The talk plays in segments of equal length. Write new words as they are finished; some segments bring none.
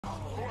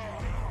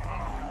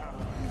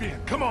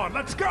deviant. Come on,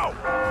 let's go!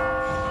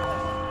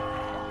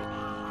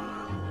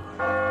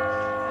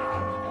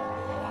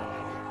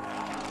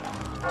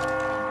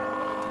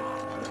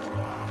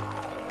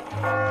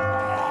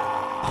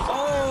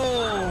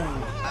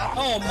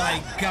 Oh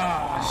my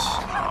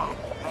gosh.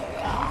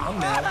 I'm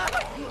mad.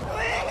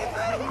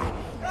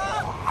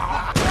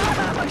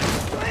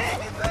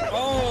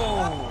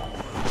 Oh.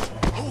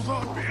 Hold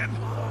on, Ben.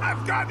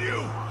 I've got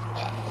you.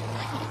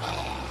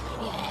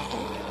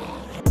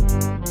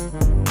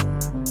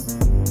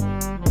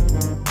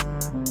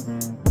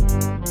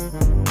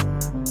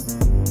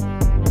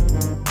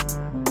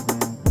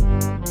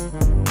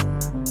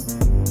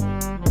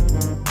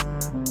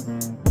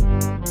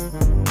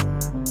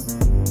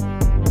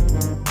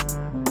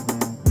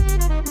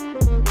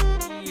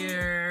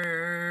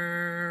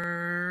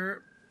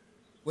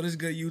 What is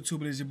good,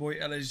 YouTube? It is your boy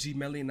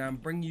Lsgmelly, and I'm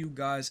bringing you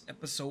guys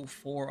episode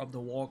 4 of The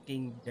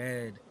Walking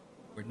Dead.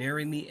 We're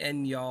nearing the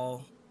end,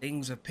 y'all.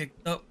 Things have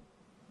picked up.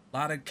 A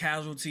lot of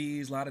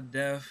casualties, a lot of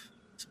death.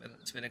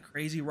 It's been a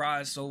crazy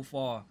ride so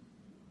far.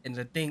 And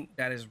to think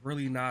that is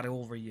really not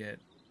over yet.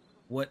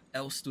 What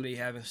else do they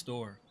have in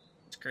store?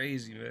 It's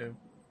crazy, man.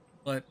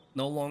 But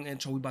no long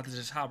intro. We about to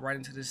just hop right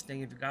into this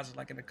thing. If you guys are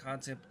liking the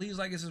content, please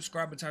like and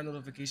subscribe and turn the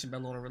notification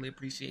bell on. I really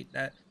appreciate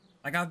that.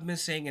 Like I've been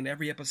saying in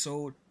every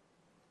episode,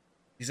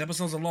 these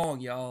episodes are long,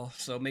 y'all,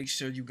 so make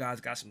sure you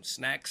guys got some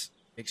snacks.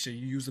 Make sure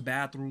you use the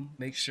bathroom.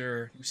 Make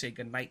sure you say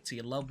goodnight to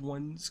your loved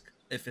ones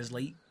if it's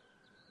late,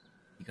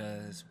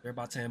 because we're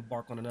about to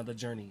embark on another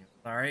journey.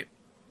 All right?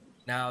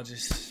 Now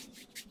just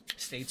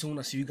stay tuned.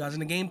 I'll see you guys in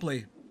the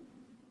gameplay.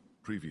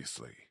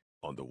 Previously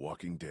on The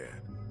Walking Dead.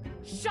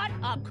 Shut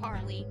up,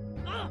 Carly.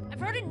 Ugh, I've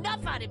heard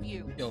enough out of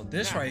you. Yo,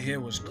 this right here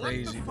was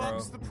crazy, bro.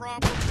 What's the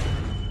problem?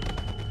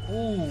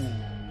 Ooh.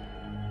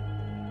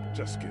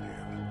 Just get in.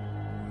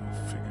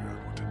 We'll figure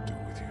out what to do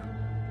with you.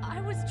 I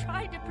was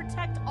trying to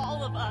protect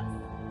all of us.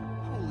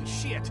 Holy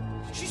shit!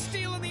 She's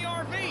stealing the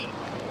RV!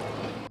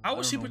 How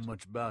was she? I don't know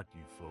much about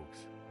you folks,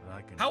 but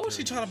I can. How was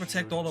she tell trying to you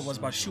protect sure all of us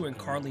by something's shooting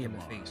gonna Carly in come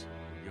the tomorrow. face?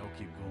 Y'all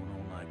keep going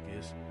on like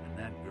this, and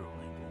that girl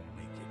ain't gonna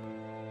make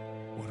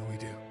it. What do we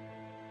do?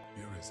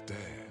 You're his dad.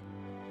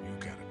 You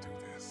gotta do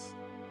this.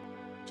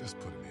 Just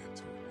put an end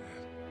to it,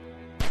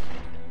 man.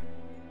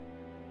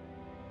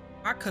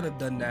 I could have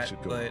done We that,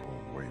 should go but our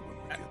own way when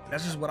we get there.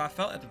 that's just what I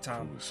felt at the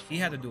time. Who's He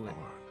had to falling do it.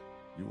 apart?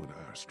 You and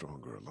I are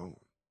stronger alone.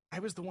 I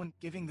was the one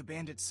giving the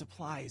bandits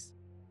supplies.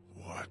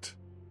 What?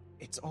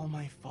 It's all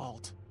my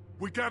fault.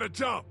 We gotta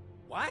jump!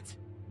 What?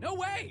 No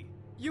way!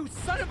 You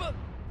son of a...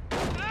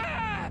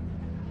 Ah!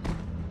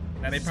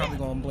 Now they probably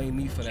gonna blame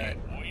me for that.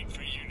 Can't wait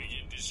for you to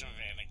get to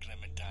Savannah,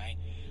 Clementine.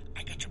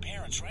 I got your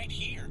parents right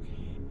here,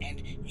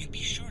 and you be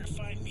sure to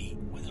find me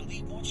whether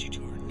Lee wants you to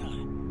or not.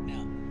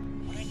 Now,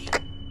 what I need...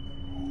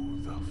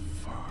 Who the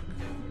fuck?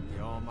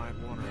 Y'all might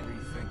want to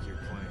rethink your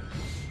plans.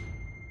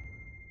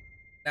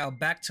 Now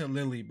back to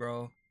Lily,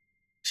 bro.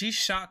 She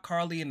shot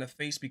Carly in the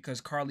face because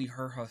Carly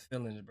hurt her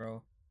feelings,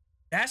 bro.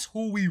 That's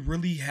who we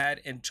really had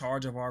in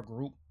charge of our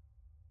group.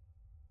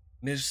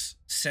 Miss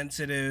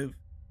Sensitive,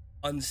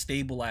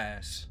 unstable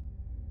ass.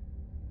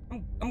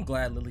 I'm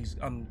glad Lily's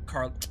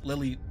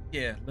Lily,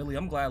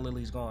 I'm glad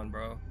Lily's gone,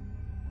 bro.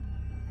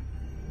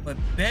 But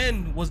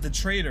Ben was the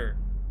traitor.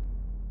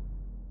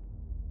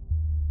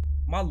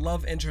 My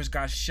love interest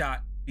got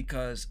shot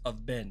because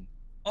of Ben.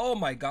 Oh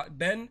my god,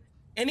 Ben.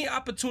 Any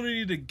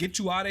opportunity to get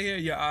you out of here,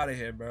 you're out of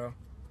here, bro.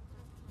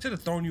 Should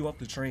have thrown you up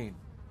the train.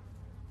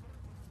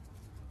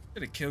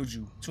 Should have killed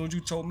you. As soon as you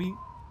told me,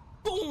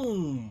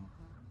 boom.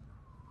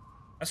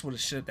 That's what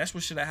should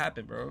have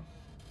happened, bro.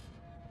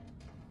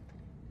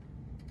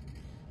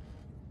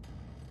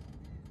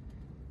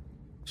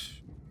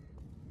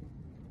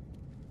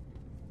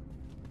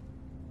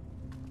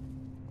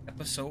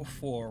 Episode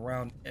 4,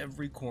 around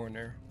every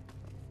corner.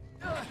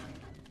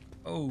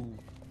 Oh.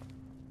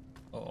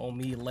 Oh,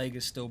 me leg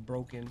is still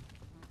broken.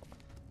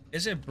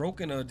 Is it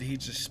broken or did he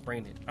just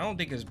sprain it? I don't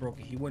think it's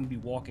broken. He wouldn't be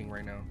walking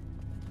right now.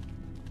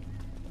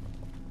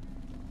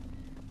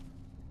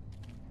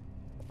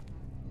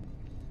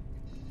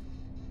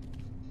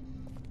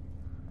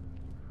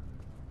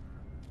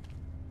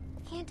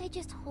 Can't I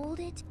just hold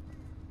it?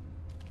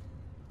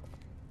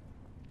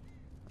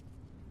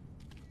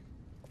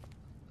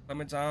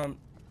 Clementine,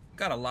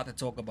 got a lot to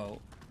talk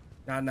about.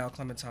 Not now,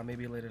 Clementine,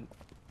 maybe later.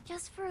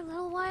 Just for a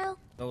little while?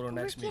 No, We're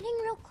next week. getting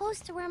real close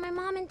to where my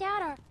mom and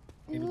dad are.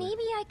 Maybe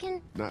Maybe I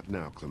can... Not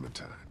now,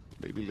 Clementine.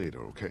 Maybe later,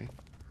 okay?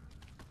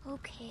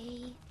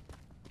 Okay.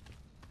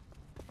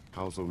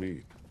 How's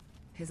O'Neal?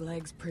 His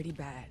leg's pretty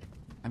bad.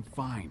 I'm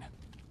fine.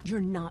 You're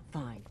not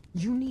fine.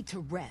 You need to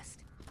rest.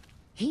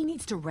 He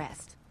needs to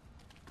rest.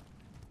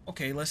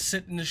 Okay, let's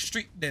sit in the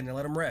street then and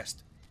let him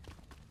rest.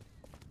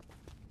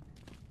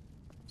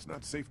 It's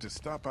not safe to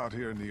stop out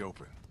here in the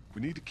open.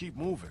 We need to keep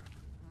moving.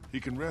 He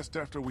can rest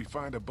after we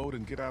find a boat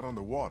and get out on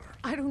the water.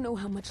 I don't know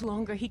how much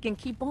longer he can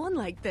keep on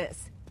like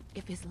this.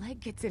 If his leg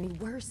gets any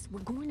worse,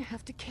 we're going to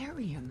have to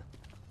carry him.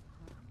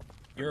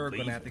 You're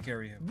gonna have to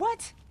carry him.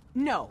 What?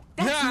 No,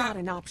 that's not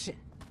an option.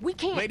 We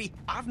can't. Lady,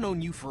 I've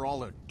known you for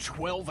all of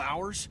 12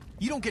 hours.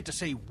 You don't get to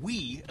say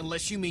we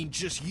unless you mean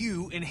just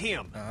you and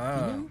him. You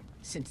know,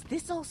 since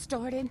this all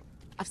started,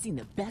 I've seen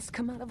the best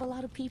come out of a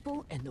lot of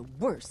people and the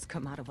worst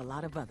come out of a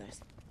lot of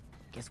others.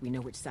 Guess we know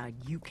which side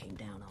you came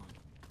down on.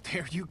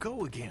 There you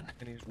go again.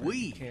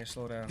 We can't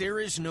slow down. There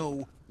is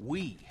no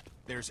we.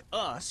 There's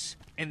us,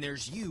 and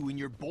there's you and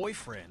your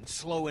boyfriend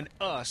slowing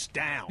us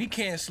down. We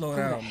can't slow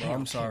down, bro.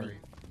 I'm sorry.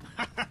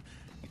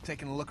 You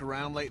taking a look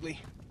around lately?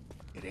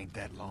 It ain't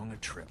that long a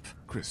trip.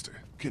 Krista,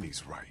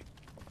 Kenny's right.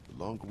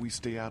 The longer we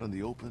stay out in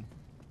the open,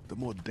 the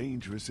more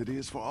dangerous it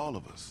is for all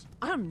of us.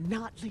 I'm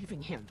not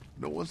leaving him.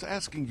 No one's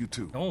asking you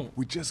to. Don't.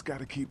 We just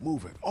gotta keep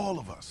moving, all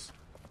of us.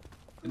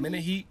 The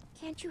minute he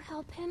Can't you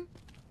help him?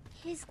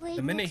 His leg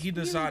The minute looks he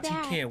decides really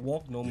he bad. can't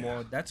walk no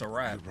more, that's a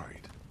wrap. You're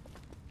right.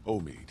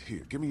 Omid,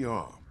 here, give me your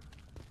arm.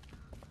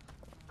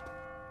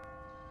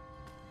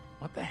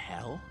 What the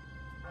hell?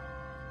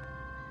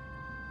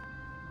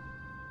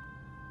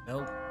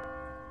 Well,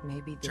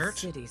 Maybe the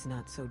Church? city's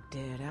not so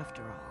dead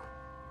after all.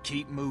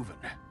 Keep moving.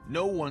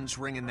 No one's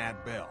ringing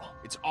that bell.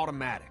 It's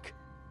automatic.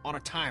 On a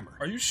timer.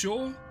 are you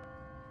sure?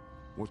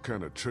 What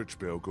kind of church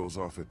bell goes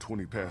off at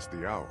 20 past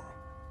the hour?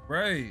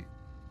 Right.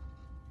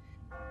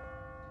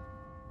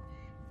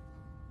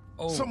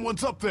 Oh,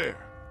 Someone's up there!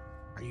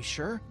 Are you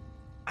sure?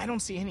 I don't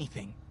see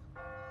anything.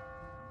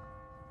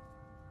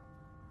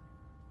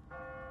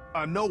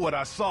 I know what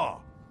I saw.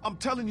 I'm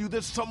telling you,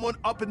 there's someone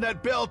up in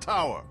that bell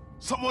tower.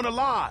 Someone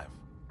alive.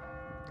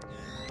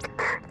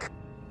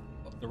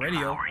 the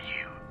radio. How are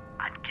you?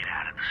 I'd get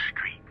out of the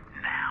street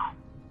now.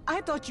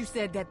 I thought you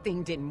said that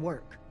thing didn't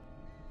work.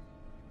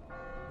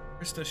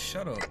 Krista,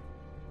 shut up.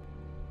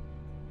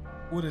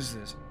 What is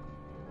this?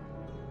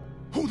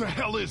 Who the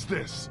hell is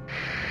this?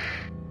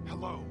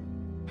 Hello?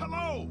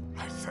 Hello?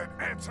 I said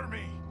answer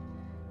me.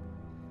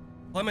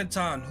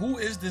 Clementine, who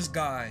is this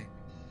guy?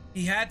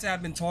 He had to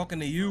have been talking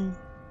to you.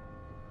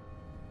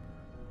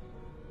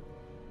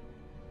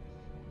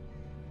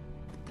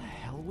 What the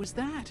hell was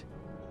that?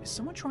 Is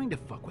someone trying to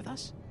fuck with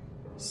us?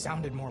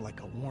 Sounded more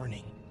like a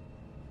warning.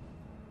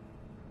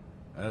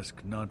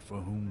 Ask not for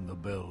whom the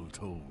bell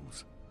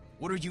tolls.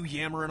 What are you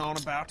yammering on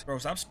about? Bro,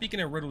 stop speaking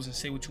in riddles and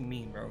say what you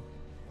mean, bro.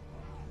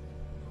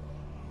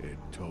 It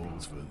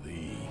tolls for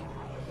thee.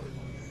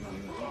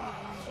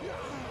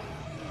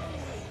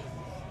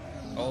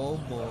 Oh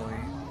boy.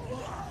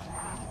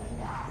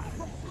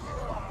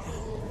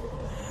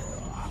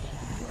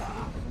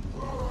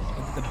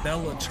 The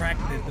bell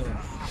attracted them.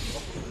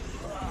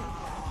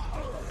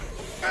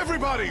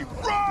 Everybody,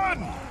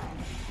 run!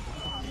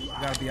 You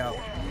gotta be out.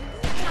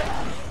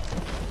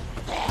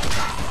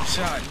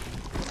 Shot.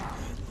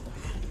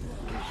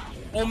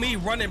 On me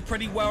running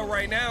pretty well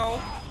right now.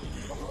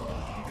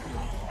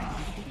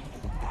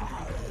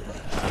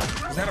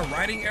 Is that a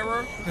writing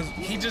error? Because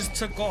he just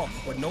took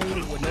off with no.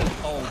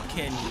 Oh,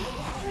 Kenny.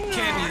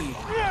 Kenny!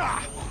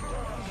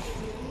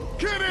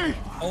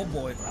 Oh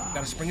boy.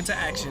 Gotta spring into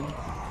action.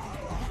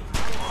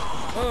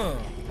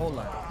 Hold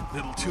on.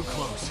 Little too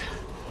close.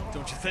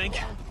 Don't you think?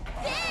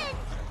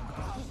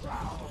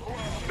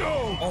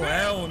 No! Oh,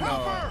 hell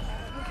no.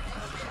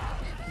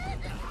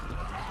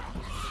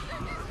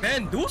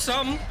 Ben, do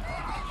something.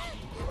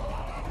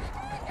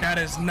 That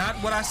is not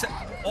what I said.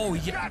 Oh,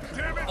 yeah.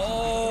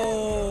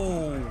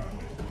 Oh.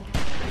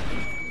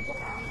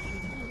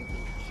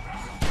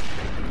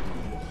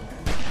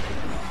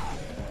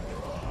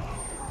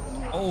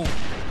 Oh.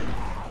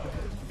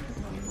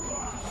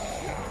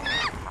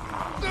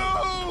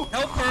 No!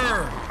 Help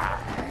her.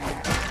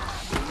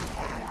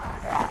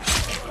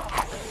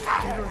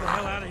 Get her the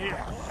hell out of here.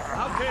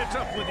 I'll catch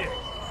up with you.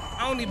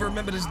 I don't even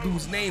remember this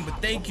dude's name, but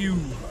thank you.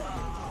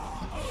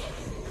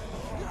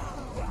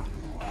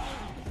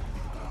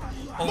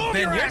 Oh, Move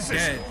Ben, your you're asses!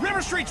 dead.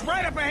 River Street's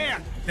right up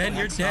ahead! Ben,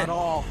 you're dead. Not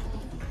all.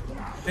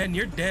 Ben,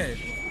 you're dead.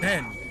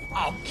 Ben.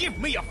 Oh, give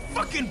me a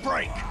fucking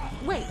break!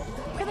 Wait,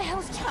 where the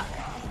hell's Chuck?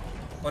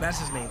 Oh, that's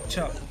his name,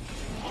 Chuck.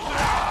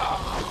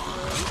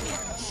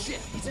 Shit,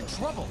 he's in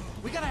trouble.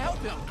 We gotta help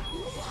him.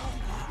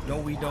 No,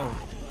 we don't.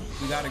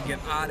 We gotta get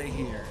out of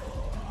here.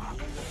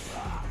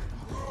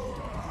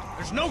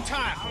 There's no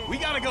time! We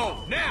gotta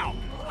go, now!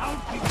 I'll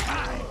be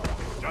fine.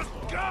 Just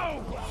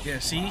go! Yeah,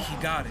 see? He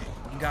got it.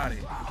 He got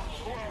it.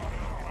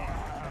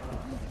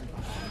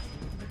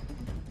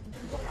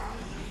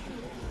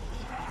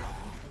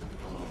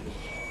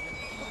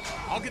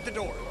 I'll get the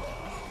door.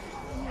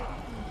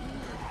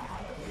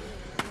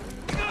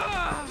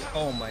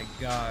 Oh my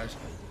gosh.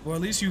 Well,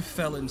 at least you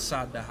fell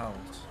inside the house.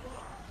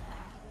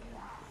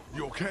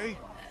 You okay?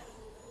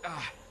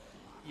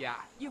 Yeah.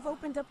 You've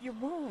opened up your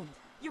wound.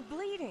 You're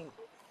bleeding.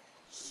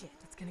 Shit,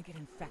 it's gonna get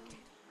infected.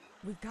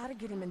 We've gotta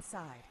get him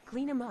inside.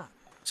 Clean him up.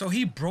 So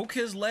he broke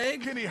his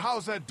leg? Kenny,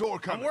 how's that door I'm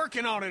coming?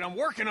 working on it, I'm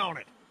working on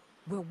it!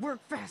 We'll work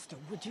faster,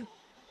 would you?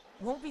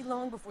 Won't be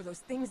long before those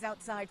things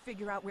outside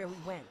figure out where we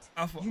went.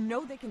 You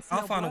know they can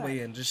smell I'll find a blood. way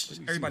in. Just Let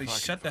me see everybody if I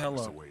can shut the find hell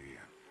us a up. way in.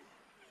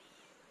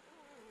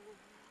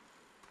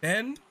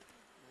 Ben?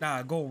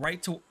 Nah, go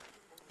right to...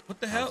 What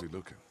the hell? How's he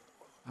looking?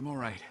 I'm all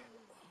right.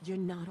 You're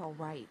not all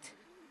right.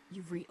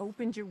 You've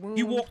reopened your wound.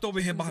 He walked over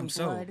here by losing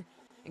himself. blood,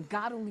 and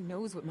God only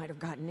knows what might have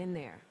gotten in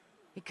there.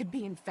 It could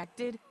be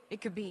infected.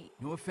 It could be...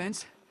 No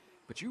offense,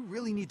 but you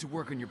really need to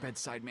work on your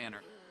bedside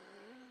manner.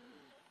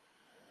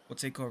 We'll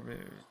take over.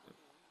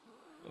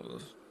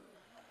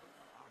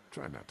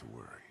 Try not to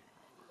worry.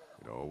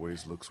 It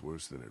always looks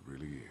worse than it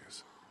really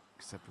is.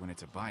 Except when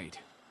it's a bite.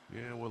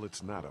 Yeah, well,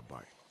 it's not a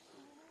bite.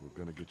 We're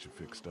gonna get you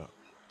fixed up.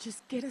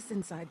 Just get us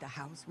inside the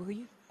house, will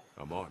you?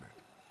 I'm on it.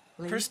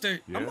 Please? Krista,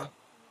 Yeah?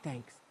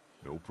 Thanks.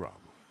 No problem.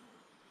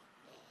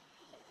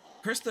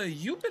 Krista,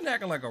 you've been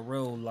acting like a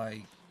real,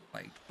 like,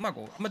 I'm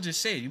gonna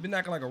just say it. You've been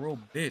acting like a real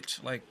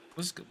bitch. Like,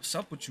 what's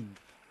up with you?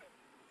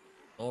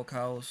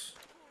 Doghouse.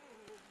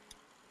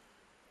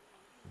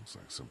 Looks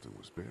like something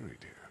was buried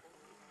here.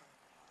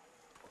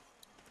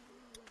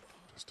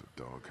 Just a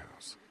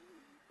doghouse.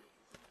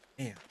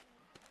 Damn.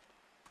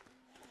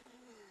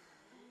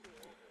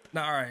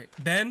 Now, all right,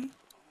 Ben.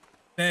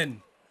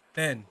 You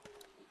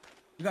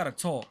gotta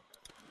talk.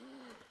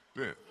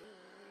 Ben.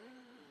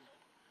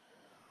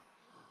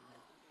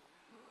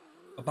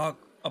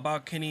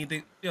 About Kenny.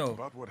 Yo.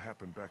 About what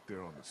happened back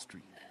there on the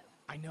street.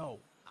 I know.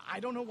 I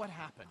don't know what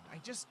happened. I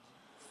just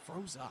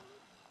froze up.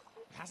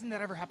 Hasn't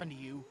that ever happened to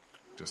you?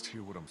 Just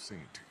hear what I'm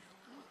saying to you.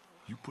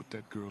 You put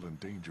that girl in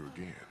danger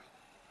again,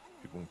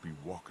 it won't be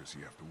walkers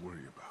you have to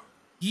worry about.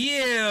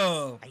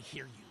 Yeah. I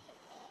hear you.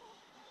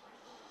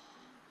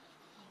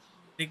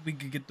 Think we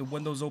could get the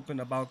windows open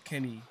about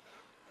Kenny.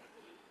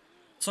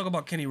 Let's talk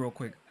about Kenny real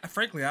quick.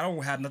 Frankly, I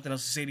don't have nothing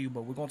else to say to you,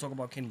 but we're gonna talk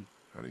about Kenny.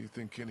 How do you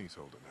think Kenny's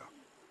holding up?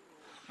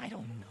 I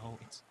don't know.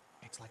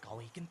 It's like all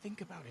he can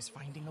think about is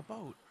finding a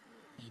boat.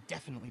 He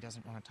definitely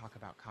doesn't want to talk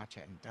about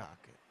Katya and Duck,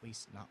 at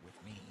least not with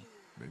me.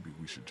 Maybe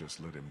we should just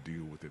let him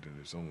deal with it in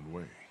his own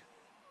way.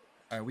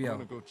 All right, we I'm out.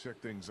 gonna go check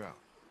things out.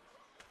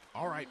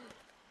 All right.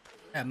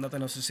 I have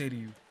nothing else to say to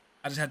you.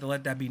 I just had to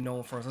let that be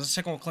known first. Let's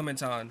check on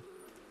Clementine.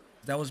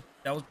 That was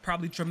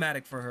probably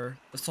traumatic for her.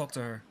 Let's talk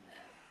to her.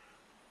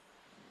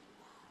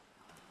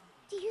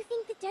 Do you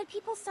think the dead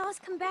people saw us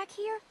come back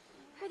here?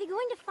 Are they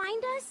going to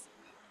find us?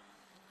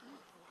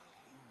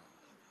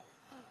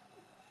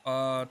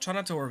 Try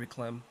not to worry,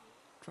 Clem.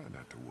 Try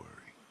not to worry.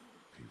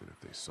 Even if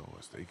they saw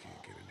us, they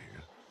can't get in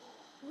here.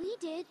 We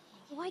did.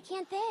 Why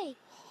can't they?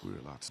 We're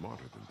a lot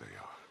smarter than they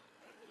are.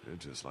 They're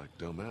just like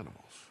dumb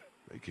animals.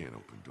 They can't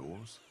open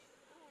doors.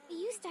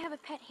 He used to have a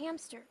pet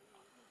hamster.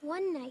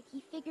 One night,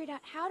 he figured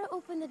out how to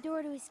open the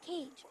door to his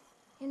cage.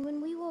 And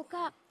when we woke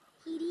up,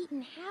 he'd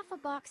eaten half a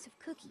box of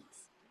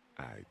cookies.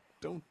 I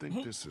don't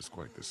think this is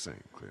quite the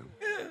same, Clem.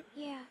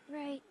 Yeah,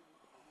 right.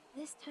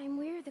 This time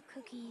we're the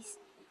cookies.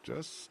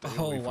 Just stay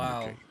Oh, away from wow.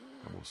 the gate,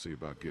 and we'll see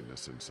about getting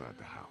us inside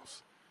the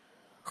house.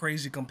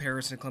 Crazy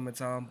comparison,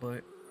 Clementine,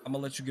 but I'm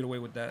gonna let you get away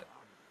with that.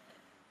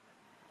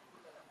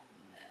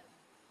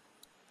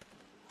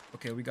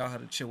 Okay, we got her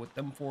to chill with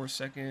them for a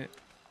second.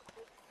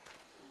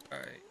 All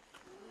right,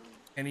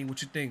 Kenny,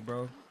 what you think,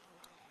 bro?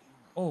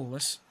 Oh,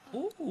 let's.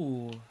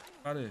 Ooh,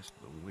 how this?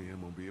 No way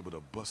I'm gonna be able to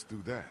bust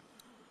through that.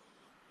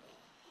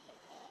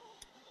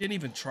 Didn't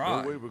even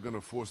try. No way we're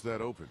gonna force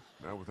that open.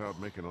 Not without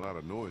making a lot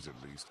of noise, at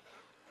least.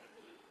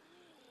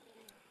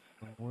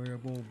 No way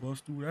I'm gonna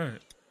bust through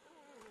that.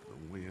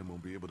 No way I'm gonna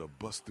be able to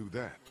bust through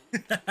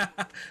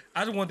that.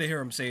 I just wanted to hear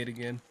him say it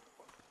again.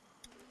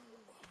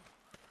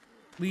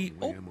 Lee,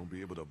 No way I'm gonna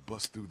be able to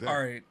bust through that.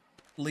 all right,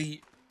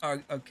 Lee.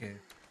 Okay,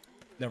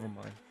 never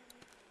mind.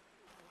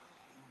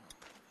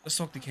 Let's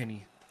talk to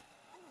Kenny.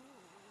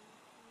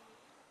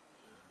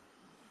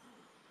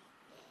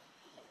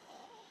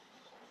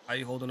 How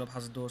you holding up?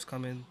 How's the doors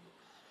coming?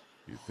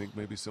 You think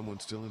maybe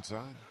someone's still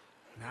inside?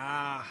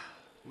 Nah,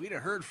 we'd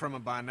have heard from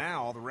him by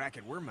now, all the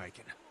racket we're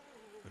making.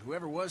 But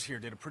whoever was here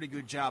did a pretty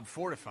good job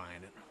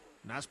fortifying it.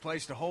 Nice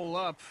place to hole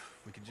up.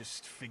 We could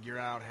just figure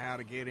out how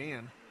to get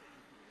in.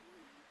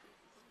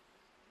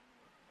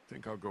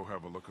 Think I'll go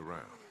have a look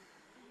around.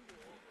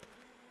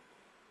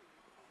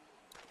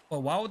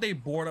 But why would they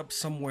board up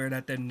somewhere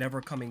that they're never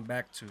coming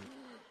back to?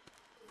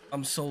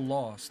 I'm so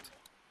lost.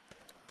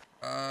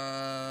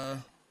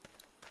 Let's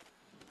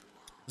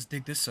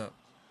dig this up.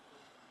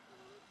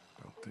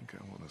 Don't think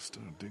I want to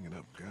start digging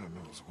up God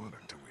knows what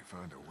until we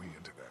find a way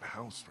into that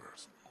house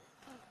first.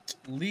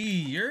 Lee,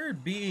 you're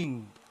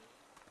being...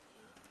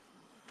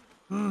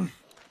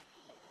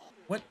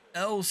 What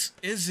else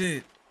is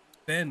it?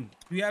 Ben,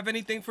 do you have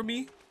anything for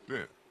me?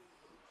 Ben.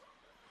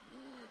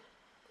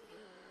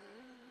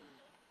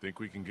 Think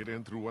we can get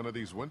in through one of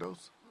these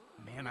windows?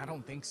 Man, I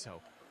don't think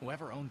so.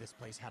 Whoever owned this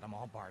place had them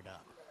all barred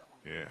up.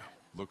 Yeah,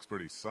 looks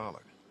pretty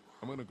solid.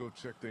 I'm gonna go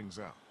check things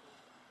out.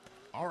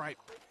 All right.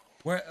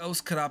 Where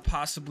else could I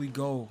possibly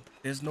go?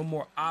 There's no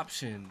more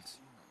options.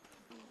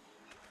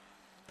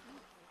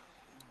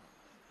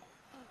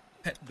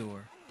 Pet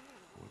door.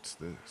 What's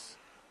this?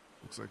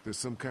 Looks like there's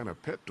some kind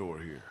of pet door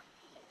here.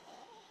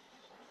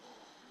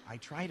 I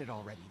tried it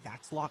already.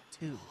 That's locked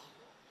too.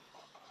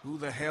 Who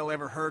the hell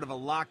ever heard of a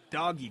locked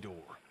doggy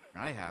door?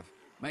 I have.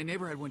 My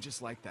neighbor had one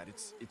just like that.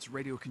 It's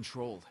radio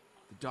controlled.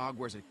 The dog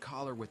wears a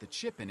collar with a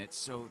chip in it,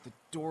 so the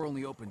door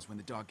only opens when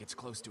the dog gets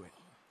close to it.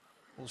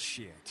 Well,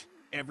 shit.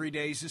 Every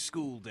day's a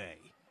school day.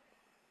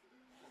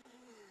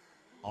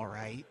 All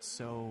right,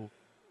 so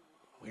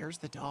where's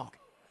the dog?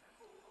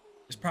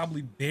 It's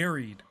probably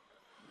buried.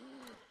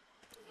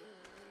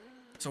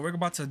 So we're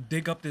about to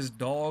dig up this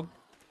dog.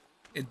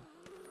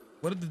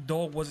 What if the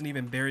dog wasn't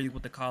even buried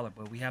with the collar,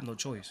 but we have no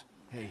choice?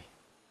 Hey,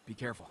 be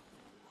careful.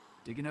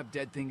 Digging up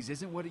dead things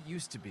isn't what it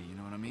used to be, you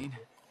know what I mean?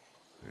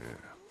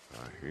 Yeah,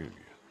 I hear you.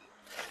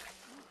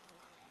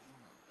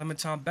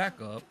 Clementine,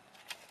 back up.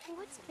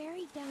 What's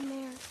buried down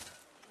there?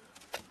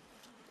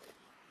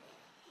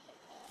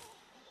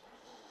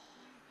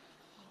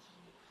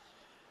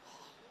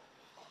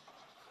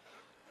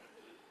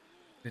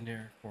 Been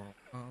there for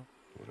a while.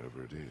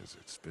 Whatever it is,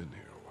 it's been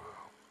here a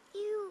while.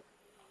 Ew,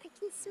 I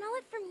can smell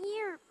it from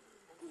here.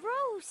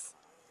 Gross.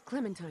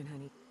 Clementine,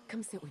 honey,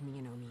 come sit with me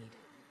and Oneid.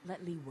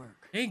 Let Lee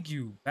work. Thank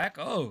you. Back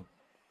up.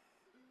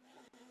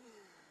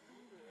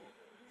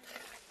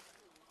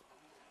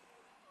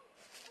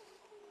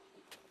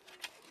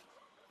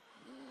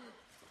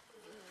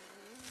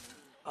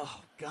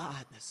 Oh,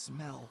 God, the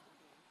smell.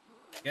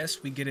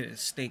 Yes, we get it. It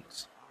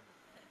stinks.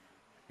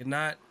 If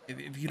not,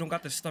 if you don't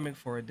got the stomach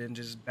for it, then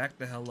just back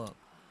the hell up.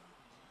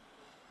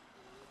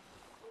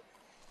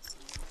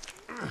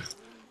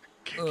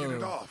 Can't get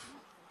it off.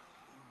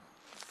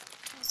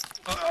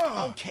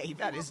 Okay,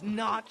 that is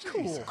not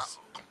cool. Jesus.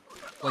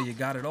 Well, you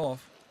got it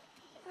off.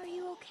 Are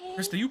you okay?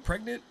 Krista, you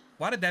pregnant?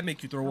 Why did that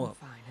make you throw I'm up?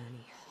 fine,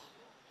 honey.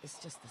 It's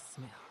just the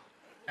smell.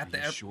 At the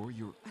Are you sure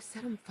you're... I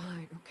said I'm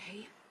fine,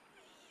 okay?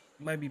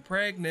 You might be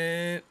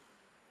pregnant.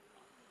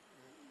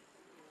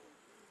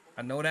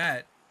 I know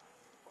that.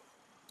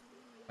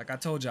 Like I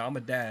told you, I'm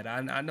a dad.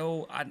 I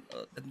know.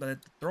 But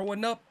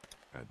throwing up.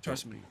 I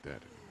Trust don't me. need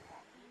that anymore.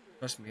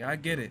 Trust me, I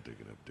get it.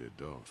 Digging up dead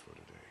dogs for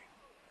today.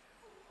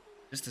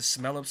 Just the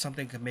smell of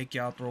something can make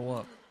y'all throw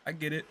up. I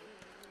get it.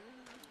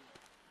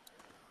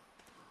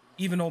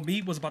 Even though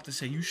me was about to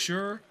say, "You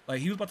sure?"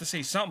 Like he was about to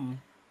say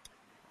something.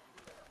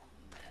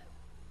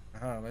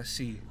 Let's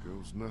see. Here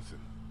goes nothing.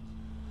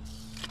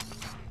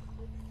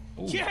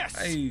 Ooh, Yes!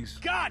 Nice.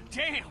 God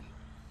damn!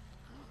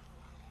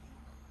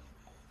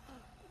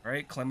 All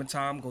right,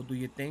 Clementine, go do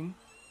your thing.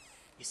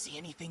 You see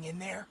anything in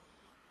there?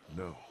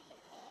 No.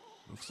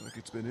 Looks like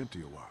it's been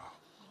empty a while.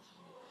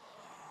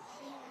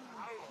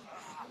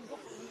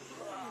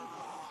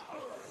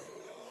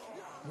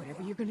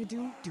 Whatever you're gonna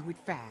do it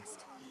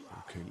fast.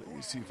 Okay, let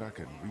me see if I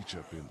can reach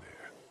up in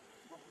there.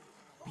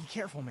 Be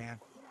careful, man.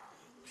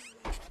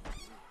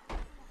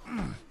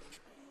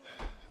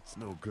 It's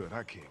no good.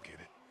 I can't get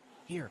it.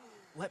 Here,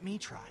 let me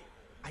try.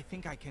 I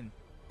think I can...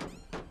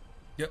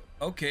 Yep.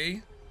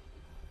 Okay.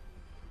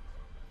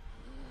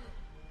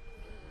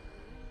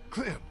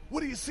 Clem,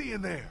 what do you see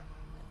in there?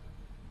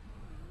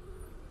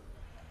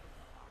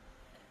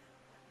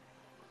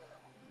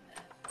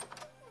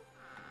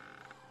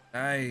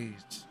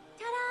 Nice.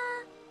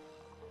 Ta-da!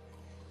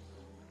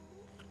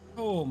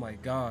 Oh my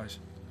gosh.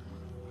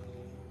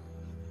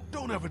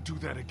 Don't ever do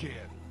that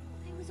again.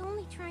 I was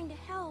only trying to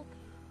help.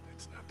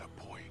 That's not the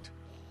point.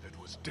 That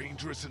was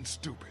dangerous and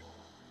stupid.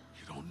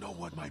 You don't know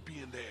what might be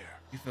in there.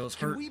 He feels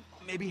Can hurt. we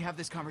maybe have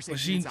this conversation But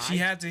she inside?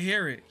 had to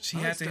hear it. She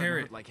My had leg's to starting hear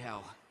hurt it. like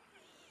hell.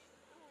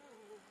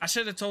 I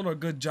should have told her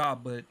good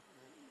job, but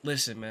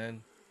listen,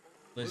 man.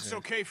 Looks Listen.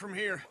 okay from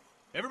here.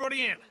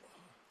 Everybody in.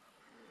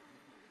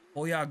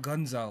 Pull y'all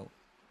guns out.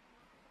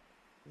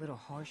 A little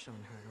harsh on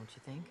her, don't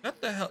you think?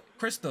 Shut the hell,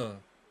 Krista.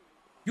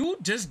 You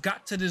just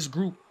got to this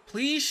group.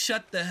 Please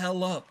shut the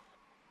hell up.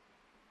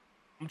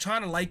 I'm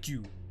trying to like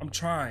you. I'm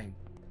trying.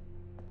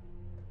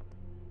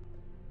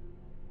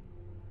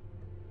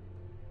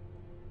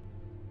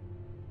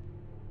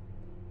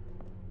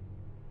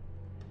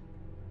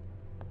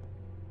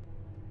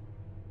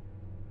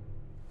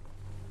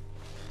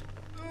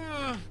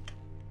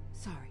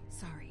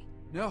 Sorry.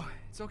 No,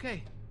 it's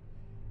okay.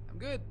 I'm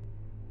good.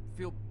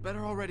 Feel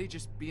better already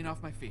just being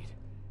off my feet.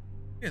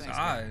 His Thanks,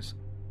 man. eyes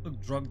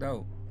look drugged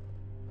out.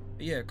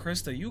 Yeah,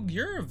 Krista,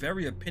 you're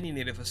very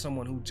opinionated for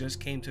someone who just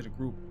came to the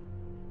group.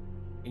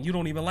 And you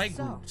don't even like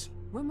So, groups.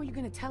 when were you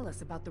gonna tell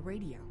us about the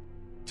radio?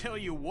 Tell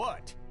you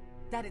what.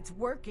 That it's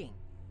working.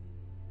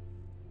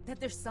 That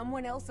there's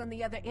someone else on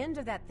the other end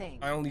of that thing.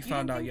 I only You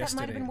found didn't out think yesterday.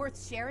 That might have been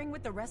worth sharing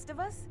with the rest of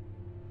us?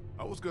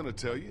 I was gonna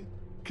tell you.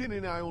 Kenny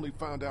and I only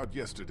found out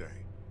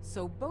yesterday.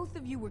 So both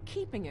of you were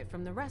keeping it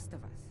from the rest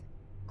of us.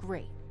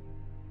 Great.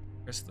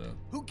 Krista.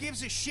 Who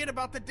gives a shit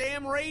about the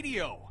damn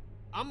radio?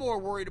 I'm more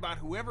worried about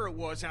whoever it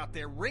was out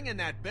there ringing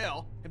that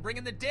bell and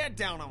bringing the dead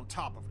down on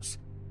top of us.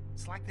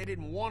 It's like they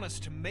didn't want us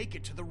to make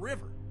it to the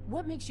river.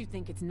 What makes you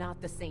think it's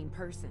not the same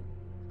person?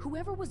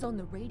 Whoever was on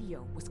the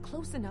radio was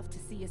close enough to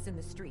see us in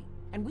the street,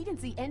 and we didn't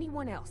see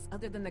anyone else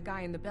other than the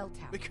guy in the bell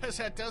tower. Because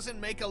that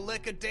doesn't make a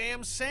lick of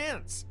damn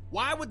sense.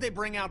 Why would they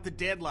bring out the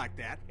dead like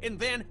that and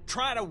then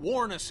try to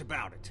warn us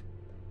about it?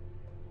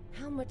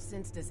 How much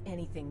sense does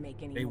anything make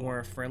anymore? They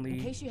weren't friendly.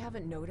 In case you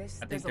haven't noticed,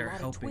 I think there's a they're lot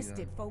of helping twisted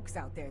them. folks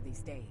out there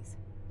these days.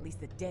 At least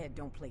the dead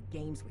don't play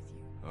games with you.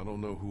 I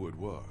don't know who it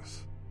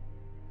was.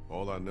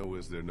 All I know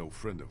is they're no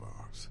friend of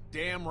ours.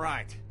 Damn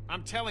right.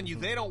 I'm telling you,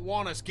 they don't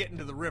want us getting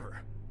to the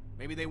river.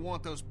 Maybe they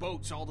want those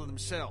boats all to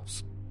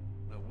themselves.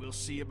 But we'll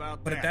see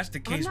about But that. if that's the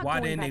I'm case, not why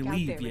going didn't they back out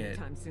leave there yet?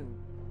 anytime soon.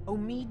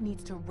 Omid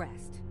needs to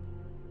rest.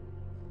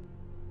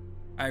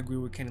 I agree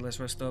with Kenny. Let's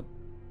rest up.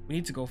 We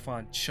need to go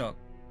find Chuck.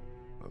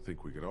 I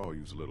think we could all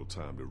use a little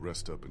time to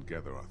rest up and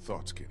gather our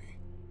thoughts, Kenny.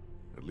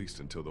 At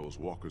least until those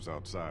walkers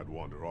outside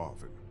wander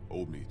off and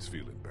Old Meat's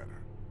feeling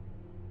better.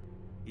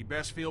 He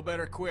best feel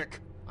better quick.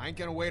 I ain't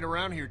gonna wait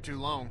around here too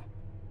long.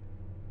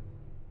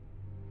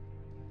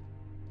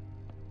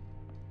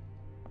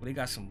 Well, they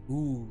got some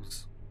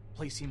booze.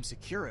 Place seems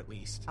secure at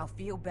least. I'll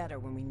feel better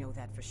when we know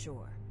that for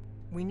sure.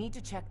 We need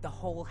to check the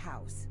whole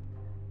house.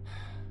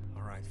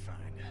 All right, fine.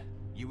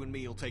 You and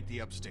me will take the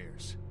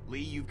upstairs. Lee,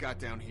 you've got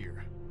down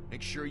here.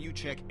 Make sure you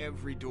check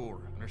every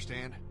door,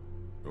 understand?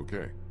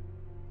 Okay.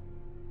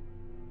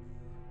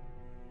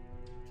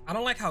 I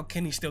don't like how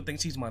Kenny still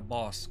thinks he's my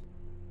boss.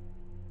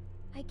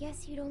 I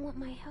guess you don't want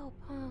my help,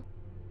 huh?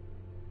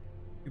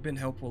 You've been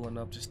helpful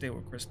enough to stay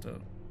with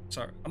Krista.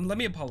 Sorry. Let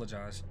me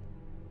apologize.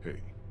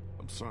 Hey,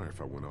 I'm sorry if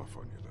I went off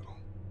on you a little.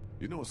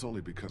 You know it's only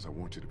because I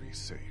want you to be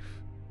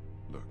safe.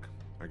 Look,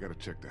 I gotta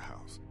check the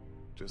house.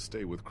 Just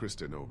stay with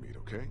Krista and Omid,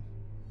 okay?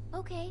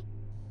 Okay.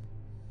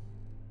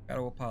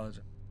 Gotta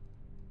apologize.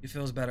 He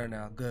feels better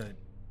now. Good.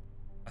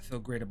 I feel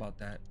great about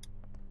that.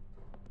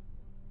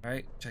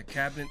 Alright, check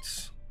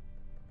cabinets.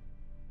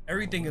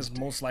 Everything is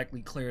most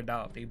likely cleared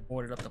out if they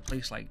boarded up the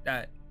place like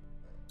that.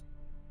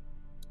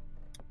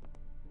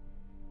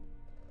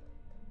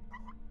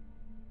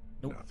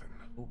 Nope. Nothing.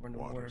 Over in the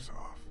Water's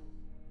water. off.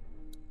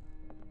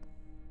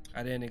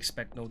 I didn't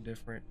expect no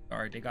different.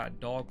 Alright, they got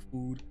dog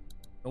food.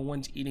 No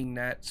one's eating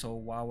that, so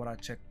why would I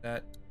check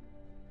that?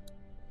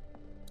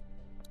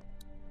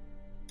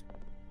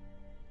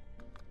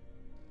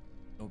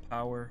 No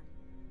power.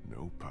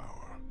 No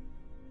power.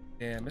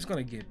 Damn, it's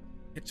gonna get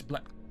pitch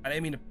black. I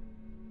didn't mean to.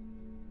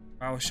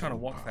 I was trying to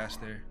walk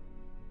faster.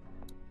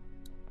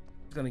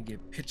 It's gonna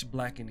get pitch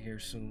black in here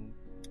soon.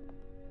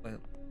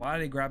 But why are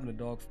they grabbing the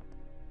dog?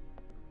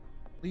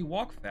 Lee,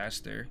 walk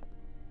faster.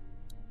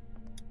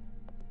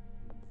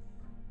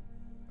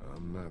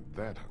 I'm not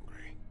that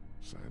hungry.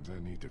 Besides, I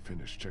need to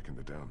finish checking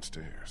the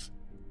downstairs.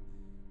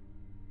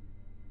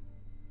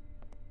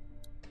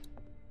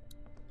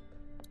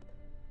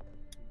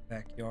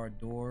 Backyard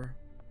door.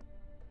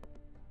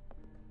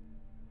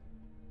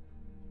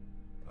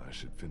 I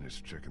should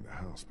finish checking the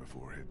house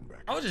before heading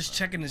back. I was just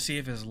outside. checking to see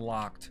if it's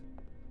locked.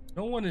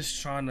 No one is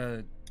trying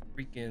to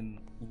freaking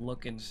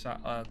look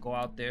inside, go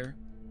out there.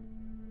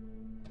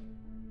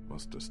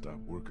 Must have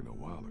stopped working a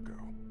while ago.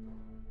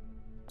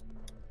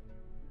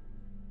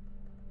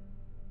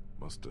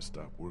 Must have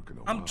stopped working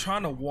a while I'm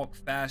trying to ago. walk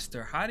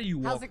faster. How do you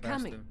walk How's it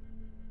faster? coming?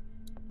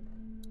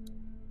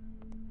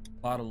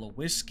 Bottle of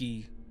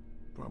whiskey.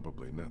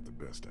 Probably not the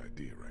best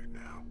idea right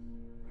now.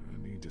 I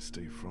need to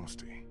stay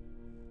frosty.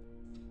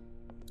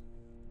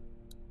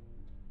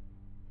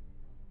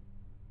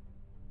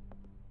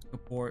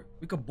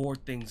 We could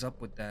board things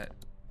up with that.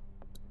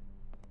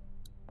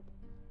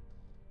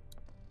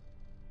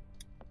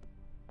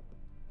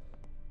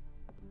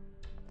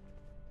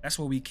 That's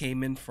where we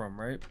came in from,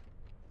 right?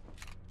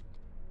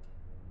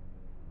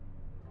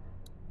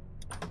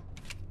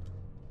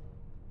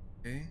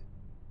 Okay.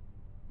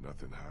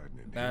 Nothing hiding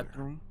in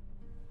Bathroom.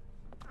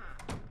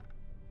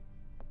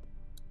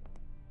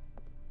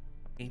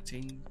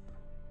 18.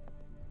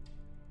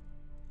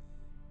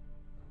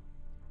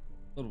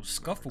 Little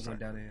scuffle went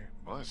down there. here.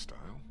 My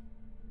style.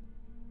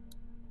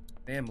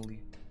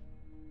 Family.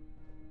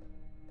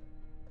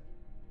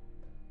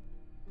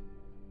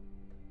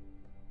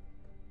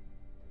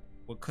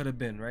 What could have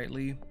been, right,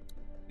 Lee?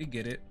 We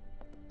get it.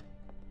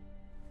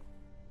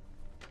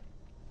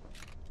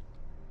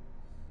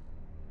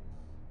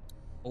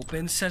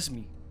 Open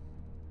sesame.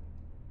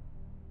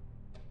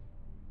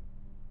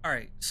 All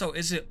right. So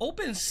is it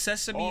open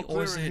sesame All clear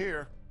or is in it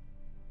here.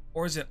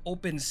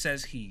 open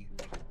says he?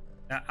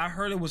 Now, I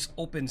heard it was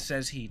open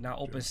says he, not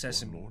open Just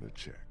sesame. one more to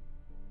check.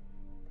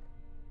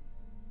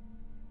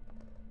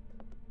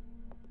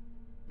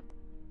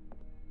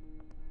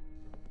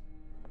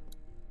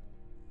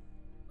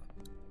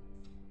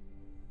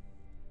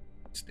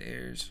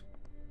 Stairs.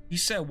 He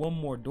said one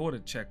more door to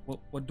check.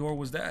 What door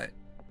was that?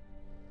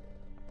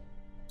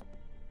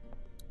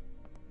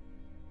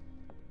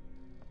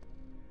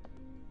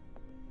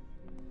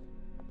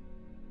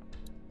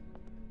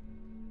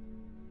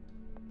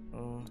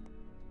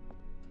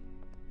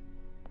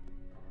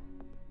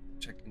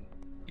 Checking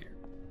here.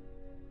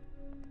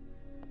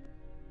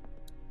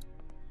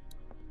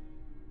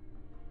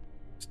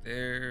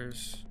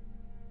 Stairs.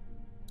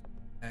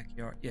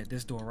 Backyard. Yeah,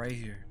 this door right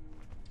here.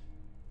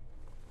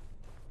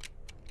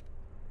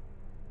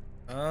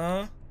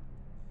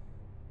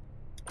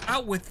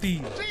 Out with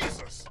these.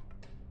 Jesus!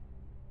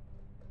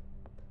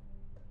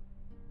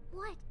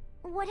 What?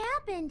 What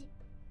happened?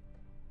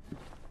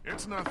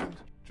 It's nothing.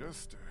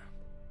 Just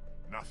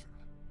nothing.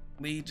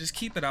 Lee, just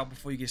keep it out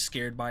before you get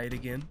scared by it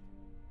again.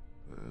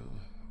 Well,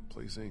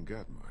 place ain't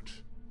got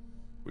much.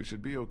 We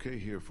should be okay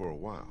here for a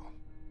while.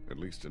 At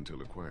least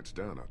until it quiets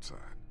down outside.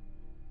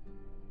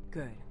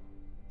 Good.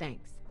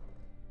 Thanks.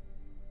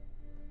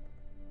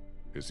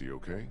 Is he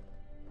okay?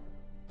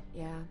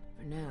 Yeah,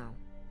 for now.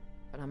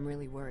 But I'm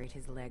really worried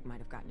his leg might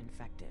have gotten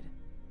infected.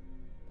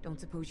 Don't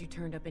suppose you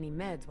turned up any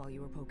meds while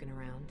you were poking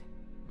around?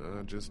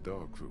 Nah, just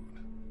dog food.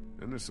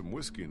 And there's some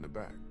whiskey in the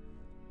back.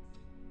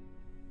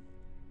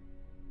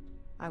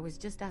 I was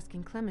just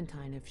asking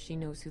Clementine if she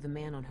knows who the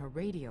man on her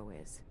radio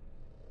is.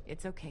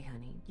 It's okay,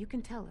 honey. You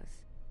can tell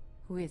us.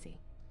 Who is he?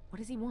 What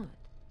does he want?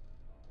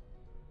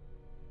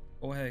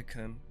 Go ahead,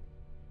 Clem.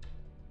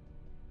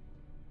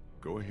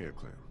 Go ahead,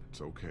 Clem. It's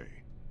okay.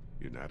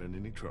 You're not in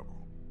any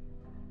trouble.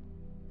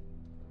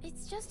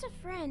 It's just a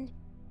friend.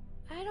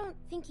 I don't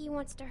think he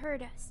wants to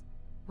hurt us.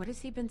 What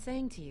has he been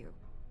saying to you?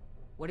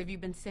 What have you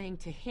been saying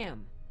to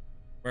him?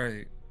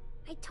 Right.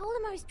 I told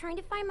him I was trying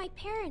to find my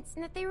parents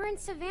and that they were in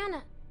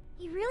Savannah.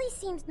 He really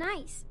seems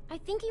nice. I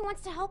think he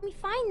wants to help me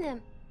find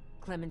them.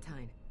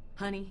 Clementine,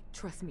 honey,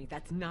 trust me,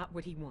 that's not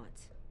what he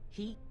wants.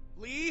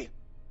 Lee?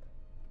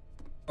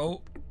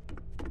 Oh.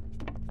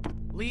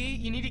 Lee,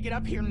 you need to get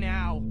up here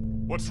now.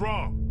 What's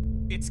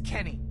wrong? It's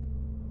Kenny.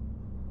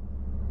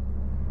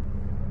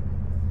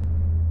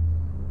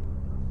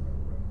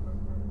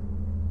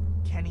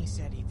 Kenny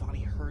said he thought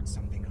he heard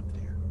something up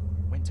there.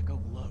 Went to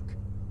go look.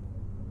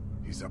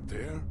 He's up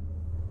there?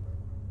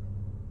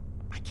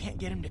 I can't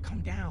get him to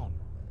come down.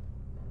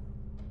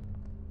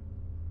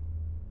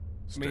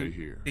 Stay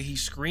here. Did he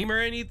scream or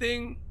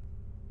anything?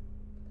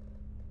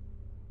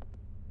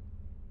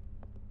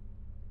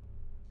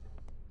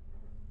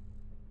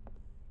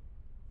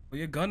 Pull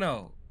your gun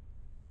out.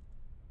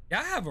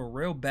 Y'all have a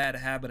real bad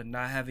habit of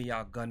not having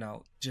y'all gun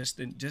out just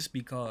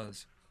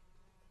because.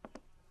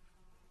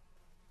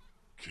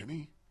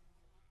 Kenny?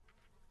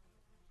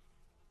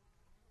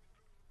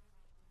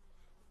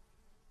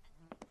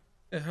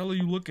 The hell are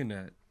you looking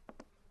at?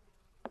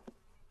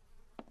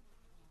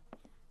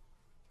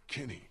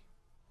 Kenny?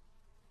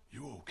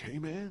 You okay,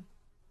 man?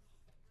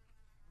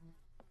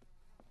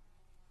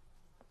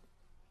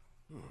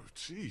 Oh,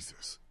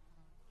 Jesus.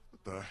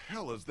 What the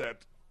hell is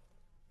that?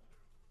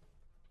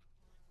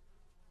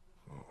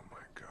 Oh, my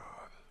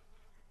God.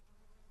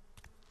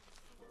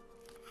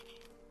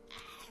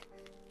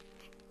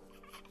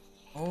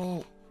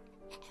 Oh.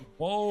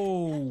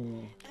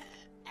 Whoa.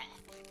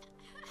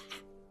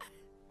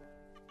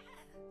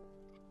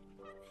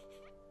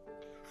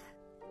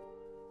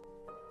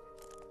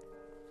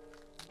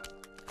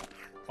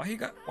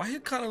 Why he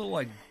kind of look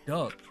like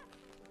Duck?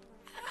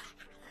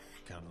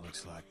 Kinda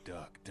looks like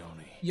Duck, don't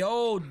he?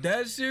 Yo,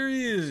 dead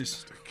serious.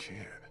 Just a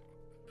kid.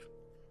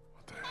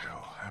 What the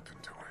hell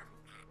happened to him?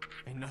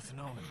 Ain't nothing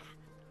on him.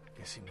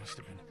 Guess he must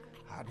have been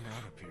hiding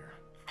out up here.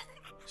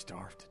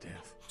 Starved to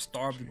death.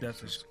 Starved to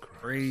death is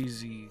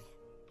crazy.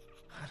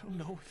 I don't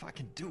know if I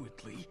can do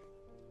it, Lee.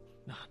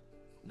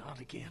 Not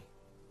again.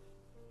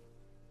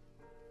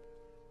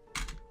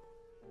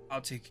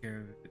 I'll take care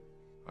of it.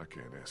 I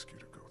can't ask you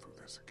to go through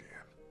this again.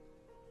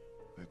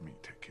 Let me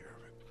take care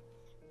of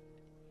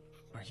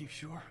it. Are you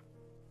sure?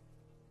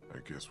 I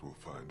guess we'll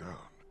find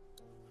out.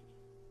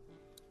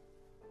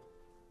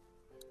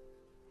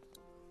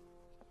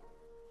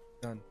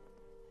 Done.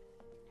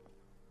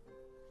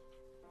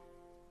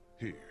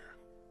 Here.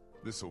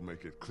 This'll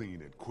make it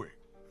clean and quick.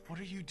 What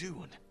are you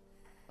doing?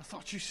 I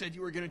thought you said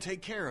you were gonna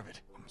take care of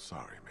it. I'm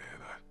sorry,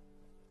 man.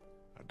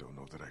 I don't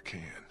know that I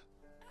can.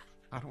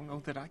 I don't know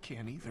that I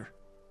can either.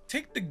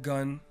 Take the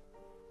gun.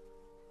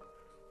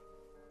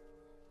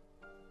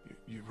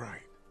 You're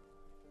right.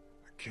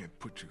 I can't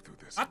put you through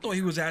this. I thought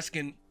he was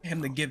asking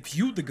him to give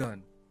you the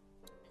gun.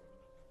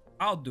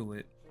 I'll do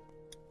it.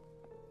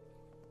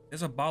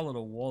 There's a bottle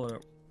of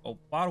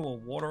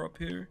water up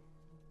here.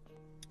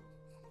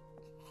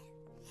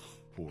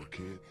 Poor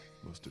kid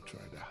must have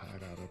tried to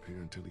hide out up here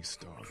until he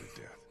starved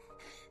to death.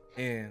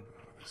 And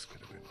Oh, this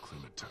could have been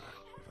Clementine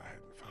if I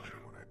hadn't found her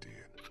when I did.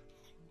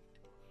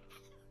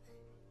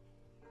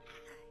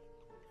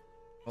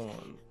 hold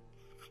on.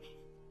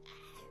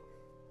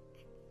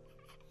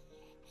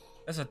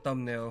 That's a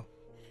thumbnail.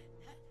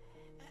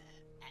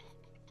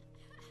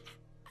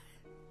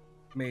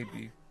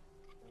 Maybe.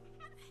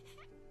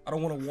 I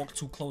don't want to walk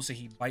too close and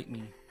he bite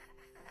me.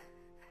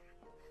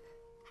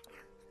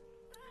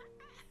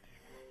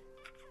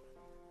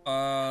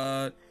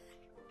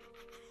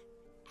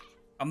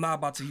 I'm not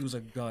about to use a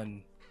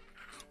gun.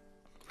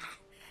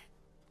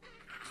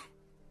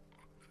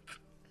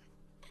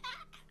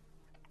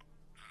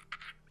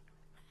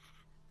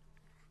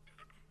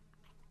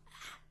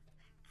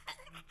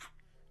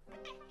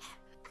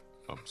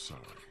 I'm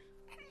sorry.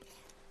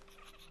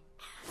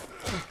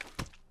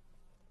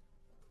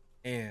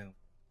 Damn.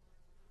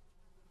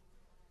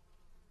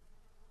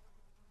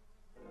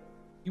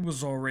 He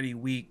was already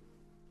weak.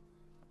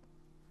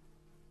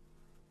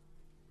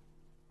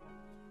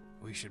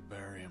 We should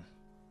bury him.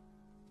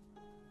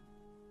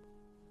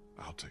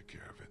 I'll take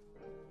care of it.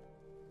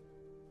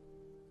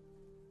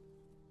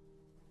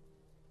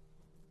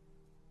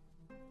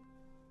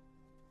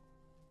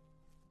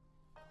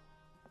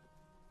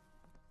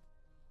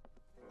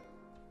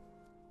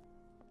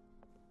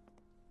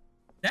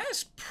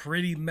 That's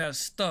pretty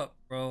messed up,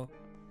 bro.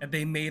 that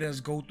they made us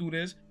go through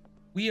this.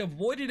 We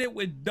avoided it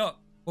with Duck,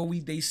 but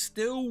they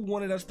still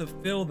wanted us to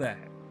feel that.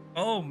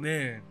 Oh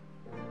man,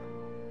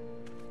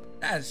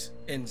 that's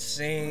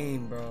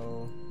insane,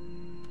 bro.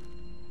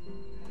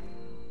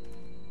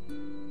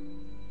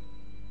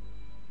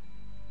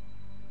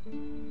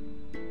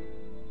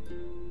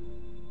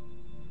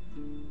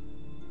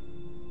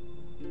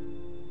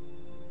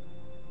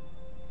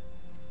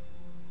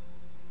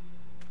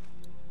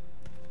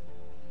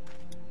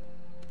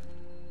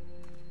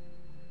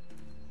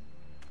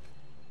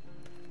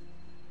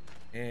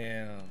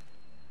 Damn.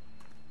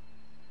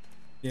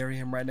 Bury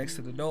him right next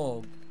to the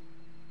dog.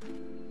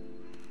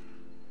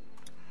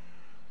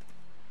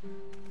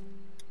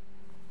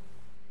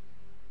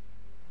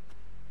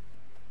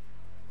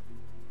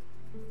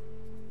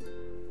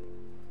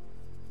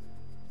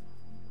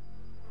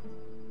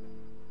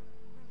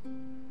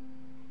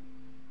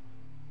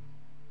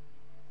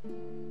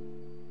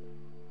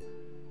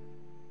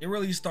 They're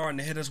really starting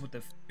to hit us with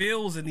the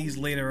feels in these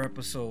later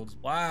episodes.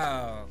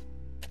 Wow.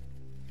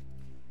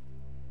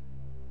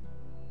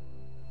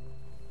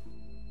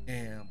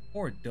 Damn,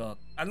 poor Duck.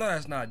 I know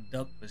that's not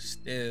Duck, but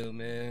still,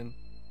 man.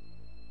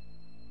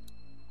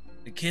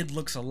 The kid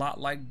looks a lot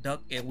like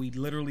Duck, and we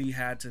literally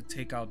had to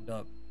take out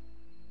Duck.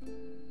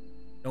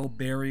 No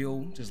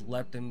burial, just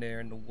left him there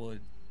in the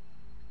woods.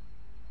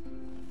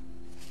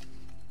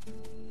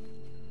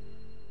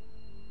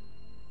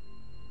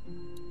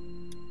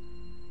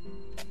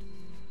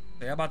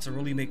 They're about to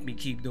really make me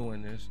keep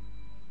doing this.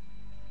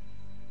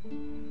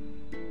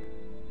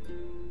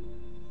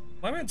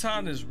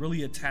 Clementine is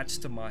really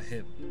attached to my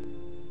hip.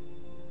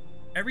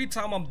 Every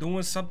time I'm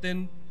doing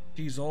something,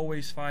 she's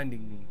always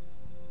finding me.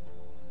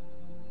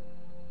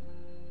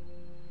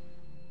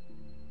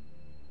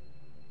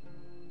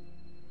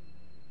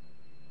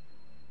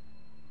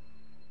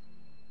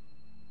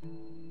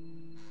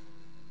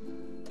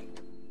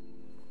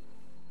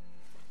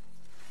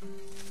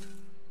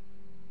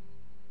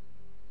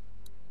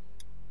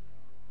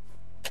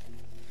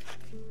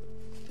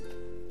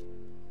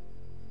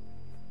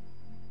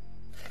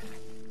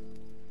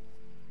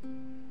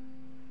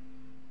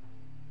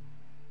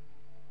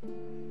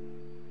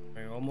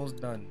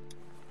 Almost done.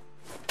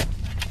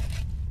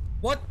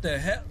 What the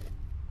hell?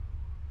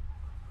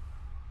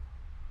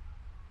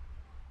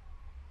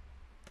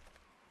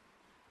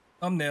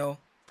 Thumbnail.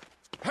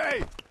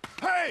 Hey!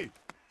 Hey!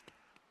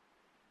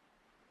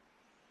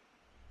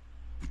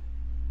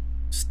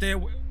 Stay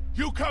away.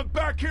 You come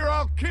back here,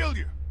 I'll kill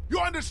you! You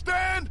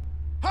understand?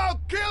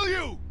 I'll kill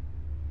you!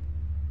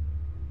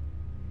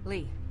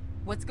 Lee,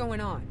 what's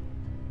going on?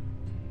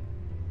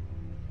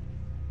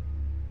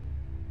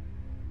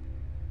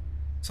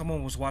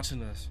 Someone was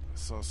watching us. I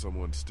saw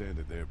someone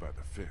standing there by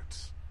the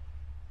fence,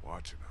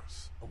 watching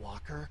us. A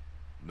walker?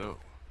 No,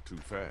 too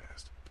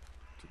fast.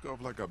 Took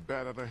off like a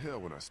bat out of hell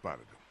when I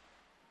spotted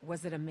him.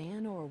 Was it a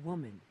man or a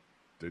woman?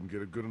 Didn't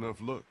get a good enough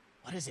look.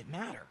 What does it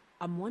matter?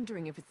 I'm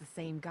wondering if it's the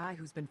same guy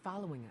who's been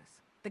following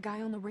us. The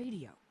guy on the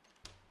radio.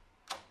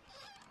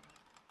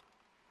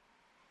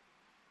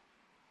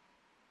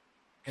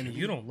 And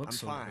you don't look I'm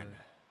so fine.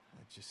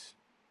 good.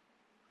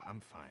 I'm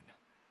fine.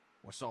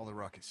 What's all the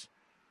ruckus?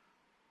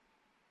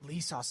 Lee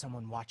saw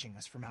someone watching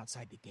us from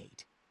outside the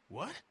gate.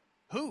 What?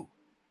 Who?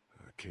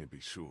 I can't be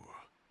sure.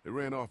 They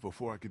ran off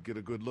before I could get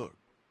a good look.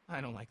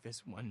 I don't like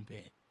this one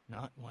bit.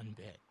 Not one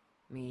bit.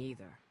 Me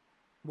either.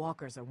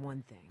 Walkers are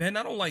one thing. Ben,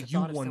 I don't like The you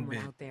thought of one someone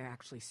bit. out there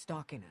actually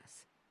stalking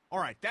us. All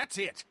right, that's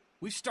it.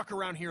 We've stuck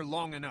around here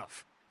long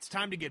enough. It's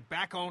time to get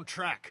back on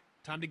track.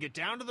 Time to get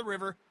down to the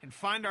river and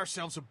find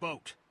ourselves a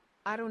boat.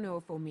 I don't know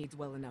if Omid's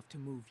well enough to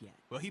move yet.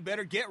 Well, he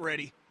better get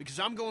ready, because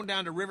I'm going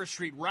down to River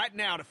Street right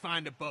now to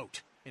find a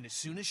boat. And as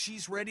soon as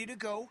she's ready to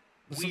go,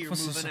 Let's we're look for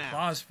some moving out.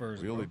 supplies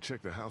first. We bro. only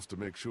checked the house to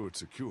make sure it's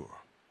secure.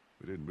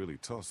 We didn't really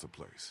toss the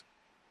place.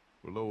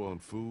 We're low on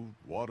food,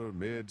 water,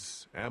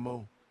 meds,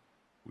 ammo.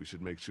 We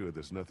should make sure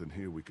there's nothing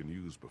here we can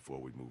use before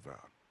we move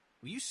out.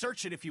 Well, you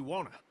search it if you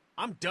wanna.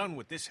 I'm done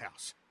with this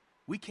house.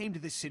 We came to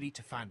this city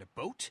to find a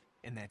boat,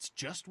 and that's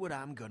just what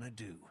I'm gonna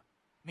do.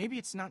 Maybe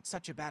it's not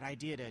such a bad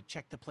idea to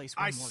check the place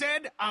one I more...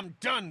 said I'm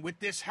done with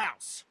this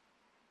house.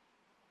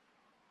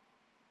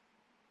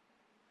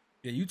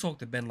 Yeah, you talk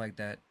to Ben like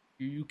that.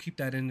 You keep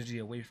that energy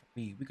away from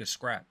me. We could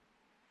scrap.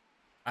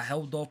 I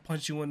held off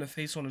punch you in the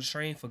face on the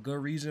train for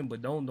good reason,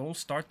 but don't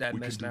start that We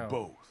mess can do now.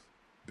 both.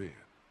 Ben,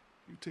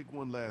 you take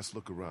one last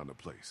look around the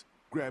place.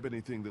 Grab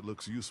anything that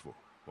looks useful,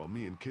 while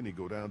me and Kenny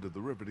go down to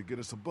the river to get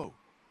us a boat.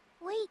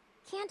 Wait,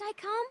 can't I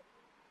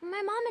come?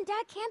 My mom and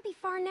dad can't be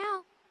far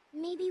now.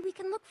 Maybe we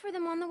can look for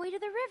them on the way to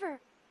the river.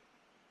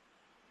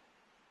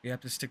 You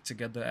have to stick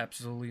together.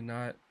 Absolutely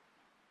not.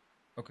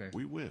 Okay.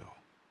 We will.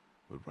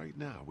 But right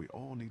now, we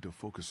all need to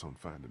focus on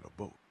finding a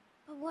boat.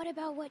 But what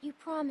about what you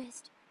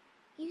promised?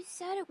 You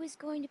said it was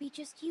going to be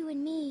just you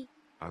and me.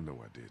 I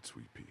know I did,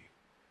 Sweet Pea.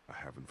 I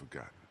haven't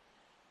forgotten.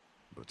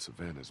 But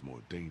Savannah's more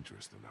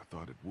dangerous than I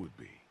thought it would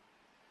be.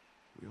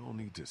 We all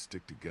need to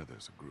stick together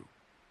as a group.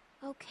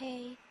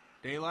 Okay.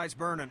 Daylight's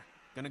burning.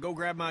 Gonna go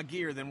grab my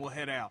gear, then we'll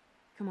head out.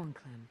 Come on,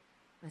 Clem.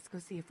 Let's go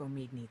see if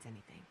Omid needs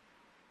anything.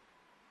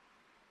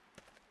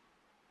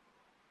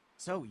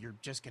 So, you're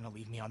just gonna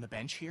leave me on the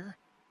bench here?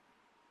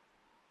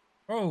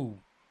 Bro.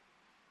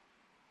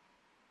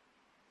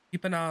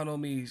 Keep an eye on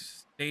me.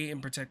 Stay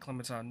and protect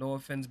Clementine. No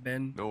offense,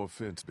 Ben. No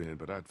offense, Ben,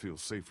 but I'd feel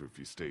safer if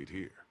you stayed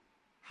here.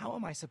 How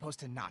am I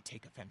supposed to not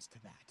take offense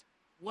to that?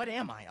 What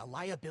am I, a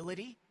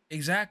liability?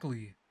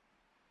 Exactly.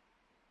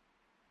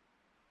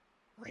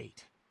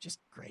 Great. Just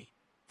great.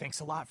 Thanks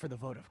a lot for the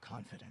vote of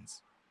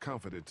confidence.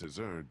 Confidence is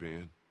earned,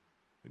 Ben.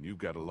 And you've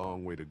got a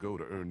long way to go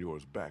to earn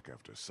yours back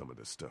after some of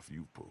the stuff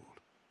you've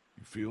pulled.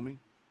 You feel me?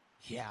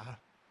 Yeah.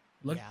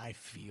 Look, yeah, I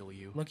feel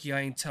you. You're lucky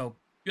I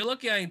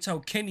ain't tell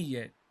Kenny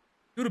yet.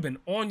 You'd have been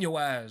on your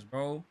ass,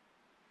 bro.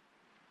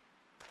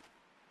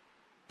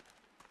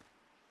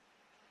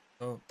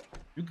 So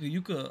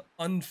you could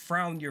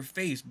unfrown your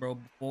face, bro,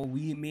 before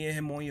me and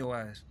him on your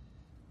ass.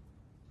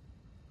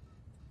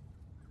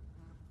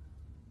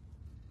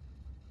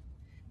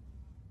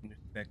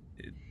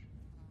 Infected.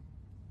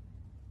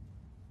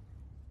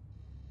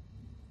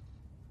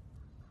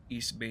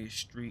 East Bay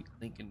Street,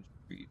 Lincoln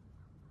Street.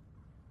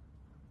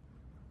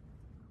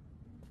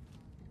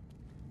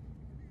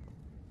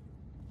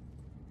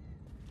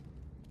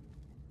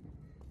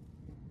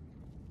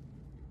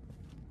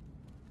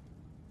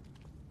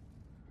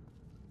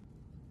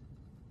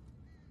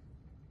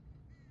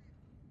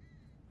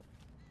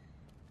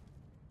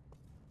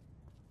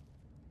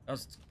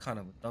 That's kind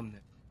of a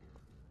thumbnail.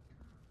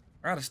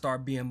 I gotta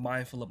start being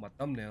mindful of my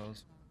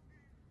thumbnails.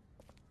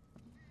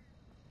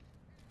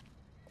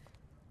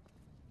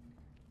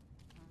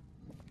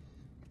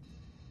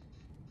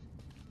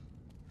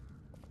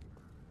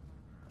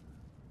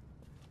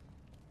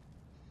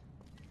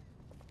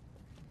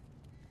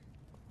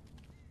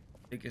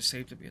 I think it's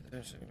safe to be at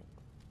this.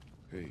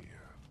 Hey,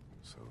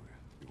 so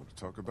you want to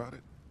talk about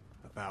it?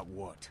 About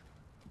what?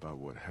 About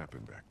what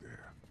happened back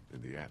there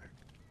in the attic.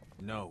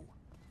 No.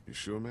 You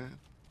sure, man?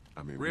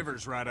 I mean,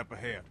 River's right up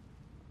ahead.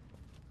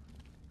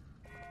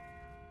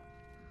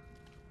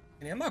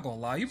 I'm not gonna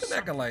lie, you've been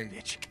acting like...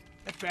 Bitch.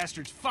 That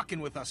bastard's fucking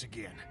with us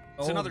again.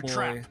 It's Oh, another boy.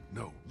 trap.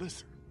 No,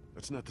 listen.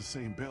 That's not the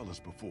same bell as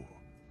before.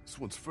 This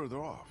one's further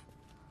off.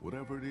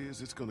 Whatever it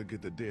is, it's gonna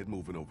get the dead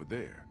moving over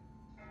there.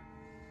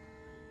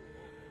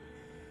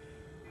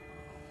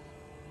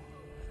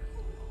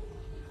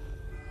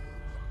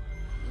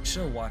 You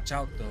should watch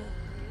out, though.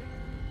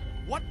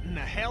 What in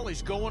the hell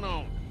is going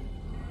on?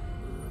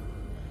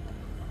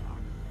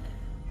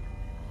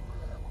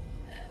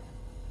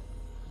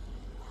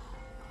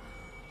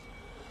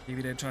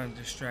 Maybe they're trying to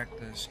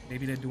distract us.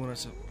 Maybe they're doing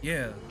us a...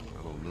 Yeah.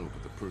 I don't know,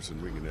 but the person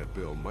ringing that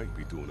bell might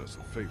be doing us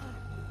a favor.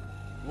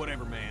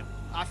 Whatever, man.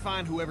 I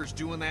find whoever's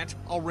doing that,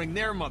 I'll ring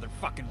their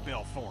motherfucking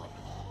bell for them.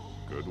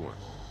 Good one.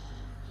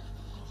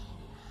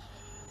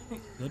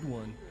 Good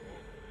one.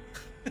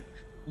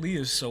 Lee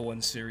is so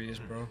unserious,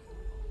 bro.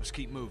 Let's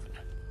keep moving.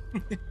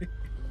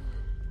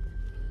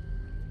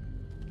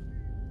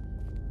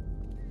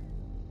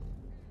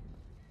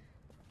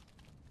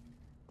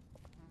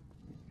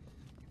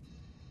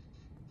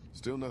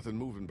 Still nothing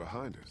moving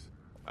behind us.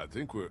 I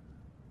think we're...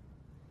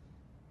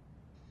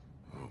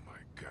 Oh my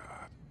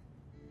god.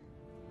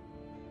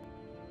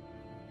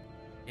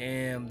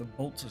 Damn, the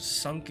boats are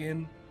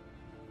sunken.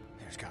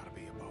 There's gotta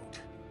be a boat.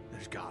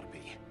 There's gotta be.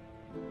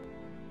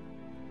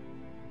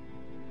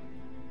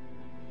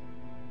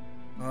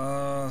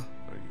 Are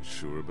you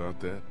sure about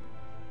that?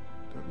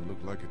 Doesn't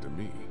look like it to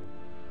me.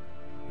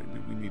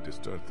 Maybe we need to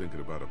start thinking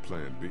about a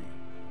plan B.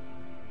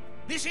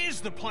 This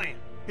is the plan.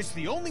 It's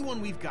the only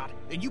one we've got,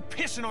 and you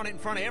pissing on it in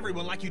front of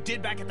everyone like you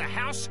did back at the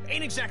house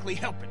ain't exactly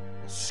helping.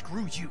 Well,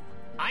 screw you.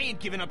 I ain't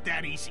giving up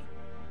that easy.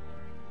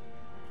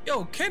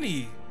 Yo,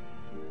 Kenny.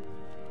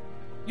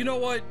 You know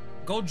what?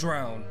 Go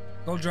drown.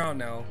 Go drown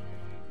now.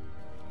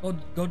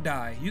 Go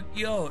die.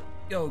 Yo,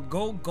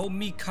 go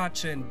meet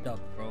Katja and Duck,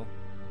 bro.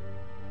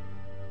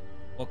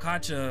 Well,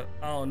 Katja,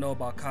 I don't know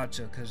about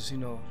Katja, because, you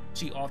know,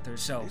 she offed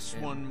herself. This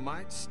and... one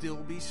might still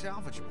be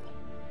salvageable.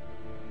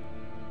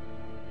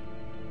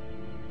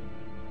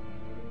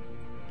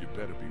 You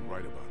better be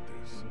right about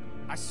this.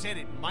 I said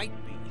it might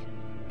be.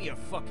 Give me a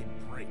fucking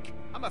break.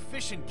 I'm a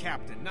fishing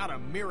captain, not a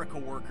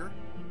miracle worker.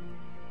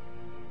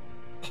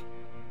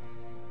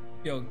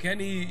 Yo,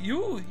 Kenny,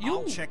 you...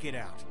 I'll check it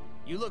out.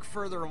 You look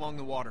further along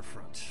the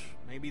waterfront.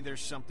 Maybe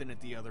there's something at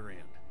the other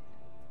end.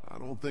 I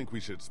don't think we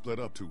should split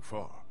up too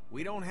far.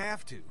 We don't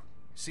have to.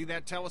 See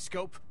that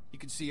telescope? You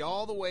can see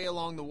all the way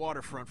along the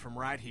waterfront from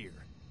right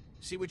here.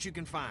 See what you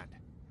can find.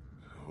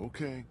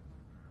 Okay.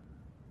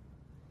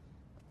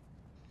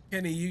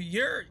 Kenny,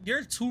 you're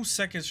 2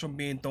 seconds from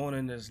being thrown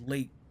in this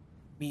lake.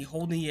 Me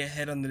holding your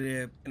head under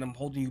there, and I'm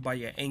holding you by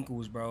your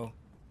ankles, bro.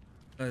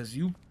 Cause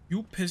you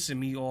pissing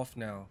me off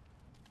now.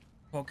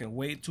 Talking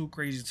way too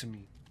crazy to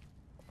me.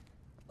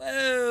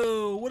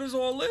 Whoa, what is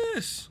all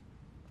this?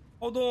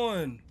 Hold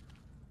on.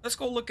 Let's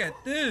go look at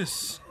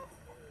this.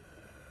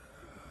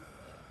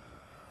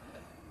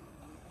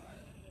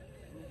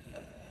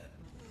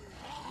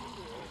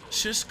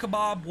 Shish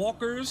kebab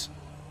walkers?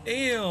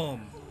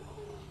 Damn.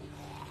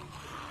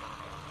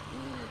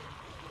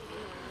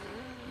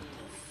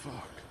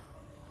 Fuck.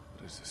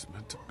 What is this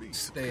meant to be?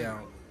 Stay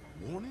out.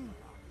 warning?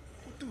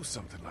 We'll do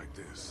something like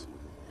this.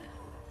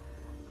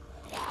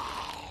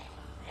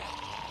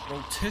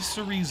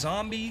 Rotisserie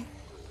zombie?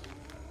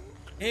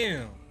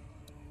 Damn.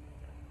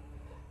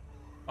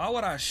 Why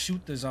would I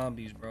shoot the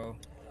zombies, bro?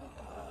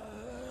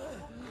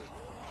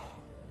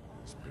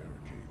 This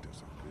barricade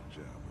does a good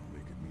job of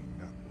making me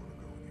not want to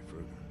go any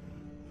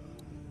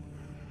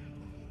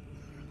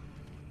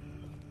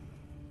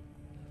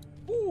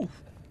further. Ooh.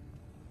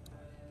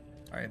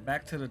 Alright,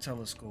 back to the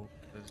telescope.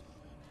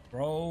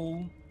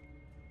 Bro.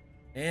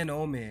 Man,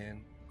 oh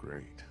man.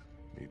 Great.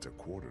 Needs a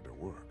quarter to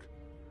work.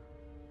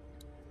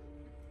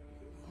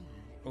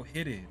 Go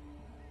hit it.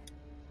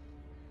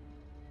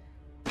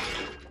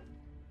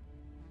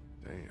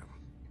 Damn.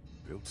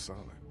 Built solid.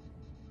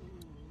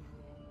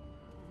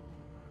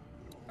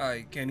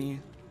 Alright,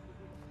 Kenny.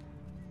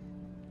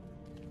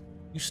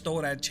 You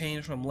stole that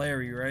change from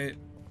Larry, right?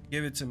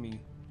 Give it to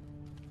me.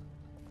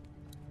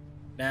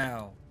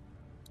 Now.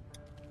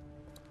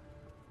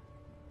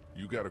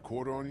 You got a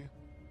quarter on you?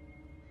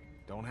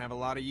 Don't have a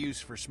lot of use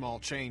for small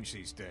change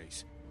these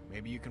days.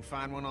 Maybe you can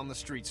find one on the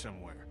street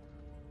somewhere.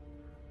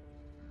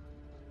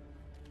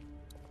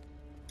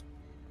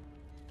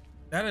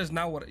 That is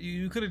not what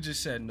you could have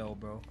just said no,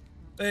 bro.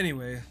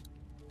 Anyway.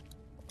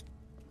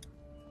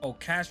 Oh,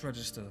 cash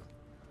register.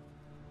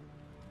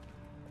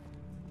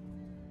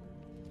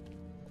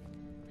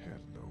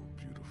 Hello,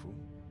 beautiful.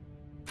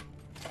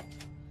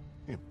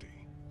 Empty.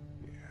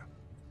 Yeah,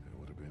 it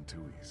would have been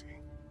too easy.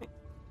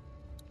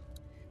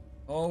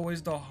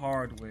 Always the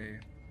hard way.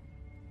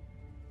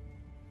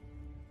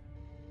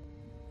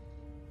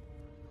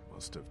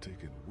 Must have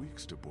taken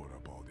weeks to board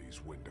up all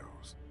these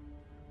windows.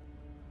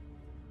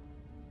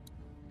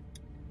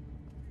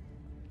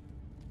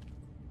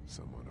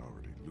 Someone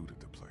already looted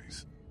the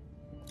place.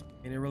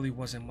 And it really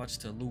wasn't much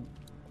to loot.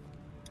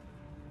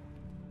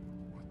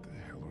 What the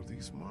hell are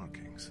these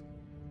markings?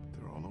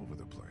 They're all over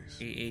the place.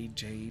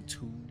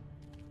 AAJ2.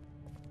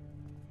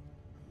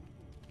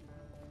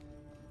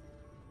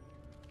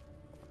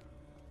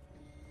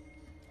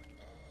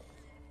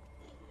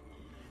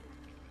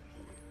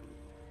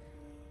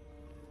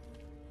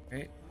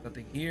 Okay,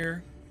 nothing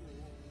here.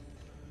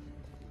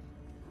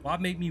 Why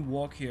make me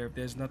walk here if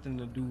there's nothing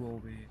to do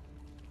over here?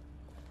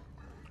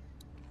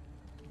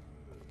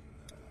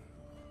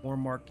 More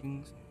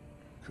markings.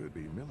 Could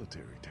be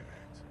military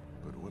tags,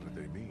 but what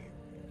do they mean?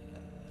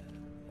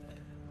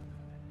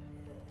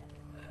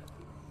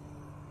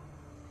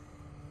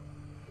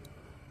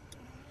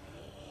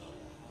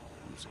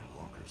 Using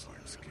walkers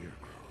like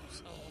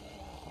scarecrows.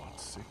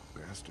 What sick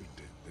bastard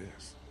did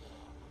this?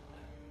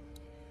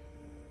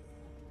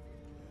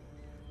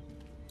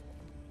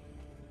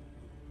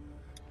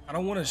 I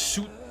don't want to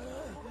shoot.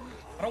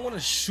 I don't want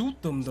to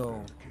shoot them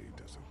though. Barricade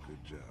does a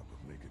good job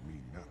of making me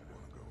not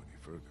want to go any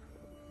further.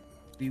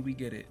 Do we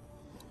get it?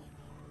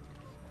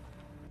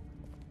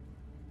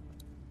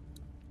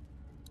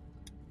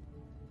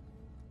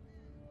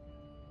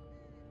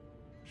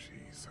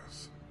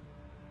 Jesus.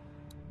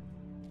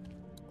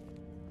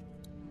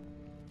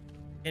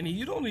 And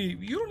you don't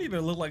even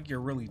look like you're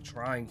really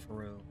trying for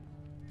real.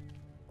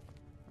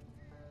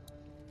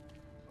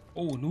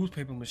 Oh,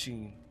 newspaper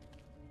machine.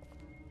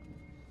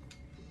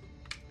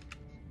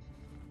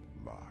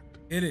 Locked.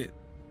 Hit it.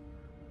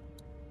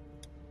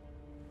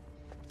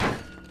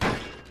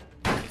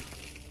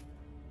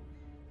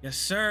 Yes,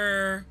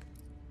 sir.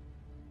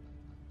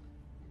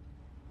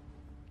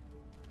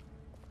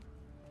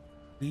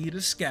 Lead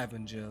a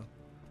scavenger. You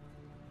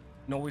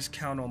can always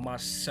count on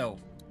myself.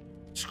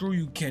 Screw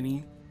you,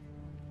 Kenny.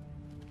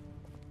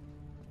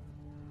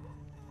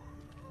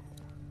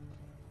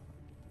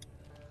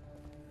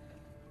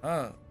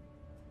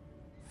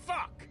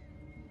 Fuck!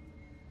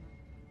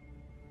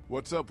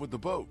 What's up with the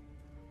boat?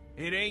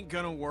 It ain't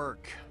gonna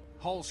work.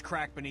 Hull's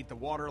cracked beneath the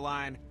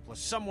waterline, plus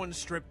someone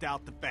stripped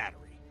out the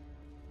battery.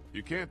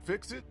 You can't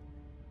fix it?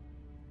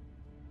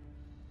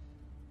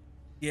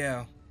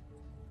 Yeah.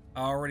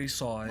 I already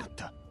saw it.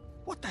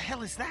 What the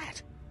hell is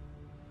that?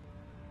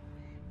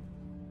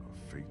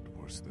 A fate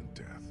worse than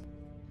death.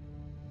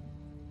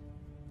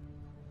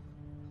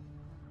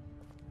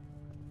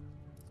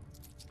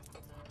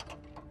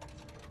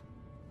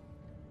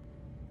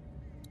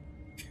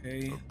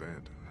 Okay.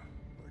 Abandoned,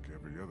 like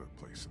every other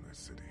place in this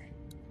city.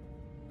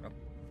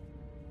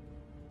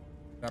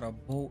 Got a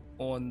boat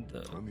on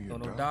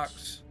the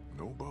docks.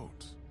 No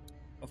boats.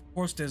 Of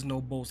course there's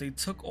no boats. They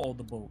took all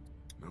the boats.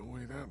 No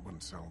way that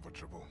one's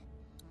salvageable.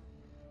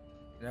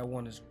 That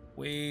one is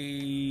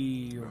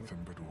way...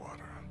 Nothing but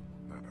water.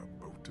 Not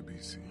a boat to be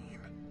seen.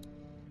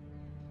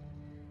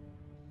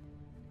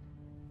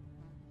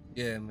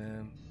 Yeah,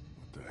 man.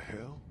 What the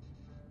hell?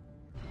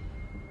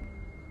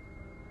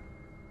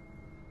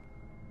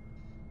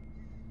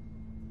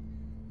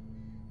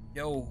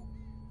 Yo.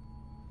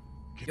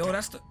 Get Yo,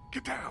 down.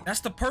 Get down.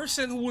 That's the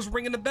person who was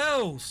ringing the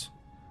bells.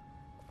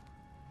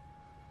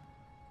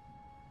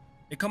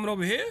 They coming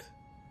over here?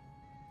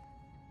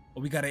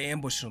 Or we gotta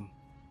ambush them?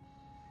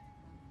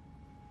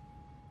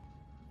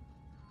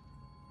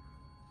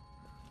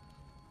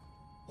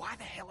 Why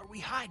the hell are we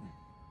hiding?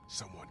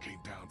 Someone came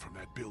down from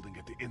that building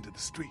at the end of the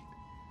street.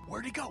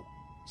 Where'd he go?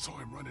 Saw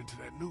him run into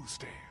that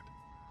newsstand.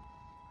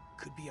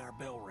 Could be our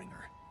bell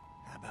ringer.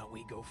 How about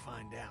we go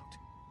find out?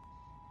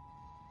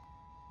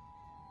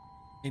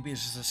 Maybe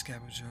it's just a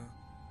scavenger.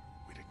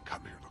 We didn't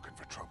come here looking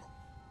for trouble.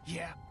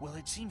 Yeah, well,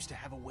 it seems to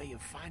have a way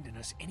of finding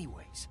us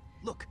anyways.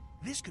 Look,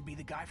 this could be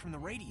the guy from the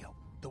radio.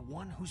 The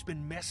one who's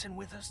been messing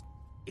with us.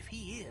 If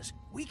he is,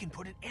 we can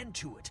put an end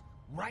to it.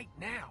 Right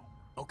now.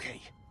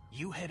 Okay,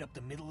 you head up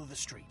the middle of the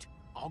street.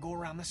 I'll go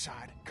around the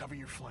side, cover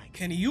your flank.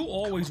 Kenny, you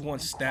always want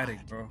static,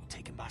 quiet. bro.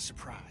 Take him by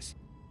surprise.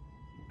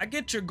 I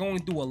get you're going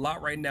through a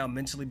lot right now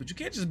mentally, but you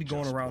can't just be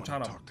going Just around wanna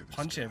trying to talk to this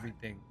punch guy.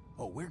 everything.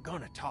 Oh, we're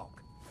gonna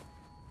talk.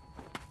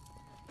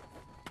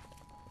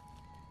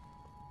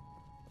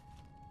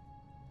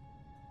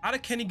 How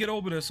did Kenny get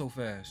over there so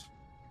fast?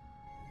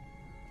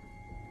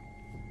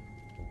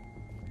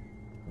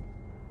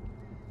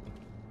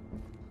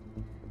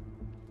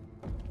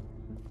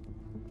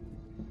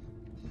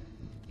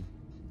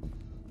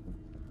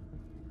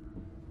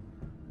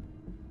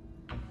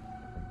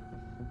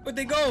 Where'd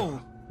they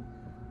go?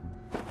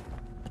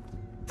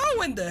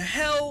 How in the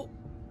hell?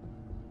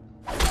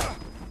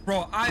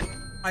 Bro,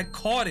 I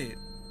caught it.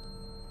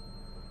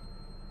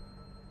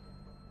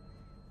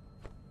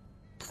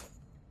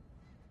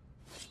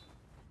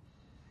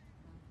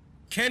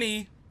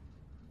 Kenny.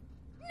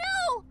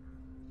 No!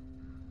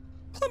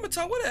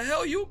 Clementine, where the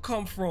hell you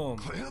come from?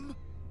 Clem?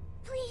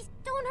 Please,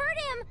 don't hurt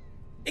him!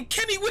 And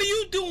Kenny, what are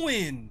you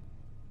doing?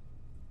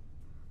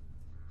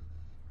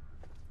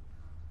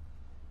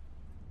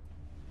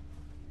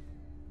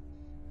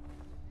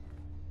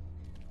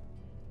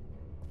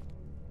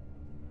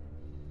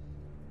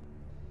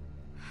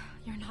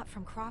 You're not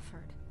from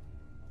Crawford.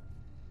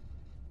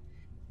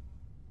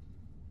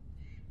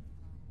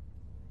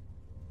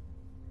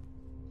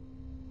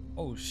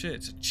 Oh shit,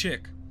 it's a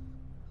chick.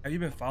 Have you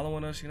been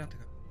following us? You're not the...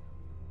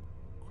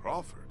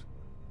 Crawford?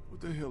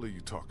 What the hell are you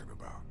talking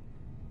about?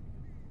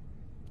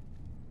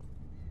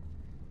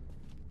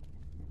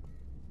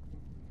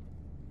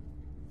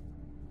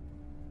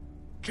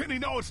 Kenny,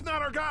 no, it's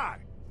not our guy!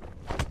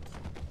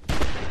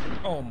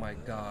 Oh my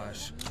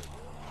gosh.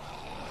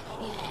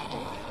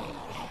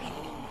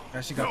 Now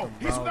she got No,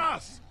 the he's mouth.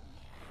 us!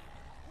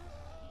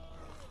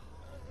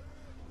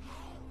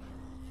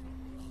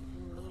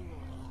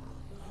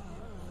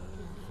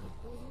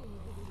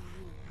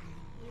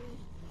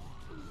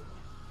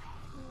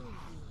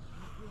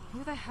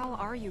 Who the hell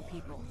are you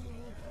people?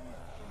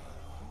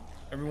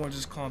 Everyone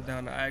just calm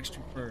down. I asked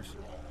you first.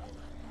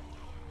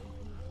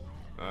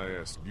 I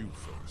asked you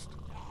first.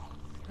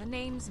 The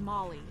name's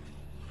Molly.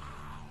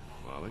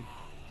 Molly?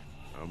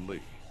 I'm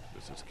Lee.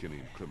 This is Kenny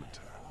and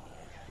Clementine.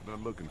 We're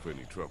not looking for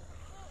any trouble.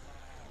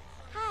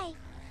 Hi.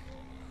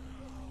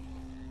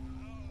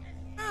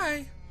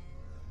 Hi.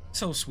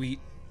 So sweet.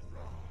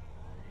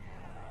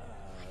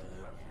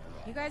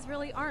 You guys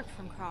really aren't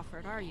from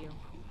Crawford, are you?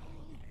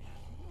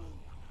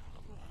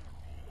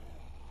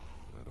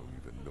 I don't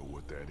even know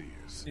what that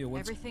is. Yeah,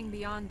 what's... Everything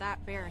beyond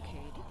that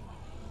barricade.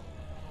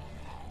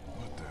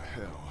 What the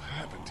hell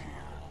happened here?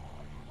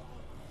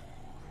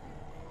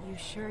 You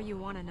sure you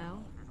want to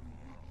know?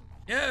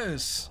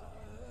 Yes.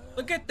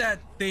 Look at that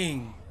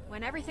thing.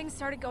 When everything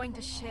started going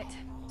to shit,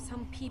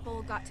 some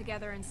people got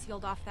together and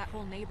sealed off that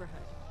whole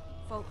neighborhood.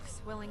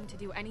 Folks willing to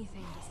do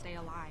anything to stay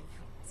alive,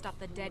 stop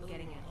the dead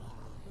getting in.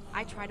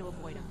 I try to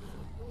avoid them.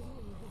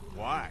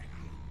 Why?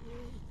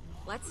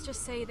 Let's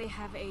just say they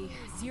have a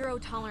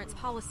zero-tolerance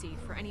policy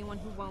for anyone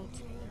who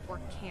won't or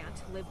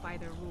can't live by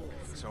their rules.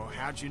 So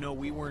how'd you know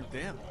we weren't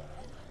them?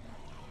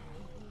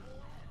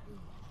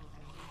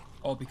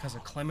 Oh, because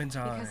of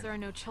Clementine. Because there are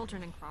no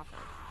children in Crawford.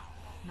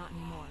 Not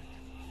anymore.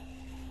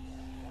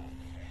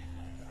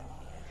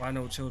 Why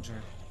no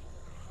children?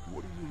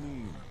 What do you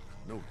mean,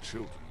 no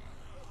children?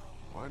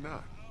 Why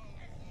not?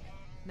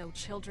 No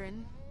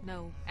children,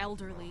 no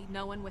elderly,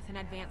 no one with an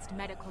advanced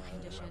medical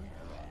condition.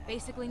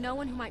 Basically, no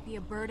one who might be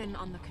a burden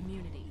on the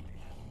community.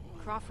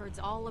 Crawford's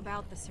all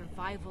about the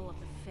survival of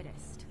the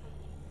fittest.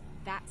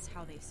 That's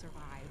how they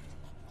survived,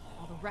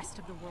 while the rest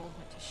of the world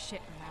went to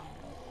shit around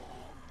them.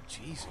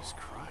 Jesus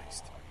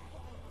Christ.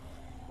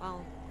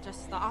 Well,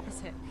 just the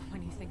opposite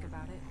when you think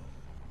about it.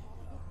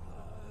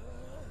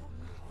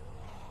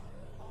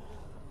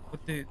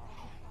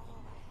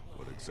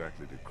 What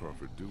exactly did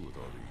Crawford do with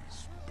all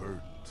these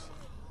burdens?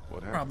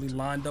 What happened? Probably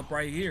lined up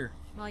right here.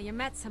 Well, you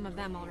met some of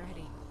them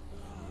already.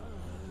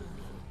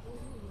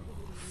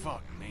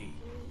 Fuck me.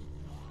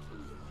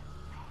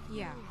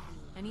 Yeah.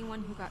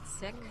 Anyone who got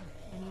sick,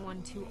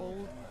 anyone too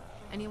old,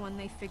 anyone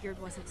they figured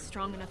wasn't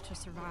strong enough to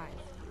survive.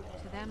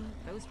 To them,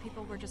 those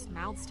people were just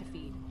mouths to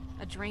feed,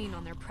 a drain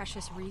on their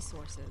precious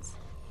resources.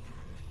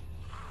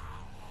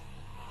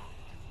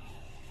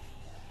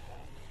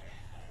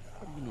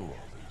 How do you know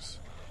all this?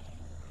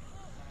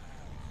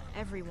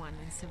 Everyone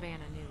in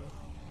Savannah knew.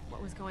 What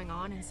was going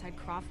on inside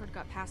Crawford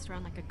got passed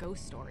around like a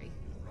ghost story.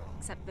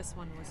 Except this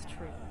one was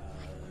true.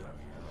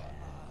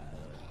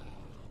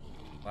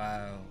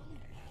 Wow.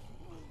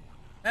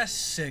 That's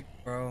sick,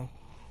 bro.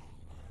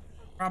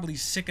 Probably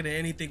sicker than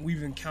anything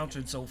we've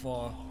encountered so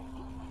far.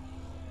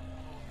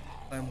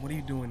 What are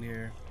you doing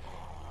here?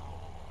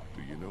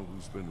 Do you know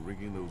who's been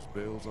ringing those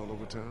bells all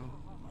over town?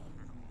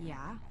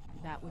 Yeah,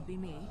 that would be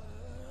me.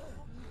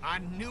 I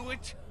knew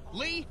it.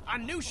 Lee, I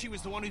knew she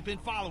was the one who's been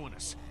following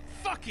us.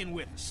 Fucking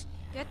with us.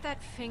 Get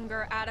that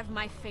finger out of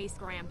my face,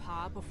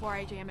 Grandpa, before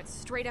I jam it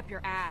straight up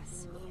your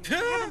ass. I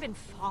haven't been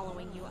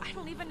following you. I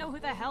don't even know who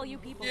the hell you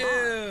people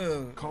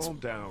are. Calm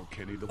down,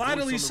 Kenny. The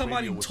Finally, voice on the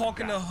somebody radio was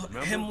talking the to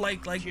guy, him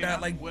like Yeah,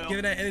 that, like well,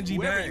 giving that energy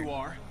whoever back. you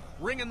are,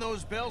 ringing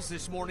those bells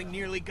this morning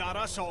nearly got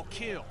us all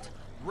killed.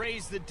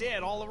 Raised the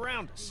dead all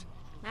around us.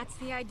 That's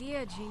the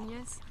idea,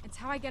 genius. It's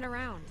how I get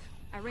around.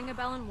 I ring a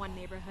bell in one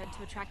neighborhood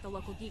to attract the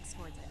local geeks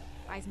towards it.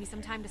 Buys me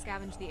some time to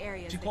scavenge the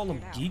areas. Do you call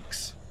them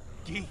geeks?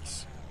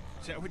 Geeks?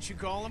 Is that what you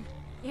call them?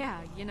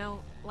 Yeah, you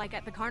know, like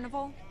at the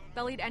carnival,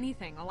 they'll eat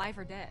anything, alive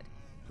or dead.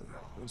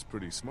 That's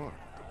pretty smart,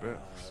 the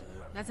bells.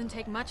 Doesn't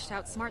take much to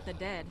outsmart the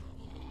dead.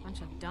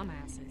 Bunch of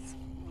dumbasses.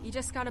 You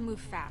just gotta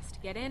move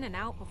fast, get in and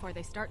out before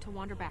they start to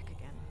wander back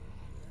again.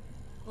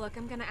 Look,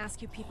 I'm gonna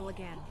ask you people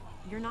again.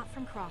 You're not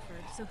from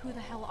Crawford, so who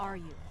the hell are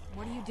you?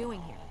 What are you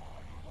doing here?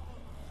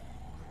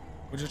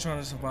 We're just trying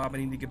to survive. I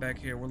need to get back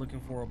here. We're looking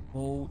for a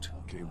boat.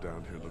 Came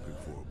down here looking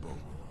for a boat,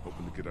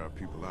 hoping to get our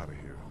people out of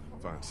here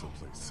and find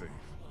someplace safe.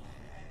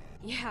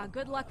 Yeah,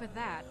 good luck with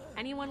that.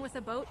 Anyone with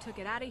a boat took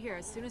it out of here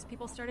as soon as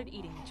people started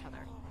eating each other.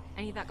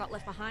 Any that got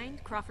left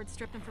behind, Crawford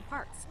stripped them for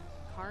parts.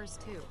 Cars,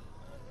 too.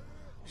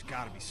 There's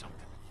gotta be something.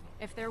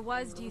 If there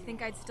was, do you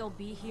think I'd still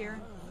be here?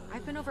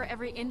 I've been over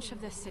every inch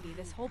of this city.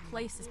 This whole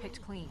place is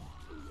picked clean.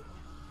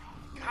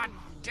 God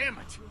damn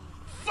it!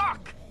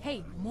 Fuck!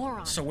 Hey,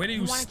 moron. So where do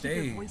you wanna stay?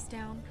 Keep your voice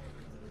down?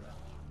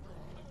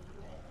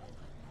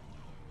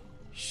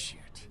 Shit.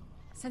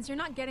 Since you're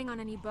not getting on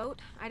any boat,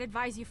 I'd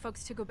advise you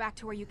folks to go back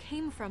to where you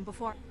came from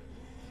before...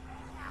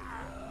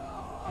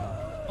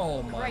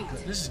 Oh my Right. god,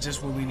 this is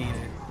just what we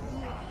needed.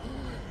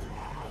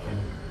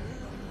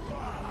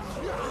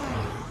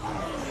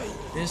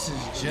 This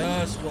is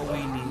just what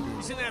we needed.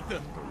 Isn't that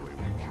the...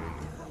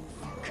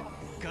 Fuck.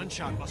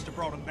 Gunshot must have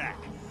brought him back.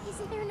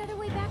 Isn't there another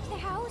way back to the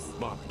house?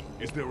 Mom,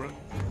 is there a...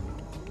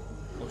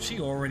 Oh, she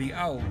already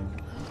out.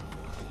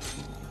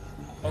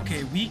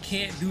 Okay, we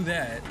can't do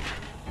that.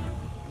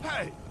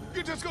 Hey,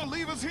 you just gonna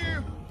leave us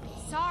here?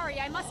 Sorry,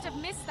 I must have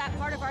missed that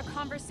part of our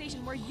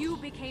conversation where you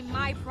became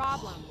my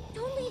problem.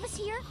 Don't leave us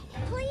here,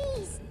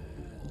 please.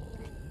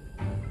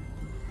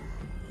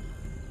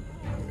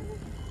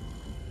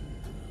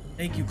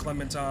 Thank you,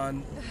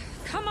 Clementine.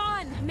 Come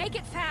on, make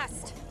it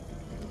fast.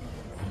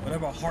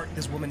 Whatever heart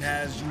this woman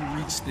has, you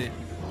reached it.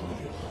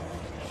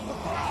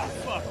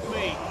 Fuck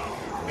me.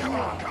 Come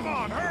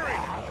on, hurry!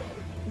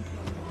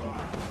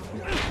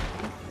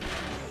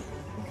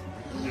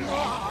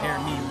 Hear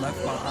me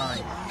left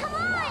behind. Come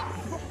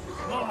on!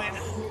 Come on, man.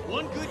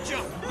 One good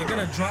jump. You're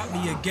gonna drop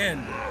me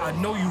again. I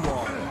know you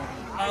are.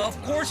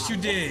 Of course you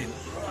did.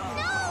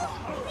 No!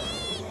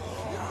 Please!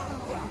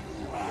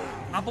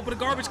 Hop up with a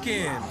garbage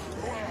can.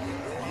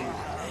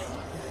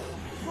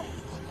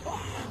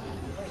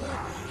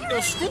 Yo,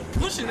 screw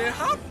pushing it.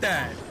 Hop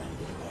that.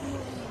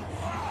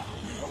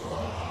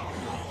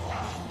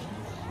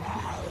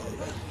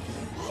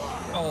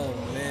 Oh,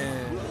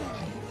 man.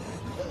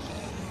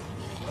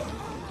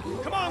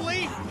 Come on,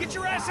 Lee. Get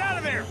your ass out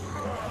of there.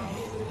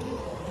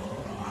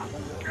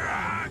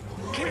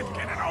 Can't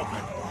get it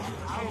open.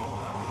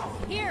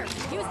 Here,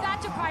 use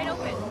that to pry it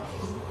open.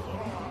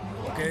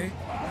 Okay.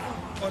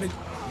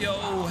 Yo,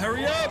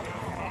 hurry up.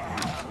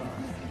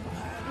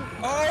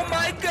 Oh,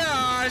 my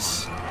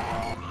gosh.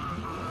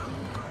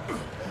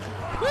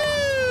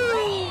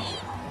 Woo!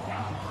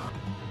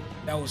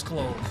 That was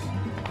close.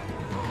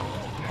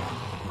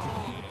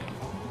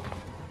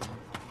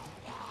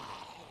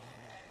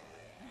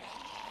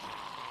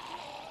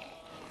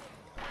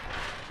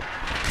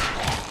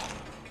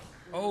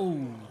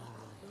 Oh.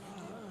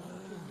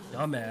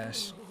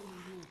 Dumbass.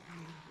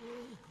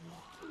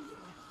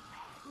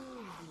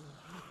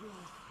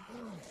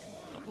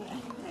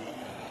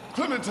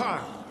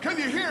 Clementine, can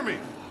you hear me?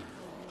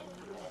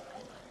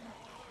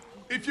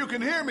 If you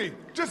can hear me,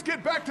 just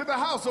get back to the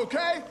house,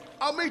 okay?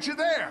 I'll meet you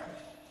there.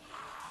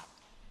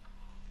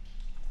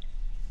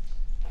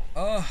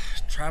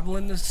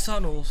 Traveling the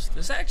tunnels.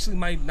 This actually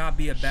might not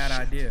be a bad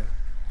idea.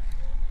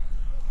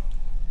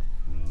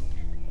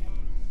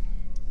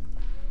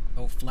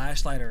 No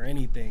flashlight or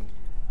anything.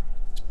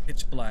 It's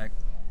pitch black.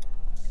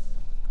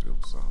 Still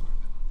solid.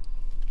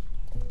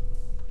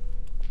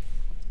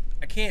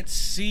 I can't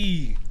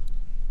see.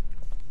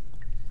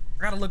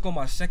 I gotta look on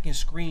my second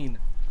screen.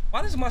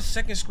 Why does my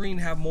second screen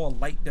have more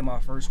light than my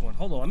first one?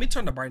 Hold on, let me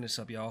turn the brightness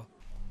up, y'all.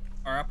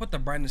 Alright, I put the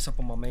brightness up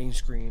on my main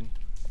screen.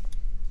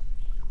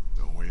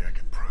 No way I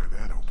can pry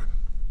that open.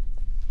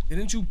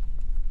 Didn't you...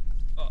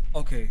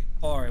 okay,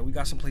 alright, we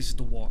got some places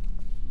to walk.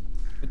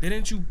 But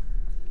didn't you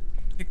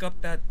pick up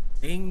that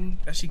thing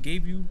that she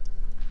gave you?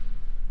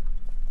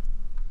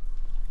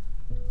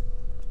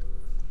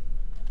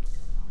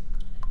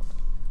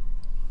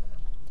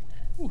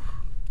 Whew.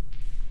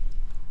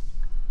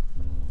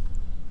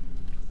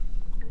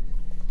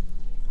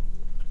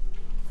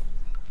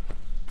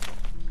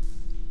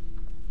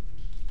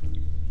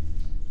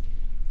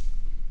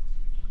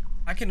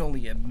 can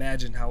only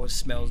imagine how it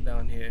smells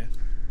down here.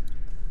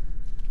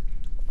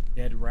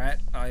 Dead rat.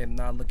 I am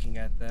not looking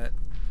at that.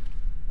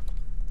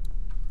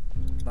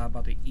 Not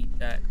about to eat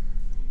that.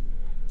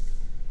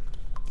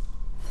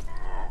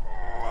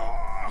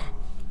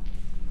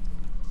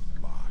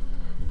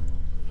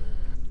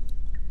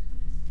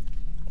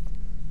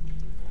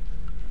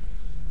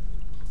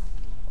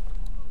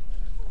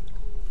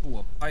 Ooh,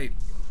 a pipe.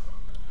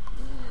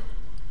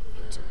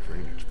 It's a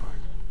drainage pipe.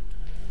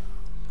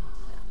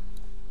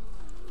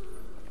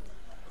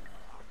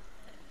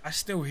 I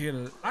still hear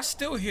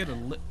the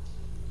lip.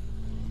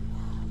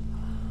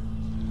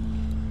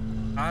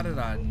 How did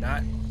I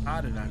not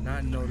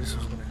know this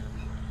was gonna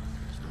happen?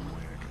 There's no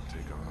way I can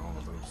take on all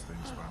of those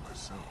things by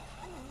myself.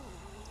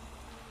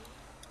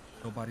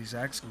 Nobody's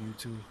asking you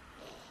to.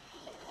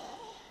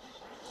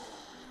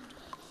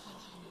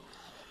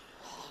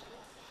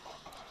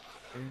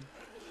 Okay.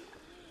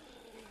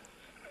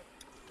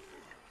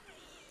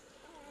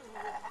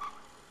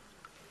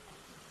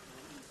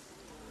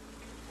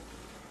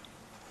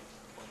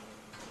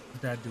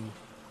 What'd that do?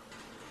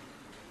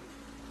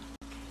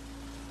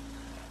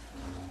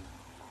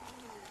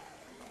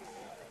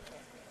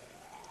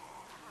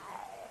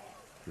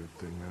 Good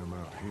thing I'm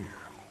out here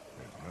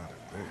and not in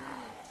there.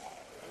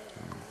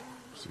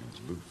 Seems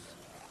loose.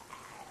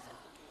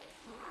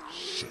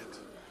 Shit.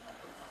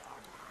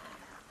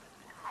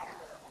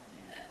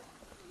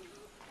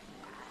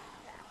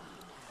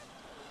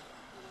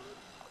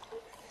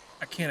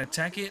 I can't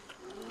attack it.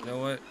 You know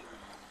what?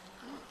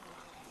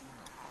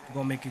 I'm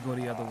gonna make it go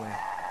the other way.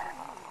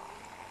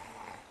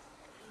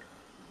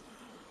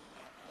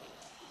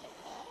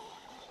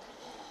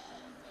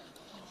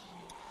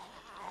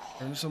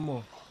 Turn some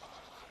more.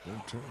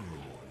 Don't turn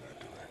anymore in that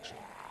direction.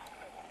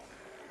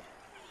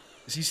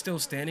 Is he still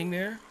standing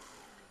there?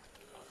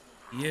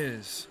 He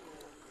is.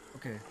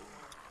 Okay.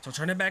 So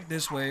turn it back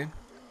this way.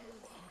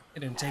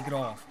 And then take it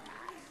off.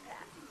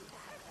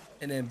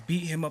 And then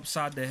beat him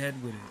upside the head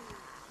with it.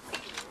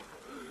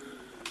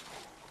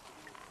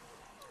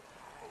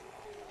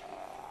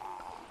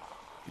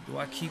 Do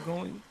I keep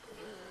going?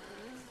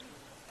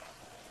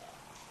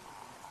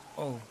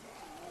 Oh.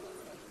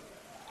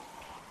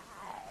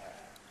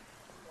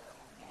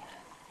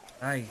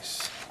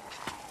 Nice.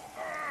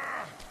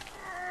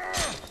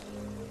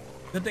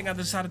 Good thing I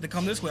decided to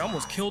come this way. I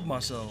almost killed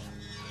myself.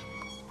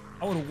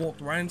 I would have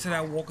walked right into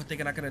that walker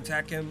thinking I could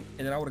attack him,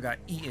 and then I would have got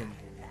eaten.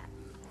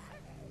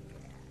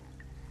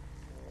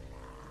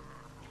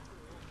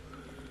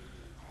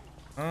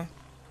 Huh?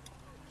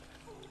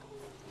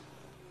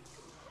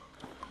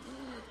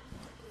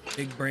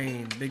 Big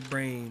brain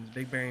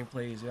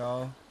plays,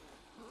 y'all.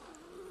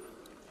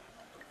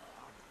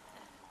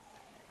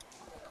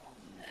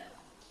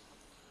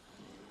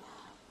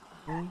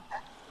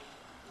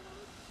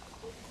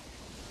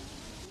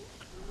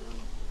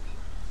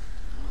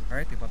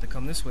 Alright, they're about to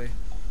come this way.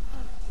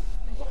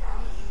 Here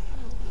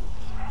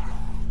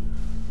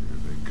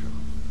they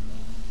come.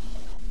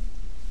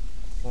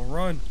 We'll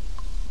run.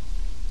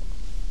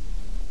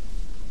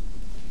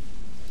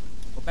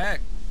 Go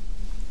back.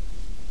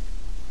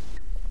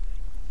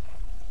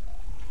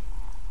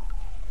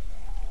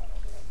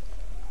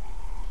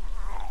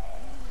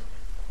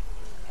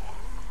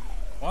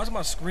 Why is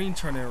my screen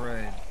turning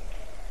red?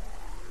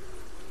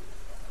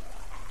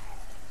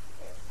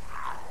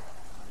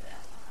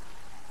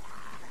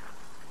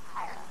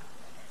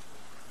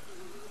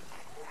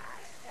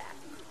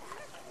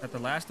 Is that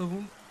the last of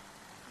them?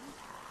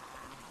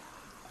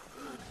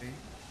 Okay.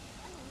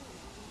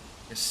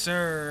 Yes,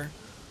 sir.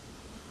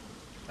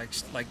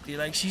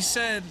 Like she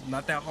said,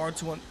 not that hard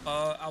to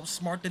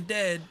outsmart the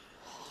dead.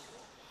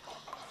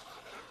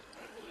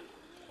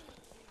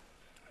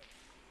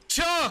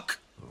 Chuck!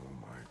 Oh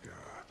my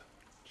God.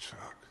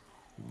 Chuck.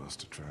 He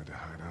must have tried to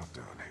hide out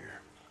down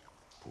here.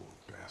 Poor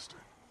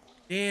bastard.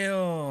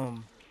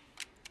 Damn.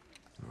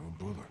 No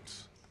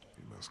bullets.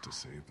 He must have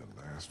saved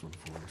the last one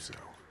for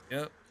himself.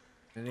 Yep.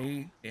 And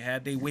they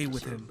had their way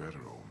with him.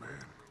 Better, old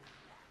man.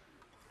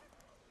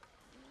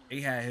 They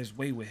had his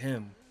way with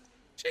him.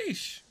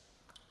 Sheesh.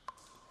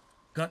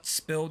 Guts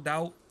spilled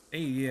out.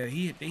 He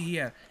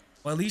had.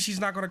 Well, at least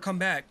he's not gonna come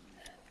back.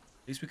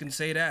 At least we can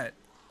say that.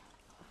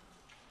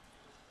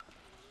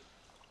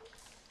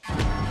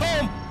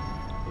 Boom!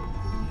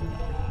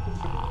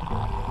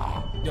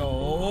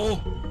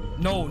 Yo.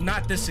 No,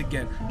 not this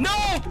again. No!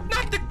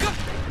 Not the gun!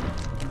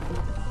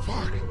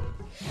 Fuck!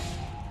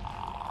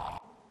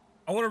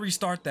 I want to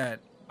restart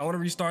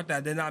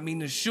that. Did not mean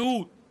to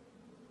shoot.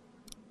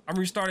 I'm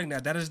restarting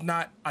that. That is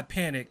not... I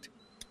panicked.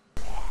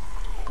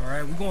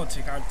 Alright, we're going to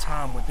take our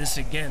time with this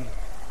again.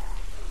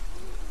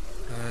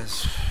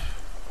 Because...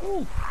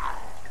 Whew.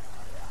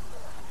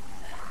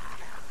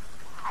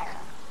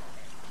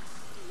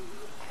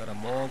 Let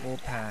them all go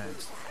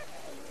past.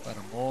 Let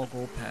them all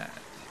go past.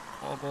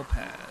 All go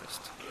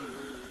past.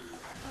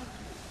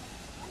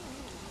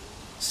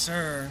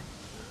 Sir...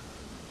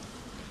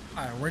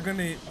 Alright, we're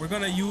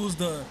gonna use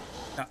the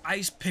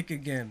ice pick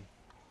again.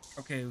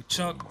 Okay,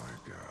 Chuck. Oh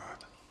my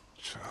God.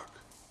 Chuck.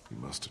 He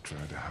must have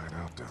tried to hide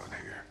out down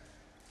here.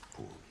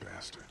 Poor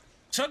bastard.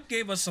 Chuck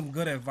gave us some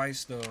good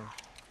advice, though.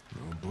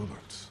 No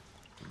bullets.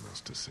 He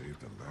must have saved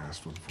the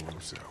last one for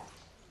himself.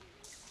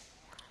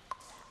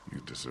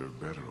 You deserve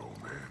better,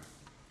 old man.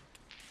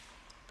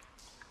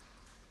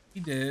 He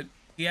did.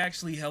 He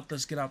actually helped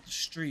us get out the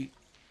street.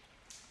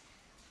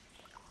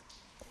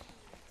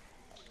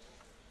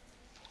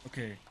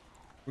 Okay.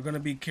 We're gonna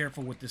be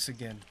careful with this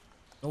again.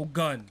 No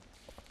gun.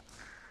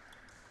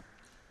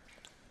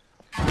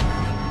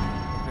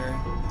 Okay.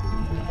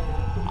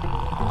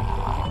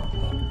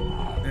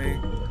 Okay.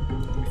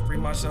 Let me free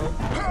myself.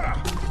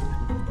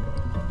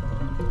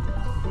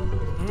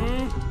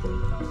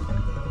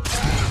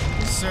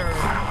 Sir.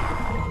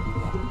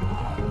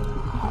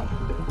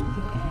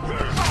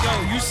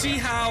 Yo, you see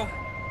how...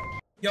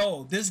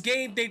 Yo, this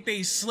game think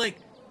they slick.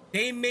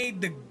 They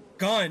made the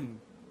gun,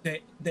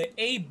 the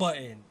A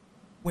button,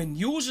 when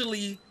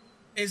usually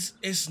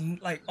it's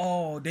like,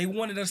 oh, they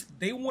wanted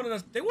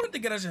to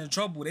get us in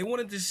trouble. They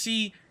wanted to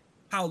see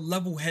how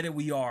level-headed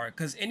we are.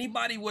 Because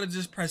anybody would have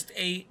just pressed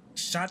A,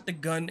 shot the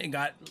gun, and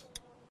got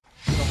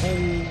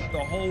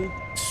the whole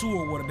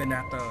sewer would have been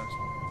after us.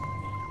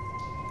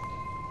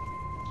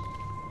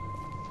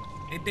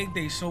 They think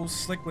they so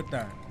slick with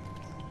that.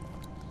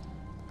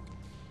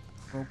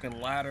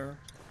 Broken ladder.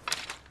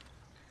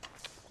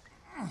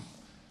 I'm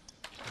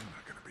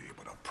not gonna be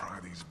able to pry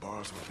these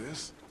bars with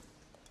this.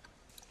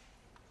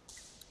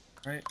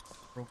 Right?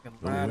 Broken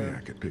No ladder. way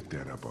I could pick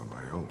that up on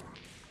my own.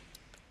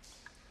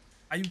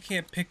 How you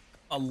can't pick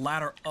a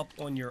ladder up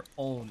on your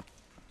own?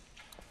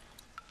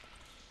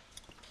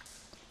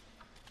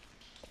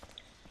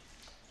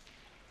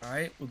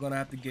 Alright, we're gonna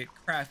have to get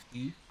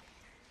crafty.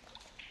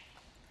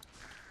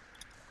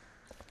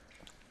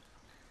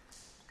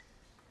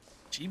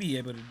 She be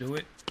able to do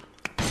it.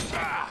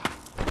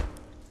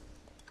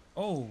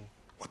 Oh.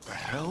 What the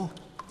hell?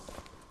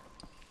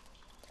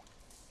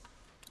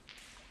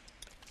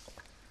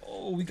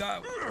 Oh, we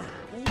got...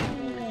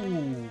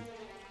 Ooh.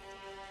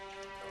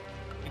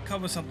 It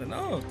covers something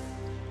up.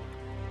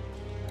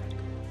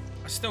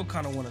 I still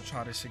kind of want to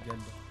try this again,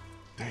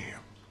 though.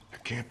 Damn, I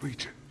can't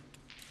reach it.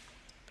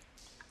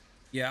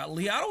 Yeah,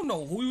 Lee, I don't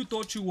know who you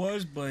thought you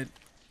was, but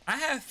I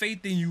have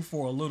faith in you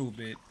for a little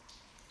bit.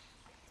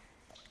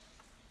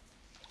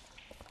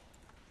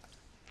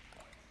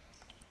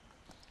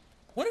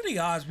 What are the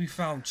odds we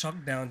found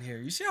Chuck down here?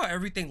 You see how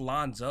everything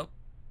lines up?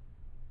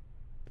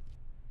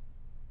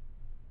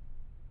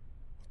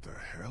 What the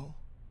hell?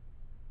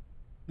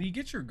 Lee,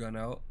 get your gun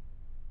out.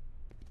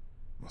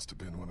 Must have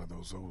been one of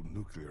those old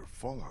nuclear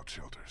fallout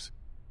shelters.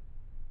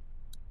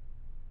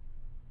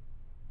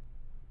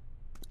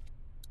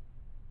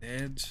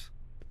 Beds.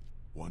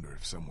 Wonder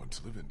if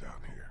someone's living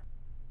down here.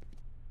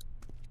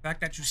 The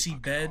fact that you see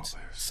beds,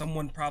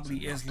 someone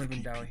probably is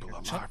living down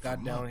here. Chuck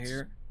got down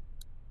here.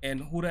 And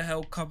who the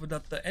hell covered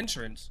up the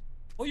entrance?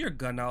 Pull your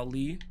gun out,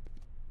 Lee.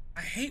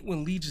 I hate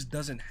when Lee just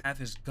doesn't have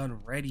his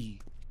gun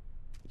ready.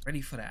 Ready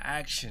for the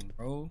action,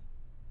 bro.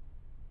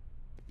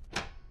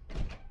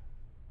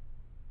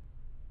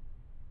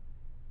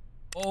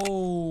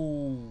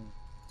 Oh.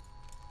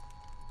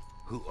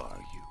 Who are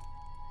you?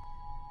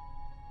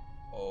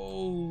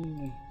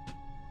 Oh.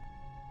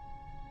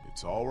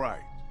 It's all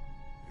right.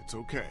 It's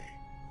okay.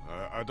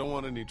 I don't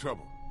want any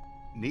trouble.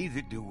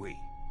 Neither do we.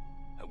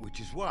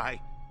 Which is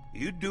why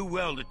you'd do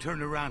well to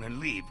turn around and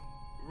leave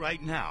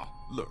right now.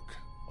 Look,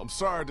 I'm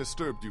sorry I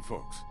disturbed you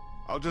folks.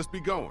 I'll just be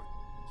going.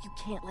 You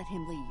can't let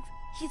him leave.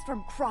 He's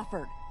from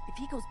Crawford. If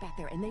he goes back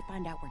there and they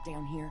find out we're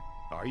down here...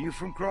 Are you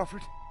from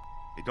Crawford?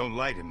 It don't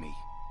lie to me.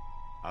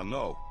 I'll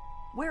know.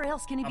 Where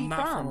else can he be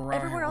from?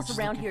 Everywhere else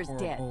around here is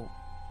dead.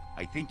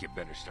 I think you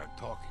better start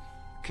talking.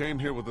 Came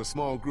here with a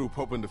small group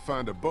hoping to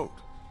find a boat.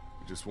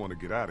 We just want to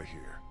get out of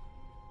here.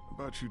 How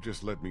about you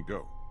just let me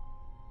go?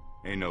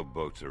 Ain't no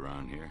boats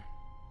around here.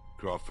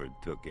 Crawford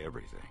took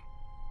everything.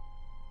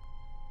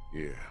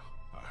 Yeah,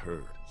 I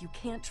heard. You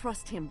can't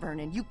trust him,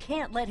 Vernon. You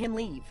can't let him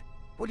leave.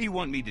 What do you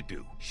want me to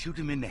do? Shoot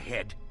him in the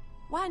head?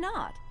 Why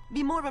not?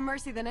 Be more of a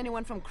mercy than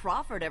anyone from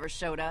Crawford ever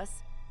showed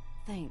us.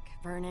 Think,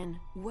 Vernon.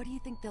 What do you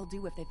think they'll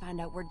do if they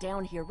find out we're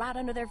down here, right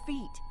under their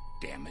feet?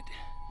 Damn it.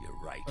 You're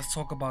right. Let's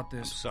talk about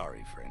this. I'm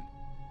sorry, friend.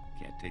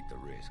 Can't take the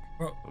risk.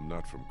 Bro. I'm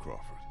not from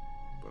Crawford,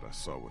 but I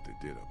saw what they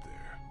did up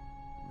there.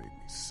 It made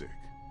me sick.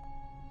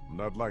 I'm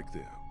not like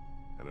them,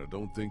 and I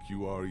don't think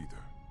you are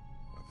either.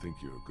 I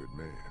think you're a good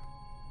man.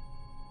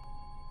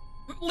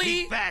 Lee!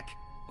 Keep back,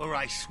 or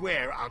I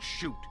swear I'll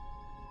shoot.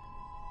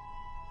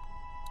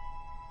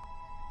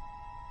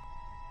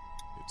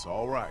 It's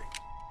all right.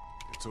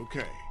 It's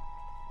okay.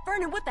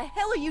 Vernon, what the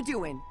hell are you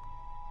doing?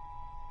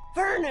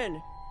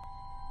 Vernon!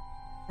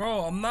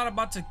 Bro, I'm not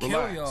about to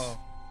kill y'all.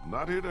 I'm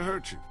not here to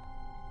hurt you.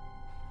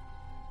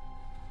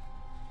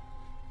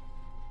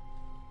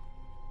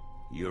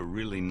 You're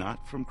really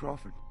not from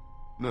Crawford?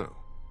 No,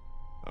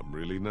 I'm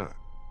really not.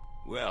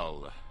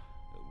 Well,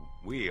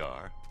 we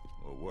are,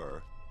 or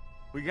were.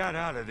 We got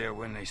out of there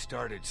when they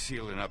started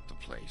sealing up the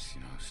place,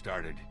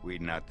 started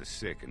weeding out the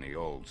sick and the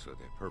old so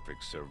the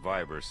perfect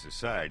survivor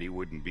society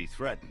wouldn't be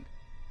threatened.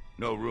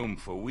 No room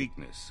for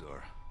weakness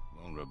or,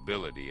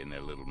 Vulnerability in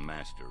their little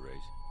master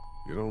race.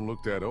 You don't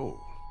look that old,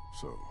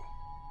 so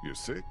you're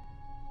sick?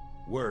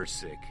 We're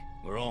sick.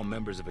 We're all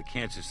members of a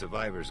cancer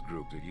survivors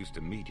group that used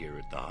to meet here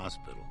at the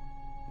hospital.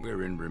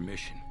 We're in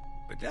remission.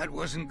 But that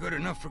wasn't good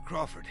enough for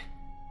Crawford.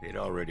 They'd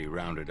already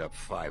rounded up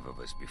 5 of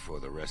us before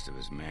the rest of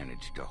us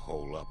managed to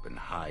hole up and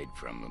hide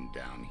from them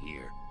down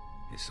here.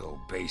 This old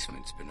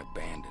basement's been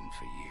abandoned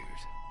for years.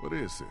 What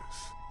is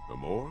this? The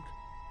morgue?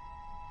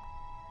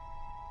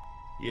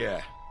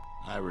 Yeah.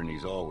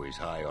 Irony's always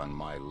high on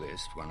my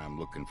list when I'm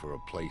looking for a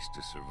place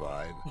to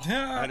survive.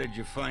 How did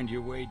you find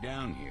your way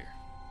down here?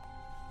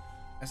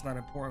 That's not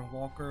important.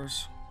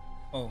 Walkers.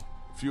 Oh.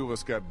 A few of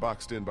us got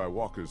boxed in by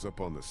walkers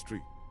up on the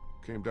street.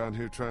 Came down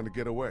here trying to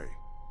get away.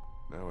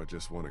 Now I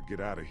just want to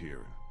get out of here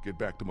and get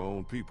back to my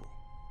own people.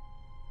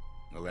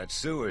 Well, that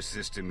sewer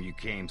system you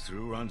came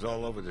through runs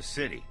all over the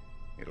city.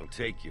 It'll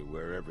take you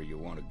wherever you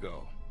want to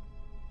go.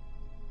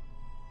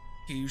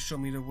 Can you show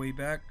me the way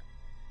back?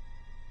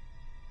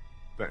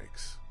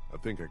 Thanks. I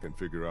think I can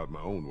figure out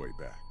my own way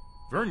back.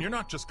 Vern, you're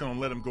not just gonna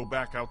let him go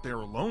back out there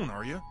alone,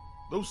 are you?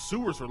 Those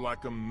sewers are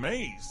like a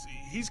maze.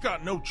 He's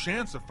got no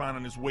chance of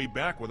finding his way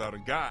back without a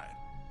guide.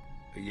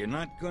 You're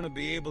not gonna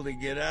be able to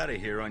get out of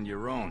here on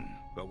your own,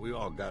 but we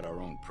all got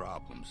our own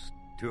problems.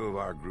 2 of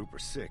our group are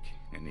sick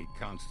and need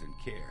constant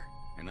care,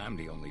 and I'm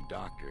the only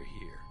doctor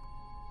here.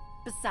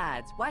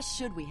 Besides, why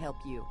should we help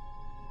you?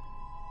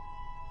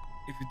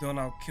 If you don't,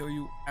 I'll kill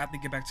you. I have to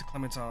get back to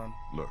Clementine.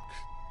 Look,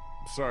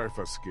 I'm sorry if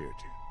I scared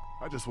you.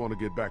 I just want to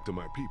get back to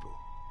my people.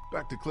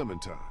 Back to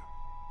Clementine.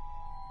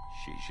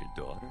 She's your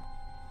daughter?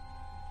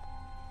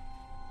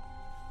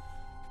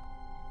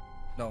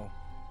 No.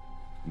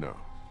 No.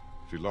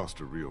 She lost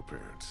her real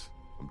parents.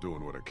 I'm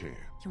doing what I can.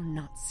 You're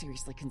not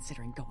seriously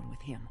considering going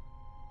with him.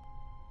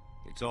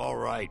 It's all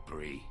right,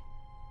 Bree.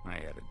 I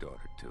had a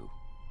daughter, too.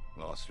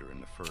 Lost her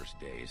in the first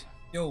days.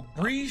 Yo,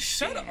 Bree,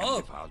 shut up.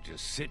 If I'll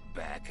just sit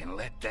back and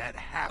let that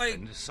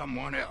happen to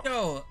someone else.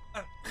 Yo,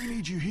 we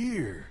need you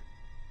here.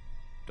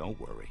 Don't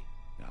worry.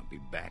 I'll be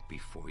back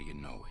before you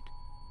know it.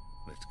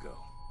 Let's go.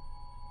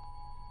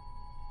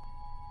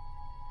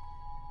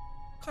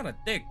 Kind of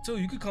thick, too.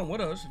 You could come with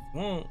us if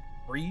you want,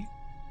 Bree.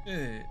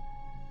 Shit.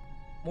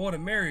 More the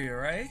merrier,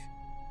 right?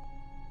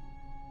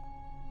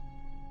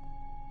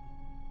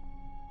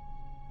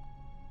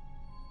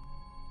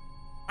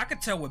 I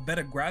could tell with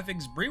better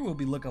graphics, Bree will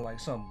be looking like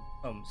something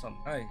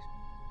nice.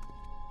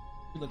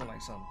 Be looking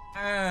like something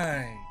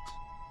nice.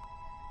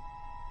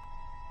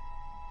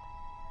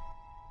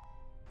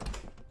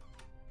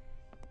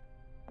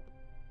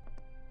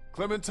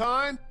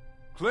 Clementine?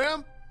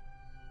 Clem?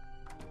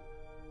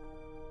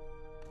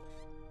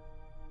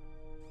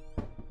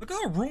 Look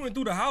at her rooting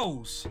through the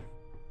house.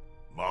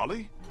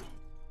 Molly?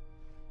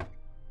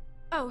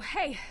 Oh,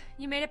 hey,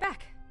 you made it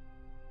back.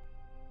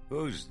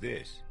 Who's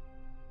this?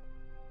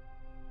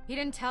 He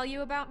didn't tell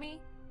you about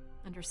me?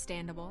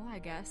 Understandable, I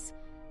guess.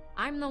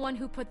 I'm the one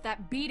who put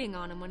that beating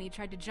on him when he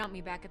tried to jump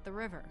me back at the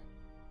river.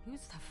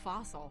 Who's the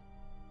fossil?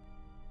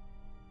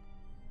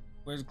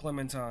 Where's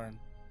Clementine?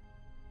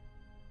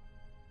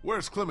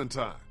 Where's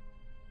Clementine?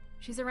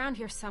 She's around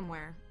here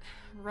somewhere.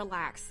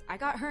 Relax. I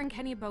got her and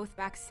Kenny both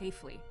back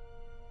safely.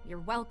 You're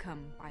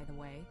welcome, by the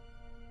way.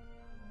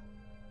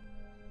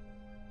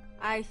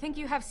 I think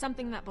you have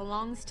something that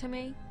belongs to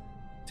me.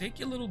 Take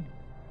your little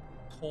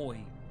toy.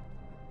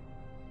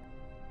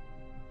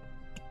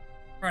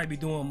 Probably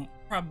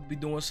be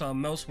doing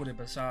something else with it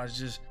besides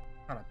just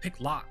trying to pick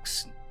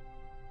locks.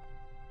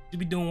 You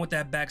be doing with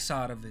that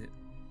backside of it.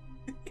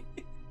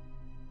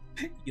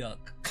 Yuck.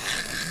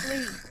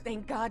 Please,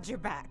 thank God you're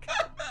back.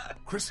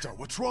 Krista,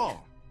 what's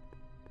wrong?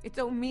 It's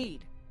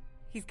Omid.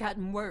 He's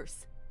gotten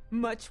worse.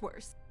 Much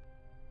worse.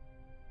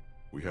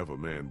 We have a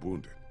man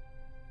wounded.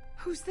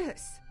 Who's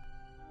this?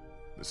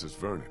 This is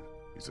Vernon.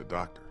 He's a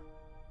doctor.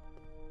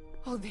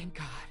 Oh, thank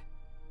God.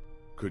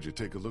 Could you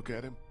take a look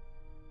at him?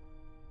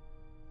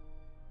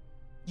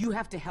 You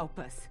have to help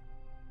us.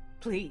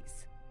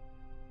 Please.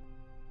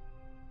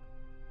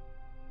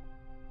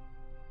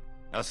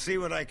 I'll see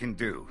what I can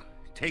do.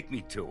 Take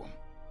me to him.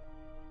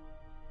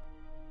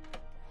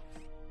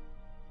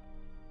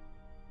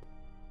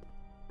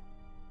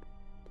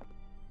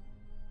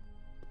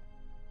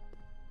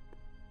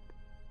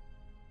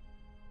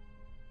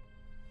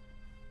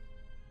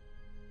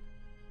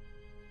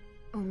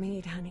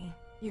 Omid, honey,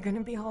 you're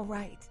gonna be all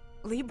right.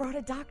 Lee brought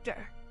a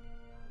doctor.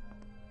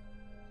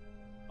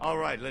 All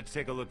right, let's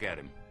take a look at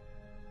him.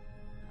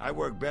 I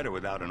work better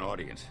without an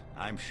audience.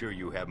 I'm sure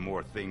you have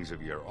more things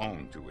of your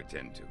own to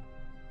attend to.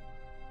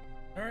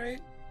 All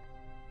right.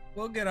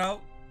 We'll get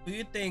out. Do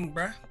your thing,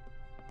 bruh.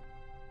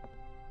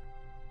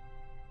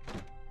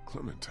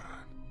 Clementine.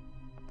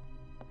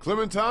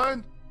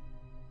 Clementine?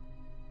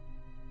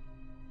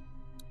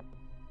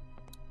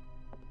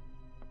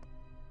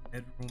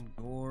 Bedroom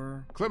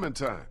door.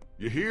 Clementine,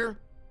 you here?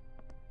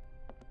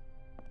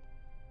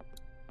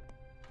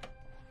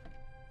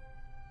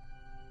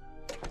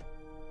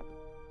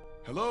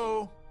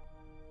 Hello?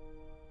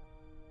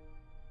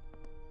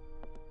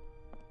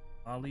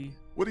 Ollie.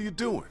 What are you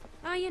doing?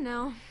 Oh, you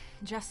know,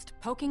 just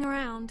poking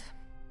around.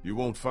 You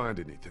won't find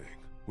anything.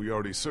 We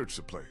already searched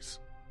the place.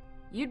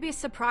 You'd be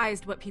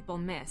surprised what people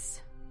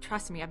miss.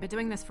 Trust me, I've been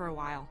doing this for a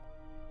while.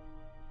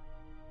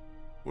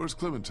 Where's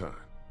Clementine?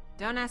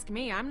 Don't ask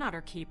me, I'm not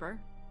her keeper.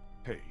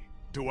 Hey,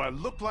 do I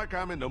look like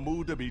I'm in the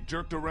mood to be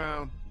jerked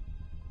around?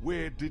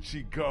 Where did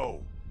she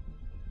go?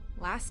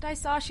 Last I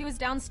saw, she was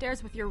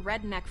downstairs with your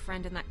redneck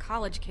friend and that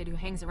college kid who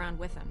hangs around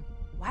with him.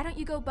 Why don't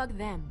you go bug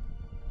them?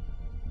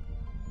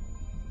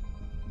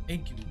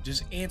 Thank you.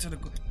 Just answer the...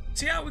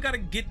 See how we gotta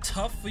get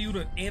tough for you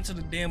to answer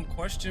the damn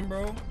question,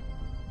 bro?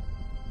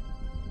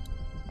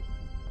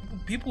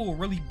 People will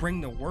really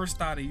bring the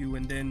worst out of you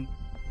and then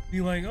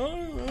be like,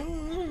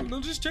 oh,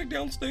 let's just check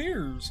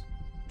downstairs.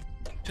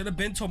 Should have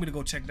been told me to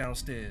go check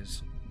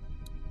downstairs.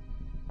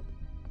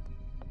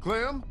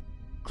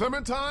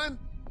 Clementine?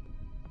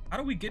 How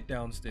do we get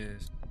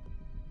downstairs?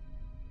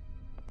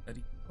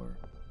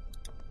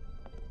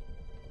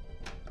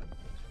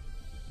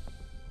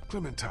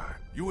 Clementine,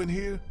 you in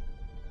here?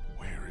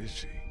 Where is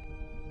she?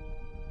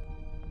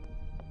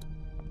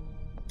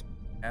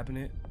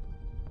 Cabinet.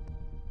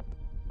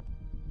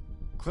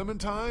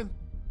 Clementine?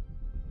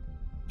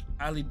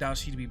 I highly doubt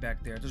she'd be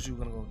back there. I thought you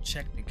were gonna go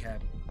check the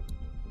cabinet.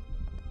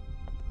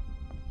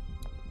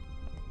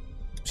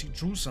 She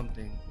drew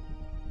something.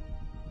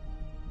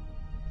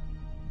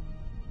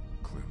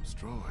 Clem's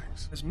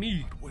drawings. That's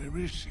me. But where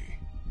is she?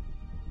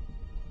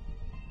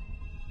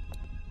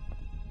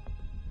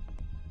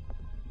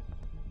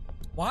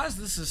 Why is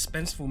this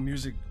suspenseful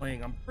music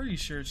playing? I'm pretty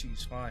sure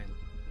she's fine.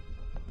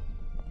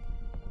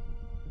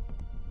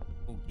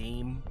 Oh,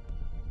 game.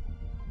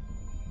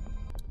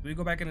 Do we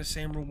go back in the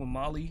same room with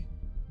Molly?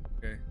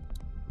 Okay.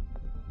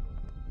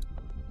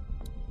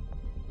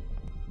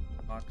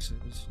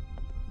 Boxes.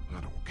 I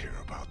don't care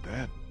about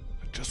that.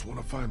 I just want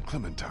to find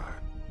Clementine.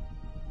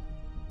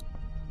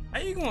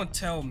 How you gonna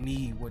tell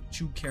me what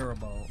you care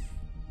about?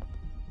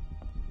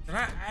 Did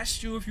I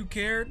ask you if you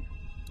cared?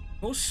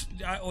 Or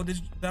did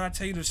I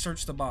tell you to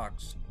search the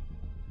box?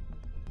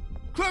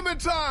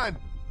 Clementine!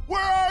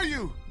 Where are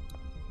you?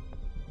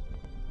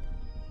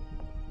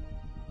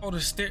 Oh,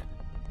 the stair.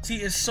 See,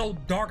 it's so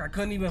dark I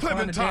couldn't even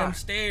find the damn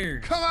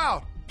stairs. Come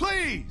out,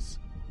 please!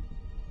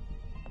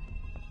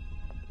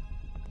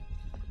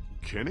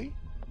 Kenny?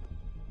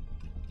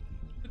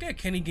 Look at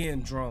Kenny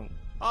getting drunk.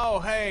 Oh,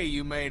 hey,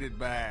 you made it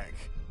back.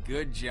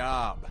 Good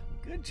job.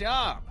 Good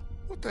job.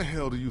 What the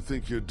hell do you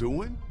think you're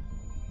doing?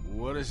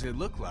 What does it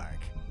look like?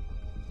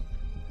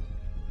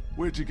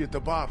 Where'd you get the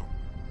bottle?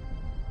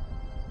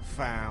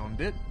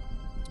 Found it.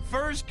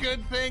 First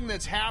good thing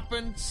that's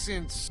happened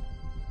since...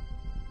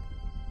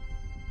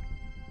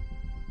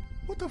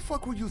 What the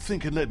fuck were you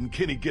thinking letting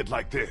Kenny get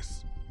like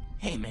this?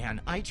 Hey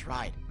man, I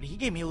tried, but he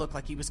gave me a look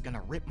like he was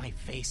gonna rip my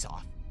face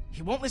off.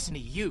 He won't listen to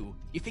you.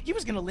 You think he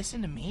was gonna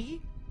listen to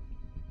me?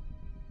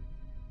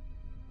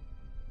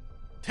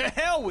 To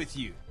hell with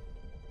you!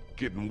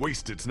 Getting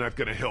wasted's not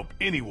gonna help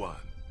anyone.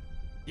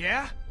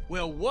 Yeah?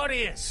 Well, what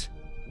is?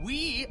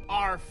 We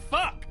are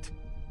fucked!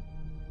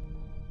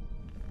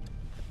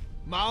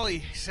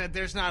 Molly said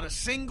there's not a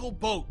single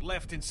boat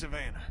left in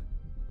Savannah.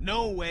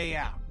 No way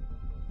out.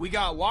 We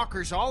got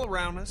walkers all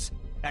around us,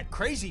 that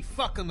crazy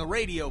fuck on the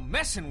radio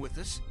messing with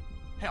us.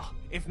 Hell,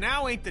 if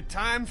now ain't the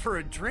time for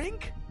a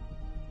drink?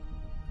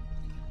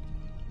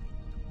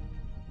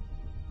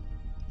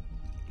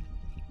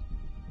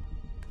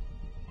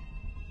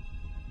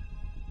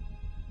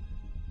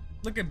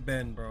 Look at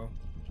Ben, bro.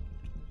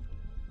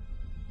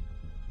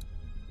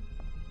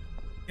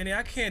 Kenny,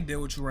 I can't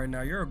deal with you right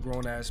now. You're a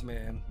grown-ass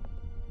man.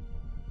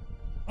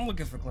 I'm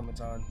looking for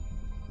Clementine.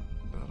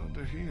 Not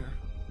under here.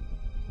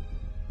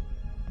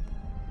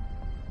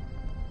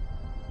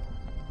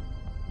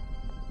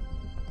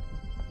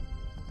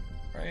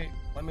 Right,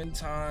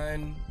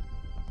 Clementine.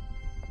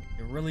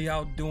 You're really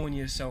outdoing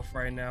yourself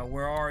right now.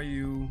 Where are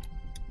you?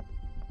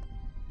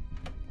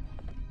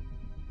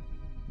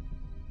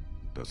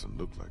 Doesn't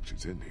look like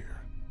she's in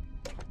here.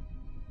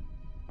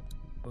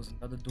 There's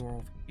another door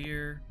over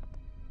here.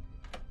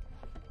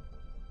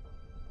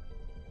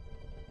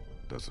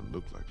 Doesn't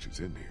look like she's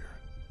in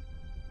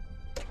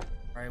here.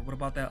 Alright, what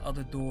about that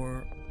other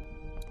door?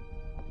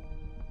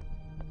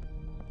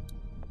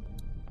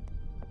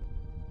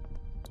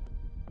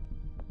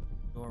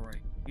 Door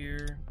right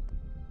here.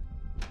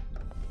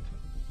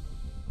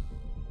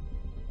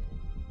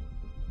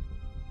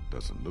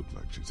 Doesn't look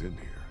like she's in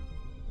here.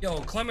 Yo,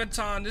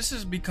 Clementine, this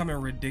is becoming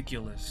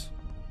ridiculous.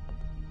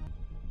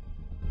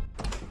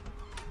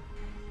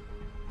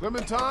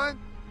 Clementine?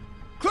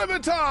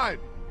 Clementine!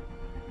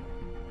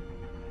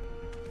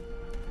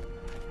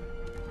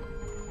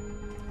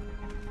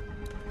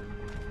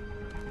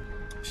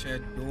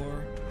 Shed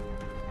door.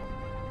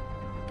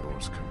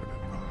 Door's covered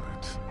in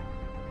vines.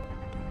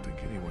 Don't think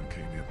anyone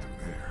came in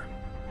through there.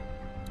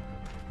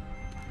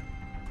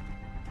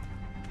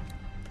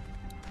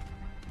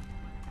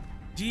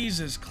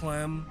 Jesus,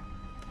 Clem.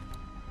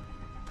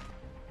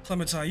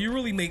 Clementine, you're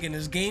really making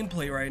this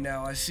gameplay right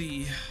now, I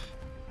see.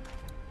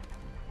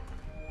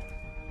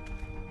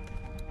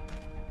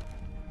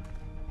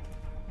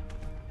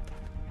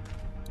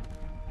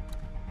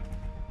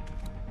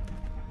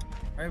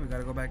 All right, we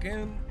gotta go back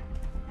in.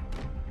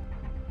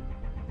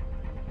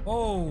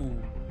 Oh.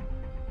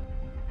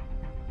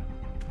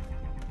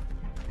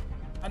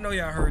 I know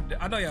y'all heard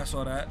that. I know y'all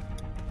saw that.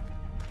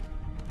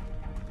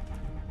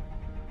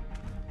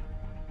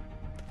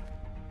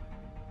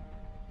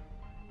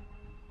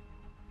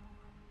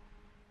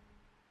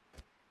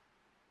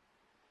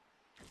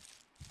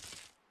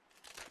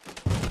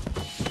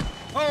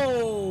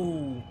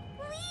 Oh!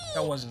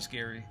 That wasn't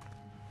scary.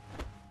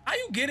 How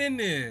you get in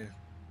there?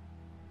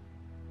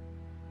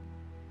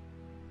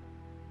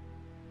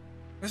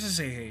 Let's just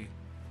say hey.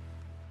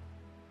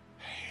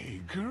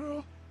 Hey,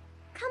 girl.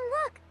 Come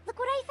look. Look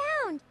what I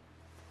found.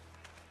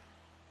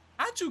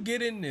 How'd you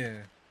get in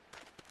there?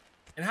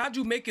 And how'd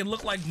you make it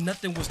look like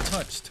nothing was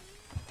touched?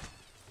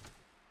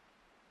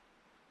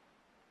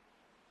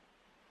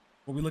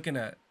 What are we looking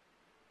at?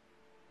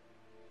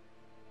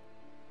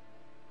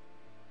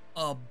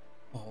 A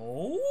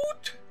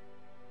boat?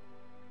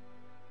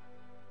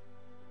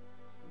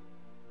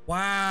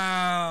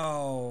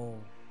 Wow.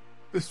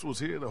 This was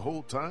here the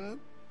whole time?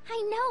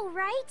 I know,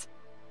 right?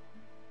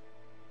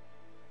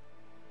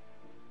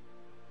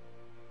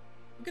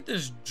 Look at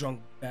this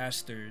drunk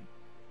bastard.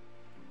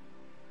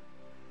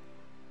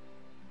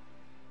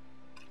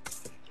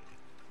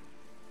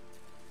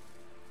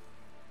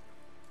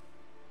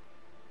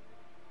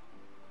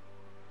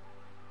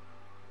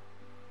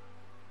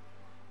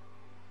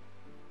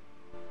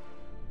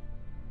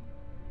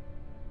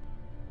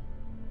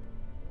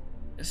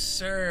 Yes,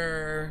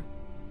 sir.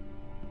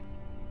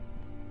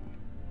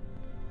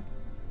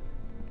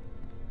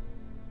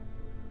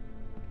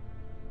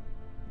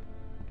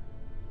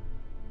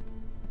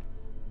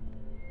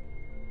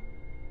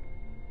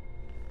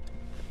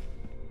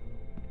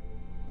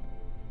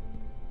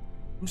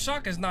 I'm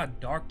shocked it's not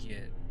dark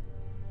yet.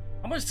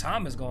 How much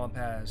time has gone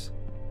past?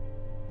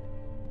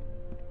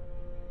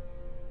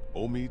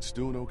 Omid's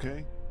doing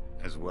okay?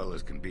 As well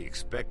as can be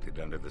expected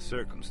under the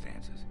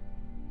circumstances.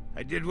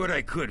 I did what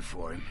I could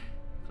for him.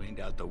 Cleaned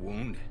out the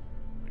wound,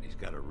 but he's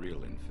got a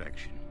real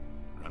infection.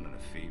 Running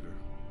a fever.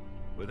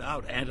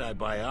 Without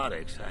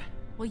antibiotics,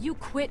 Will you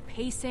quit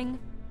pacing?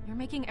 You're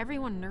making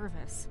everyone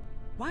nervous.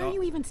 Why are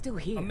you even still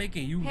here? I'm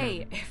making you Hey,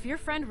 nervous. if your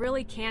friend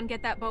really can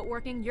get that boat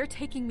working, you're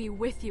taking me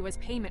with you as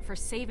payment for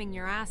saving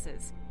your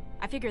asses.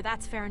 I figure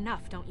that's fair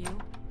enough, don't you?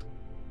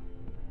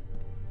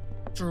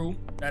 True.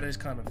 That is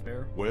kind of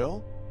fair.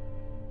 Well?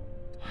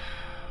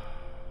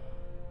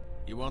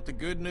 You want the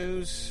good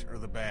news or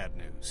the bad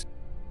news?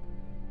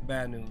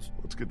 Bad news.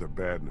 Let's get the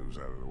bad news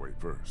out of the way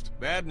first.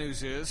 Bad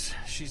news is,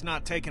 she's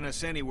not taking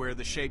us anywhere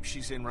the shape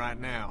she's in right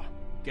now.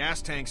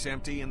 Gas tank's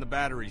empty and the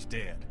battery's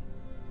dead.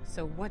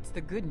 So what's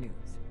the good news?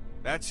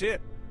 That's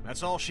it.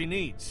 That's all she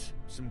needs.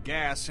 Some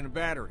gas and a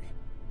battery.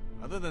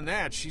 Other than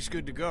that, she's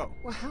good to go.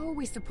 Well, how are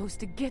we supposed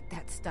to get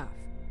that stuff?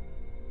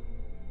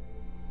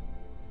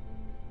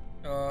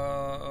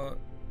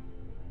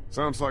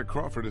 Sounds like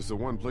Crawford is the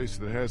one place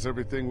that has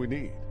everything we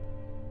need.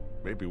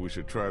 Maybe we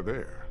should try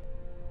there.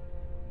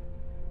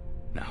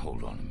 Now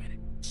hold on a minute.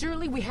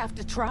 Surely we have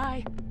to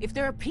try. If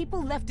there are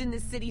people left in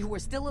this city who are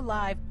still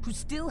alive, who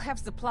still have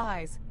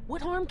supplies,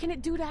 what harm can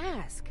it do to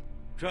ask?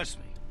 Trust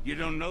me, you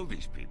don't know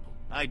these people.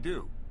 I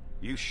do.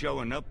 You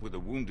showing up with a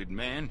wounded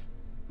man?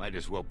 Might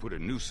as well put a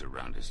noose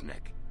around his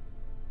neck.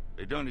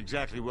 They don't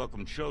exactly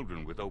welcome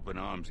children with open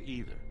arms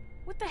either.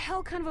 What the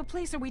hell kind of a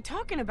place are we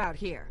talking about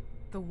here?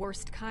 The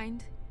worst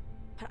kind?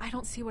 But I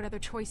don't see what other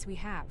choice we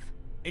have.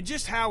 And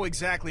just how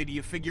exactly do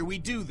you figure we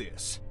do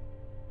this?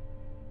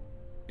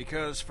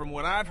 Because from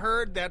what I've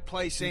heard, that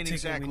place ain't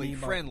exactly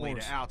friendly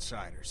to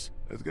outsiders.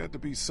 There's got to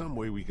be some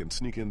way we can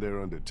sneak in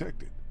there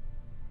undetected.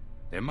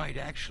 There might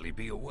actually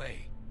be a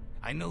way.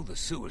 I know the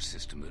sewer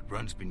system that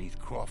runs beneath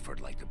Crawford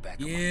like the back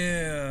of my hand.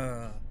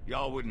 Yeah.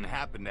 Y'all wouldn't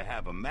happen to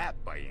have a map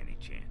by any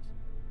chance?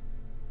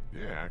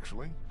 Yeah,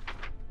 actually.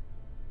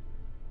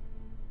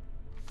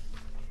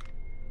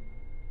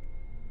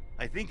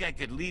 I think I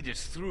could lead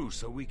us through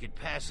so we could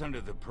pass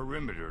under the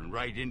perimeter and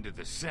right into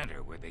the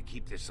center where they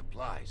keep their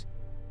supplies.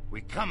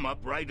 We come up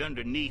right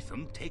underneath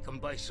them, take them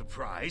by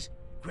surprise,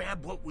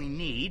 grab what we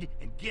need,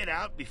 and get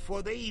out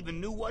before they even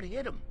knew what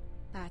hit them.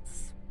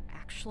 That's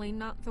actually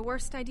not the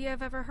worst idea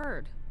I've ever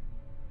heard.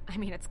 I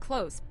mean, it's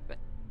close, but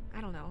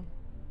I don't know.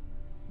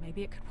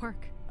 Maybe it could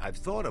work. I've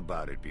thought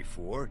about it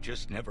before,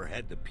 just never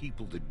had the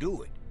people to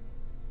do it.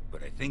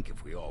 But I think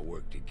if we all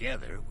work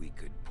together, we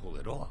could pull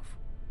it off.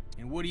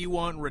 And what do you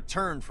want in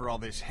return for all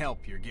this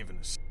help you're giving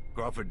us?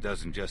 Crawford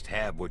doesn't just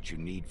have what you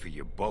need for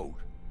your boat.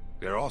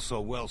 They're also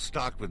well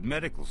stocked with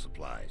medical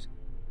supplies.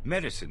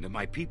 Medicine that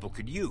my people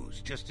could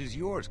use, just as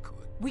yours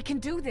could. We can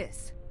do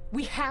this.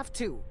 We have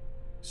to.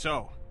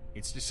 So,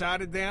 it's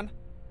decided then?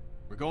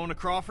 We're going to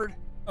Crawford?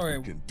 All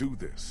We can do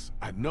this.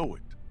 I know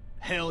it.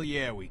 Hell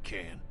yeah, we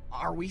can.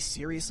 Are we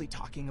seriously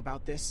talking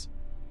about this?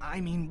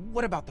 I mean,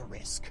 what about the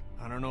risk?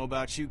 I don't know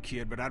about you,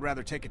 kid, but I'd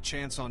rather take a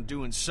chance on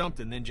doing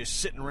something than just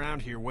sitting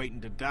around here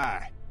waiting to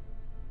die.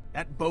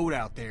 That boat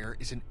out there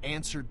is an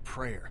answered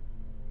prayer.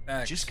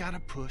 Facts. Just gotta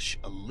push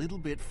a little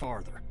bit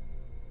farther.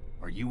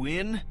 Are you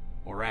in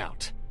or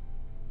out?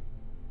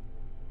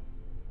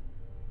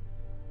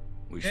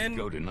 We Then should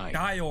go tonight.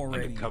 die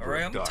already, under cover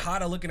alright? of I'm dark.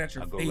 tired of looking at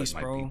your I'll go face,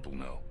 let my bro. people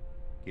know.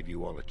 Give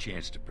you all a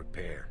chance to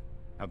prepare.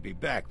 I'll be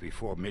back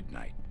before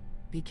midnight.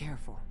 Be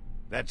careful.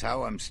 That's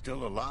how I'm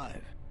still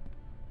alive.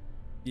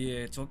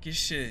 Yeah, talk your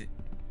shit.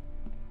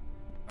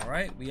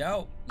 Alright, we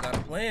out. We got a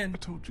plan. I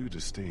told you to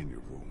stay in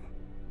your room.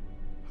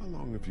 How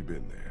long have you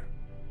been there?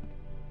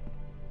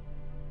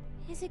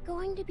 Is it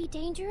going to be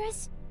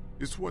dangerous?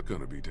 It's what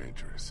gonna be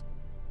dangerous?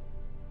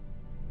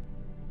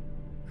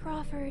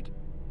 Crawford.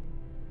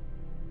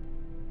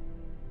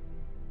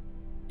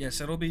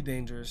 Yes, it'll be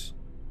dangerous.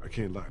 I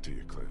can't lie to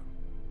you, Clem.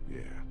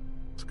 Yeah,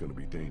 it's gonna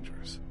be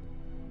dangerous.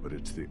 But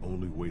it's the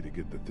only way to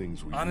get the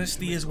things we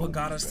Honesty need to is make what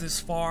got Ollie's us this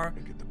better far.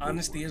 and get the boat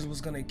Honesty is working.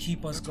 what's gonna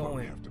keep us That's why we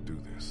going. have to do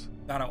this.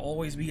 Gotta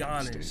always be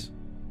Understand? honest.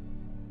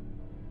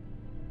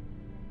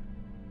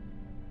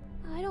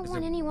 I don't Is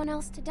want it- anyone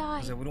else to die.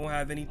 Because if we don't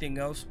have anything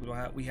else,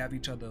 we have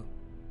each other.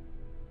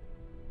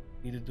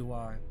 Neither do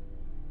I.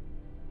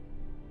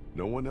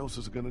 No one else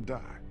is gonna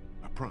die.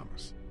 I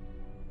promise.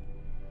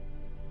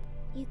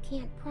 You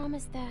can't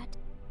promise that.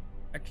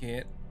 I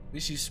can't. At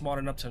least she's smart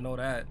enough to know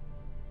that.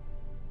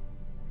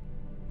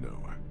 No,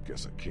 I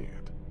guess I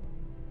can't.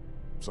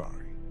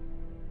 Sorry.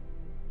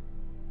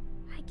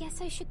 I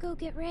guess I should go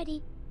get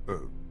ready.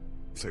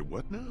 Say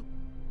what now?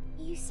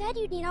 You said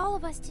you'd need all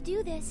of us to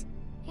do this,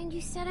 and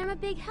you said I'm a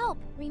big help,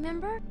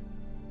 remember?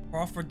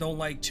 Crawford don't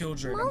like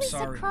children. Molly I'm said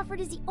sorry. Crawford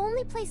is the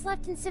only place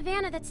left in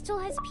Savannah that still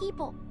has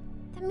people.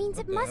 That means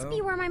What it the must be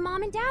hell? where my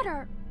mom and dad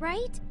are,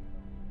 right?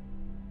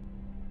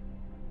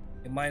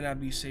 It might not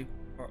be safe.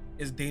 Or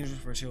it's dangerous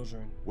for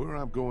children. Where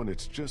I'm going,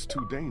 it's just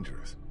too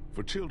dangerous.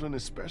 For children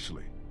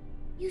especially.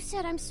 You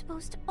said I'm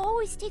supposed to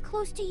always stay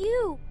close to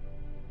you.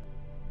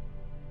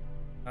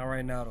 Not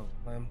right now, though,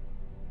 Clem.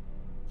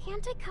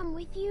 Can't I come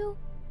with you?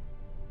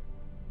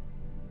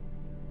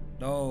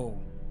 No.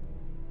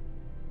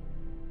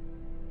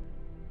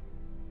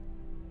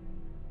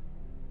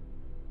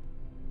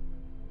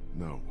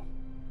 No.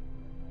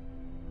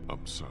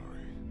 I'm sorry.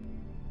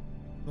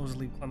 Those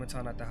leave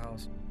Clementine at the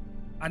house.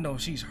 I know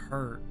she's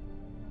hurt.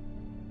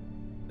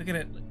 Look at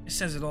it. It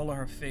says it all on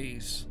her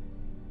face.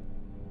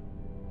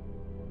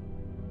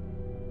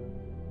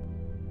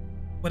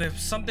 But if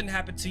something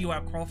happened to you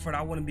at Crawford,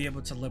 I wouldn't be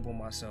able to live with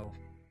myself.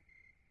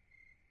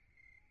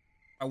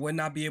 I would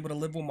not be able to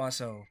live with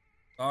myself.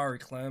 Sorry,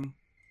 Clem.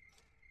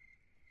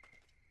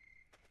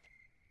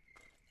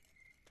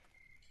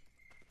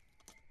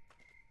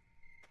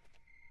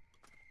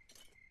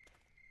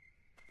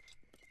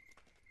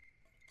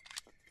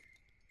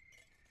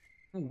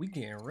 Ooh, we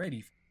getting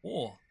ready for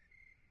war.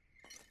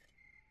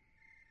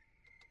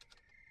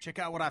 Check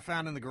out what I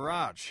found in the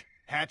garage.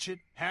 Hatchet,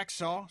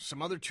 hacksaw,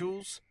 some other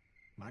tools.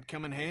 Might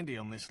come in handy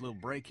on this little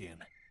break-in.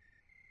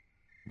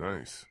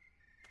 Nice.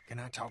 Can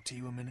I talk to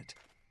you a minute?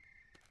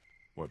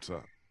 What's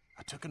up?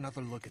 I took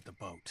another look at the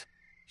boat.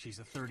 She's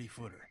a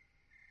 30-footer.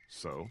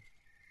 So?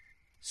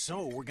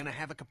 So, we're gonna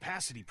have a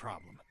capacity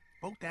problem.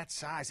 Boat that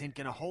size ain't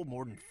gonna hold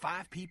more than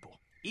 5 people,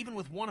 even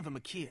with one of them a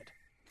kid.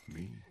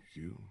 Me,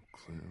 you,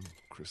 Clem,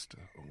 Krista,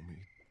 Omi,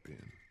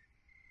 Ben,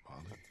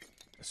 Molly.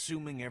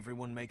 Assuming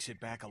everyone makes it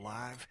back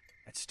alive,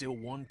 that's still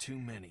one too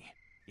many.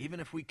 Even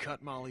if we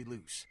cut Molly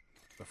loose.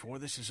 Before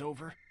this is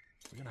over,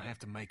 we're gonna have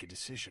to make a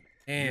decision.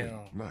 Damn.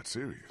 You're not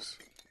serious.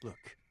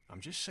 Look, I'm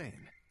just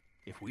saying,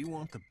 if we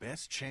want the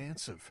best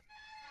chance of...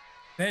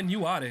 Ben,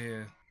 you out of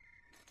here.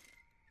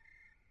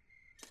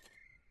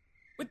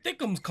 Where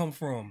Thickums come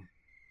from?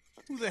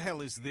 Who the hell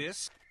is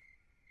this?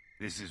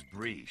 This is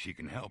Bree. She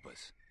can help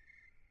us.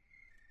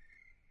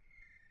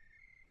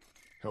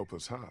 Help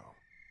us how?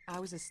 I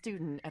was a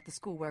student at the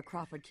school where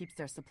Crawford keeps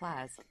their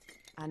supplies.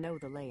 I know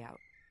the layout.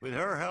 With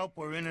her help,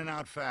 we're in and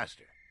out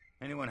faster.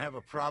 Anyone have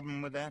a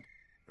problem with that?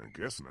 I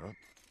guess not.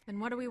 Then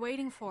what are we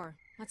waiting for?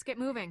 Let's get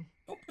moving.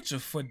 Don't put your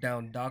foot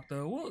down,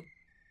 Doctor. What?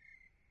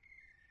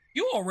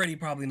 You already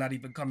probably not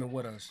even coming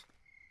with us.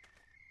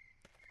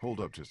 Hold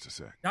up just a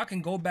sec. Y'all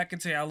can go back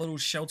into our little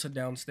shelter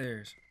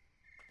downstairs.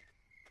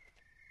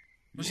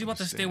 Was she You about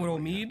to stay understand with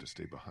why you have Omid? to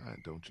stay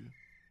behind, don't you?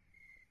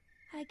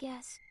 I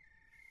guess.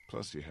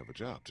 Plus, you have a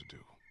job to do.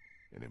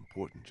 An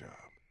important job.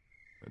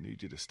 I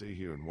need you to stay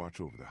here and watch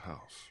over the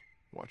house.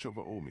 Watch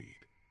over Omid.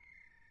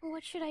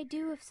 What should I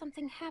do if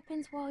something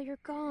happens while you're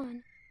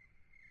gone?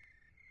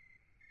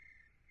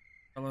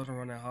 Tell her to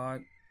run it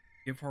hard.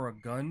 Give her a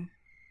gun.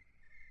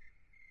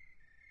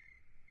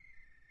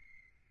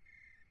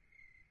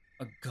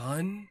 A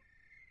gun?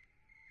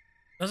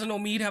 Doesn't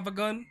Omid have a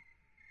gun?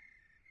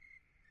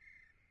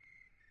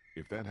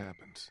 If that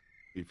happens,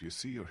 if you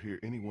see or hear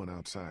anyone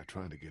outside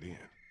trying to get in,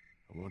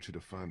 I want you to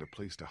find a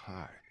place to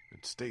hide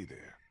and stay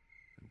there.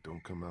 And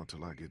don't come out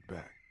till I get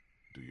back.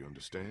 Do you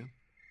understand?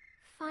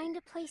 Find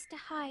a place to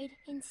hide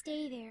and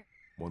stay there.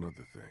 One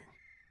other thing.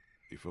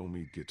 If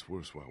Omid gets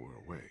worse while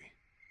we're away,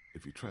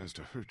 if he tries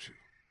to hurt you,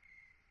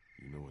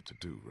 you know what to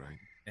do, right?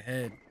 The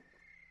head.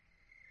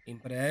 Aim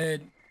for the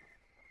head.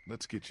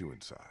 Let's get you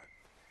inside.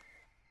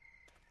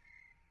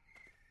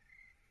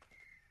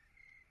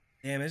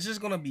 Damn, it's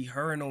just gonna be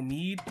her and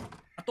Omid.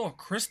 I thought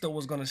Krista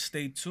was gonna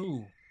stay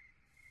too.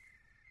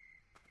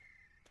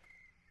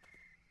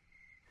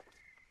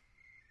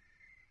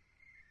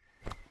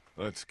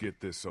 Let's get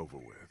this over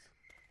with.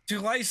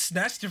 Dude, why he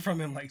snatched it from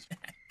him like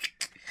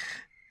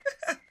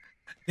that?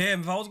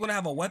 Damn, if I was gonna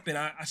have a weapon,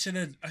 I should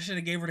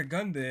have gave her the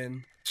gun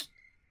then.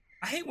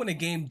 I hate when a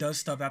game does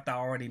stuff after I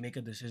already make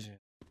a decision.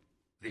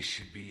 This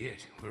should be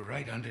it. We're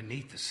right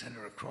underneath the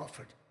center of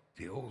Crawford.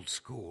 The old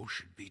school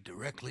should be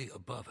directly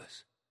above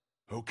us.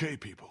 Okay,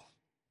 people.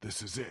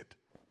 This is it.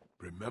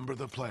 Remember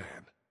the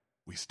plan.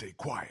 We stay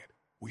quiet,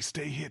 we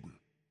stay hidden,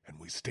 and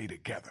we stay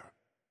together.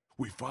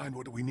 We find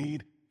what we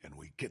need, and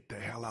we get the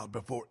hell out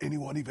before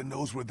anyone even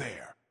knows we're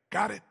there.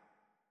 Got it?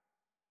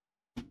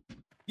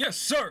 Yes,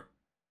 sir.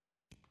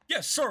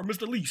 Yes, sir,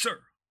 Mr. Lee, sir.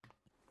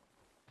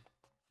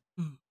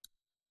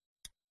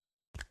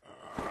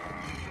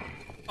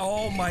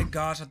 Oh my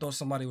gosh, I thought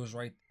somebody was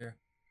right there.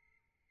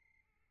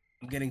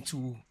 I'm getting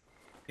too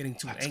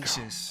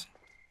anxious.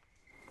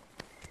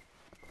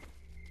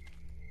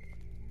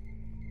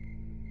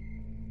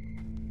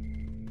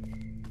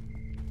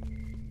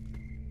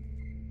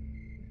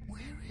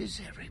 Where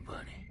is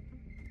everybody?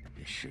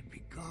 There should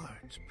be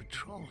guards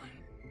patrolling.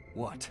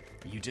 What?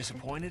 Are you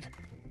disappointed?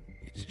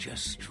 It's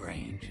just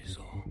strange is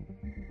all.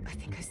 I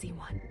think I see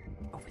one.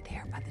 Over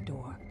there by the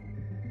door.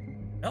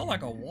 Felt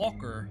like a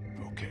walker.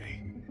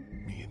 Okay.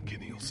 Me and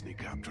Kenny will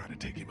sneak up, try to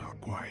take him out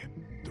quiet.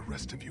 The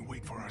rest of you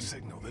wait for our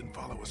signal, then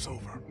follow us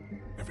over.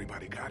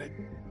 Everybody got it?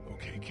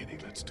 Okay, Kenny,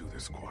 let's do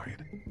this quiet.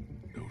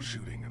 No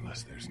shooting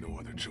unless there's no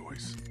other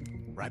choice.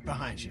 Right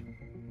behind you.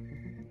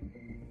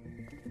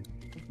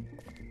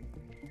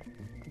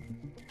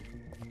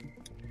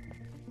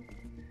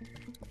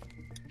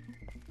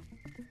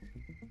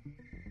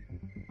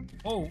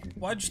 Oh,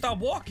 why'd you stop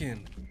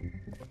walking?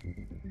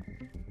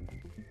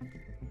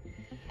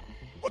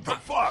 What the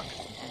fuck?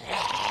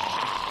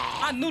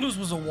 I knew this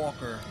was a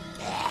walker.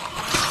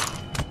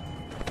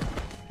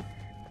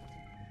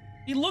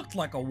 He looked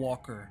like a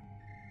walker.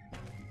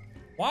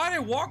 Why are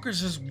there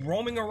walkers just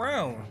roaming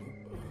around?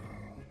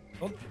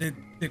 Oh, did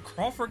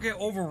Crawford get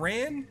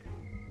overran?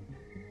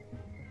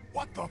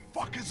 What the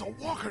fuck is a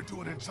walker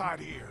doing inside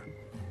here?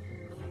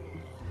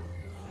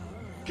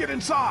 Get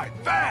inside,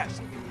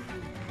 fast!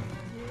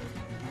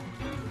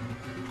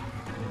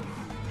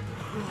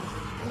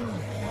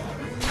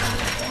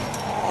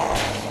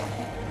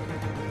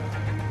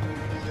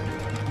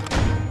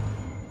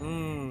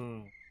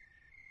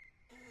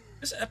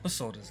 This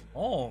episode is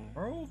long,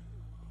 bro.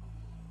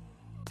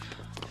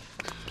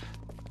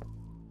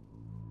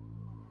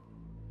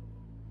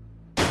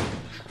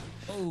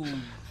 Oh.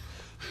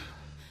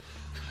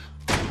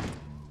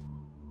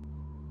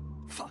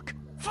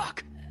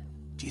 Fuck!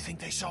 Do you think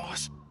they saw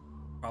us?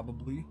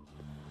 Probably.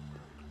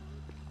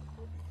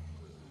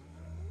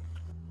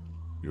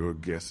 Your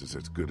guess is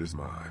as good as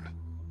mine.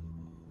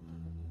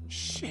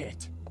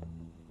 Shit.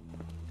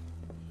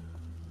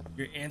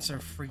 Your answer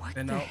freaked What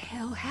Ben the out.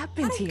 hell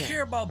happened I don't here?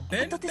 care about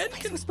Ben. I thought this Ben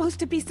place can, was supposed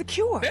to be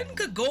secure. Ben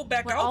could go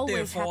back What out there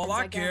always for all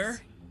I happens, care.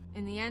 guess.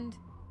 In the end,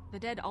 the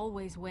dead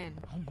always win.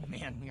 Oh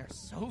man, we are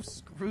so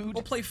screwed.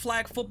 Go play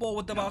flag football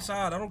with them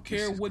outside. I don't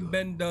care what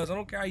Ben does. I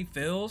don't care how he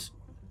feels.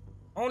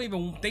 I don't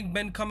even think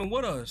Ben coming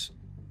with us.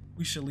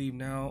 We should leave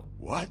now.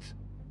 What?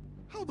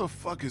 How the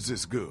fuck is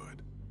this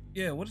good?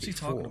 Yeah, what is he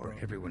talking Before,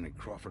 about? everyone in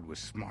Crawford was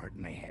smart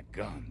and they had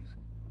guns.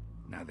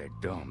 Now they're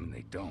dumb and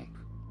they don't.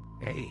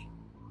 Hey,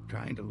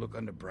 trying to look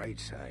on the bright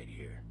side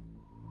here.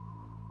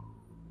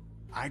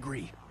 I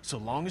agree. So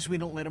long as we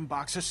don't let them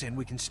box us in,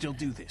 we can still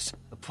do this.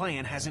 The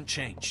plan hasn't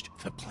changed.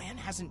 The plan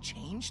hasn't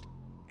changed?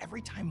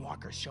 Every time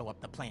walkers show up,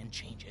 the plan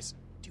changes.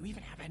 Do you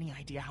even have any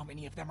idea how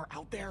many of them are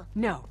out there?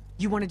 No.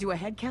 You want to do a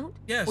head count?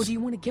 Yes. Or do you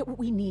want to get what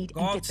we need Go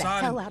and get the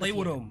outside hell and out play of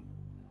with here? him.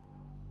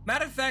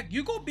 Matter of fact,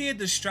 you go be a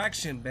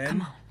distraction, Ben.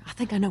 Come on. I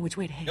think I know which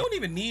way to We head. don't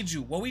even need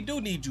you. Well, we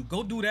do need you.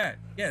 Go do that.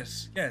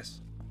 Yes,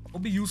 yes. Go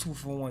be useful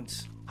for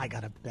once. I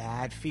got a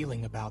bad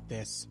feeling about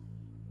this.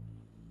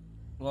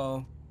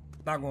 Well,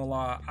 not gonna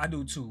lie, I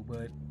do too,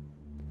 but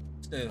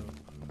still.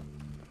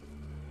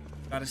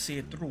 Gotta see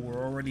it through.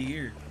 We're already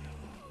here.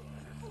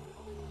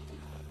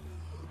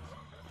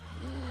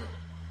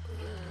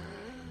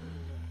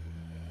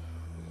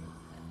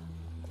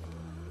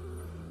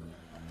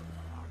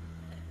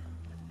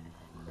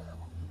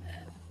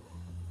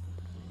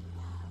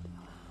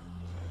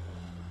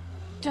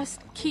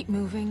 Just keep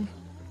moving.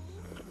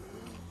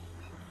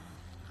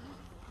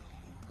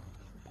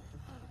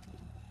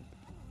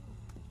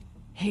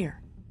 Here.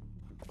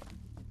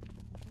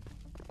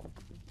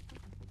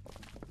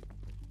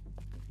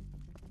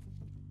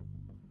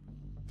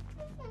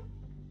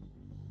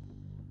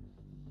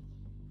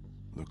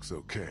 Looks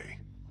okay.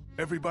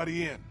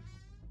 Everybody in.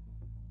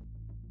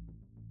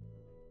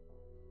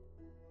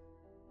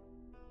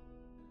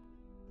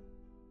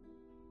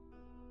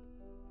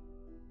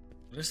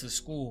 This is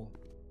school.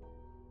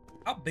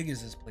 How big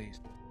is this place?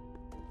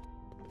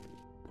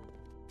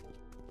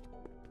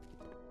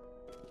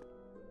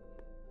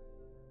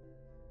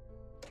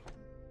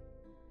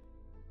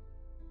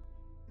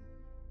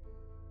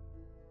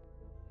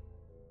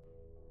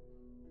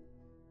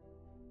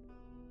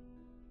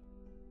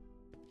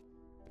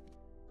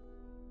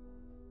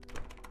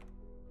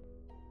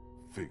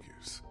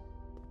 Figures.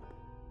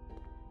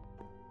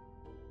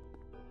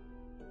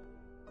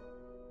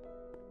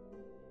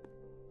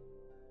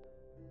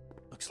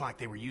 Looks like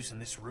they were using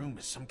this room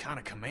as some kind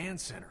of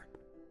command center.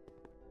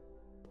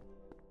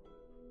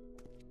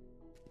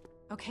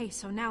 Okay,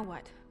 so now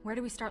what? Where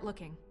do we start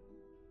looking?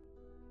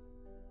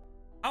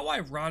 How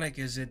ironic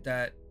is it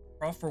that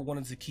Crawford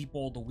wanted to keep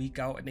all the weak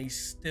out and they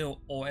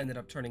still all ended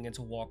up turning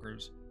into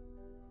walkers?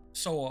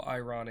 So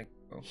ironic,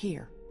 bro.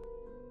 Here.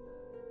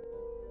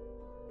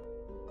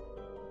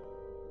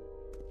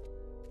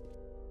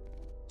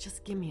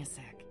 Just give me a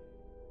sec.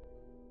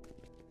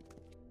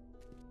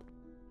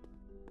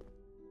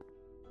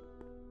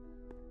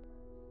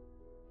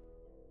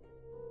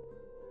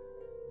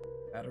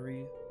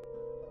 Battery.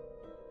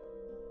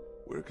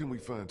 Where can we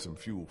find some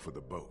fuel for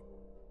the boat?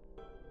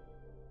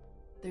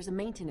 There's a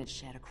maintenance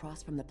shed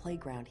across from the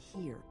playground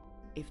here.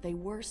 If they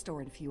were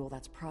storing fuel,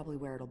 that's probably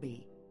where it'll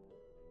be.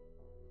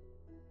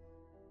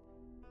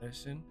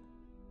 Medicine?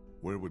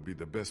 Where would be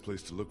the best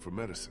place to look for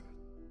medicine?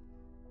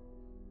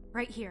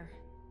 Right here.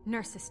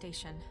 Nurse's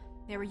station.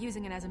 They were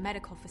using it as a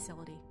medical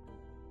facility.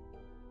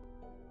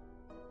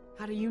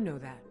 How do you know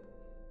that?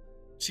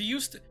 She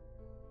used to...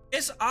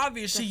 It's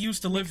obvious she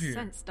used to live here. Makes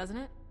sense, doesn't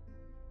it?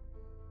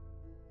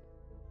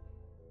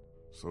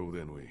 So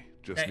then we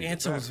just That need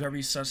answer a was battery.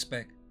 very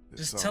suspect.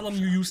 This Just tell him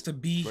shop, you used to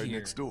be right here.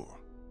 next door.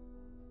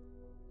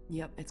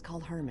 Yep, it's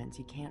called Herman's.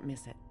 You can't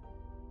miss it.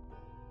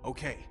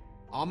 Okay,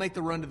 I'll make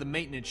the run to the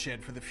maintenance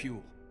shed for the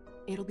fuel.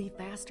 It'll be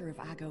faster if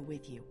I go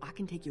with you. I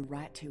can take you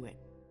right to it.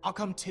 I'll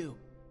come too.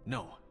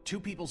 No, 2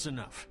 people's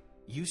enough.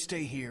 You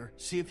stay here,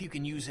 see if you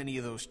can use any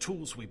of those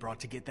tools we brought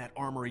to get that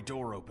armory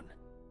door open.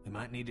 We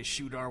might need to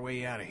shoot our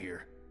way out of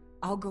here.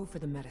 I'll go for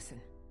the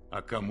medicine.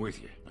 I'll come with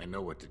you. I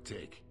know what to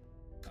take.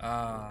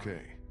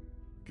 Okay.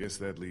 Guess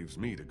that leaves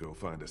me to go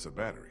find us a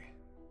battery.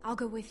 I'll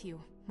go with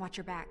you. Watch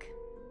your back.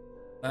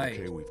 Nice.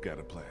 Okay, we've got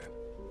a plan.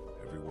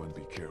 Everyone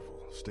be careful.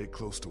 Stay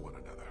close to one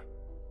another.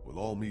 We'll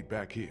all meet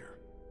back here.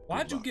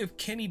 Why'd you give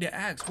Kenny the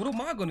axe? What am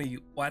I gonna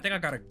use? Well, I think I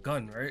got a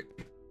gun, right?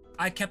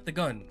 I kept the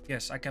gun.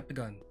 Yes, I kept the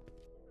gun.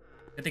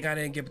 I think I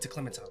didn't give it to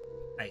Clementine.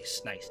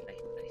 Nice, nice, nice,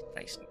 nice,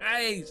 nice,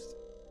 nice.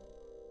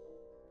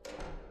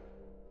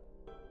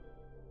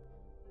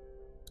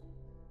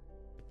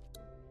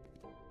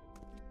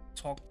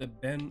 Talk to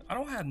Ben. I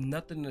don't have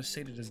nothing to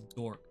say to this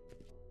dork.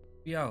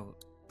 Be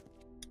out.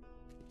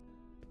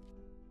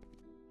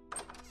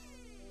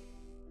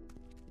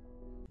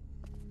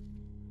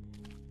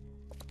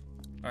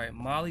 Alright,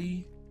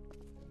 Molly.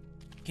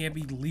 Can't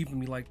be leaving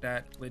me like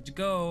that. Where'd you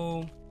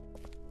go?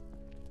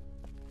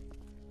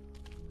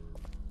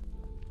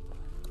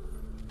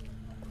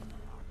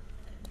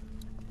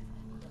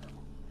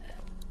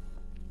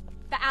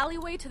 The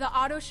alleyway to the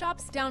auto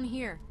shop's down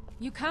here.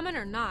 You coming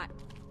or not?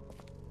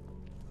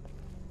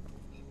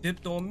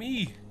 Dipped on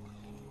me.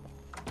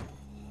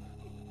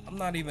 I'm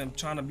not even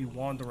trying to be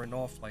wandering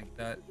off like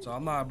that, so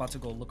I'm not about to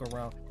go look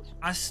around.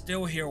 I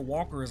still hear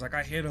walkers, like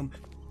I hear them.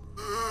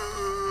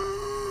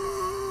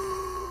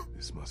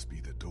 This must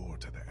be the door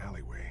to the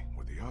alleyway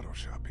where the auto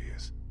shop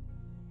is.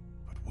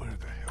 But where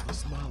the hell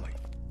is Molly?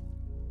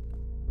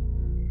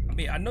 I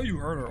mean, I know you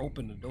heard her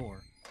open the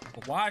door,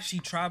 but why is she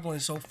traveling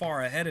so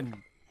far ahead of me?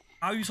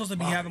 How are you supposed to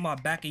be Molly, having my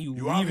back and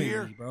you out leaving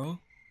here? me, bro?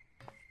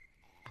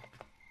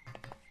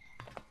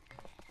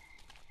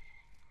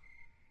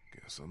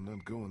 Guess I'm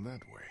not going that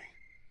way.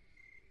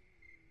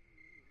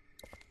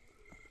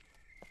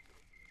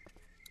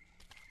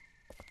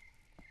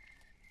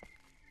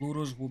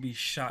 Looters will be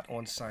shot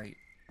on sight.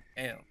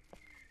 Damn.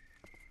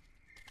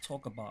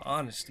 Talk about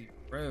honesty,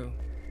 bro.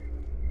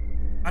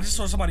 I just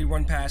saw somebody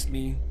run past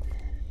me.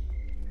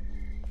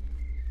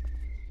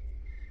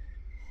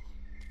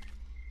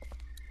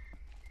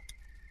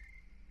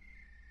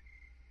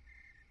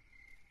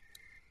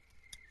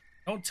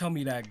 Don't tell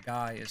me that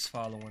guy is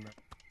following up.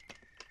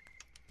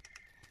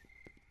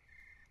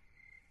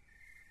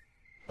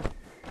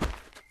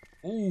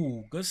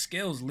 Ooh, good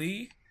skills,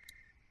 Lee.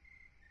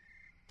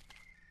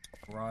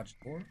 Garage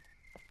door.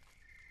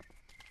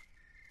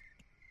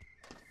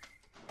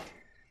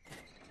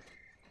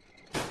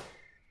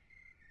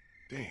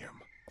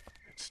 Damn,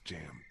 it's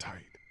jammed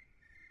tight.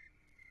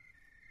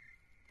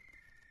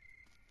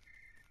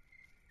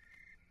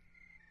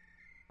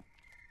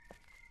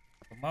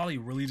 Molly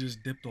really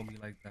just dipped on me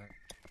like that.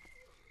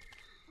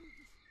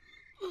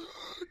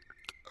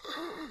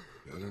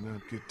 Better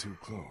not get too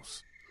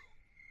close.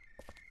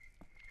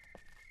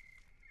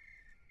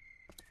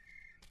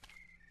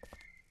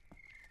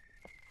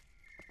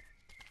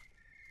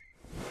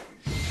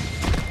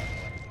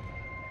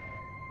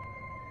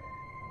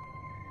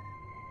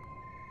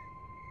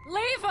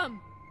 Leave him!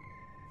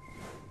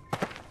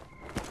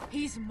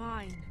 He's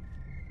mine.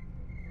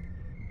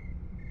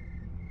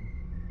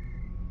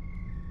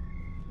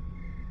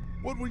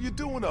 What were you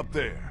doing up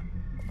there?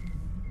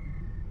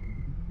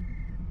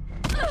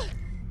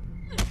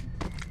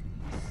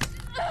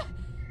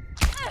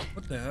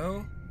 What the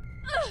hell?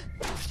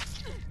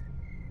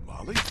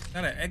 Molly?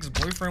 Got an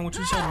ex-boyfriend? What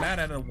you so mad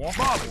at a walk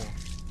for?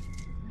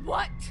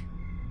 What?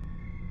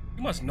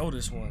 You must know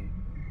this one.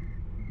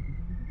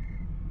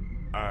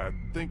 I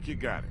think you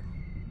got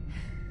him.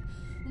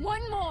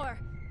 One more.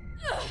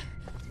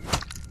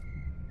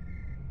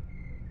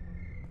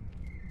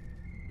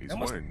 He's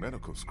wearing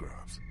medical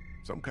scrubs.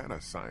 Some kind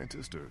of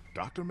scientist or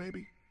doctor,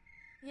 maybe?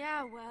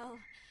 Yeah, well,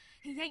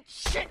 he ain't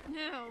shit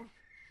now.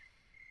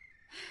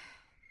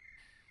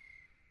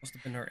 Must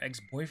have been her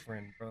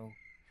ex-boyfriend, bro.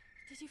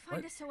 Did you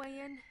find us a way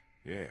in?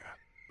 Yeah,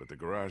 but the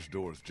garage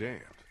door's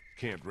jammed.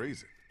 Can't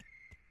raise it.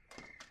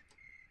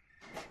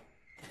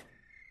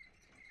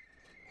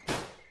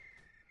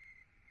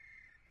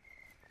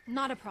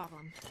 Not a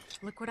problem.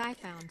 Look what I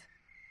found.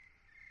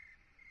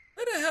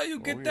 Where the hell you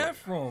get that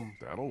from?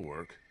 That'll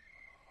work.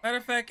 Matter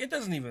of fact, it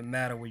doesn't even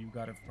matter where you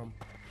got it from.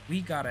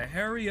 We gotta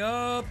hurry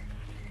up.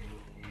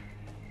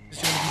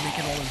 Just gonna be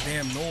making all this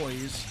damn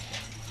noise.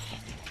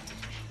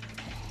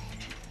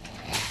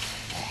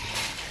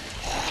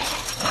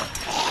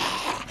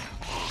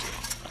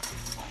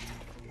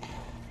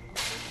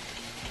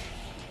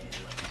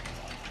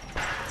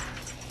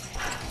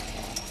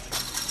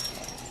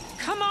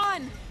 Come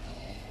on!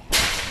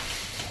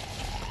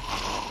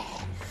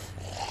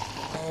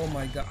 Oh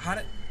my god, how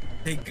did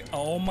they...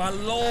 Oh my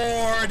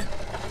lord!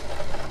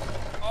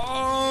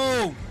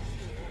 Oh!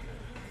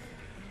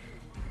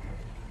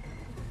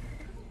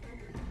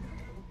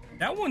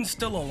 That one's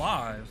still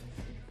alive.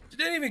 She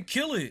didn't even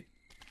kill it.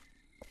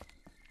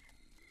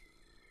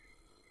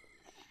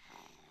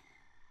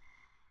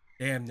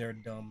 Damn, they're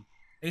dumb.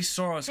 They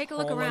saw us Take a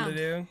look crawl around. under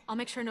there. I'll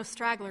make sure no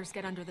stragglers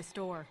get under this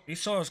door. They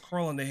saw us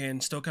crawl under here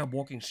and still kept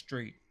walking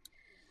straight.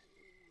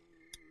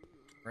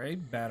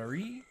 Right,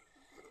 battery.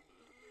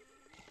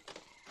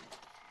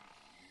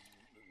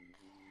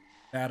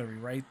 Battery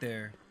right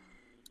there.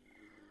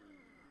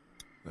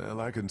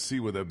 Well, I can see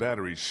where the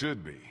battery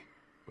should be,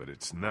 but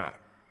it's not.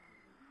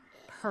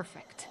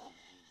 Perfect.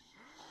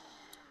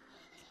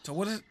 So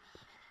what is...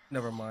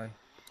 Never mind.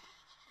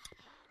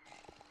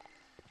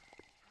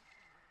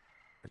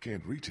 I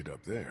can't reach it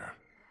up there.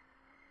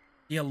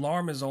 The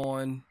alarm is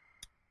on.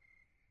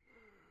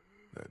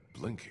 That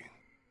blinking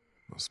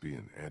must be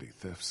an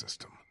anti-theft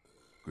system.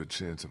 Good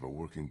chance of a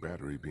working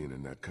battery being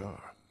in that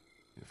car.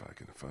 If I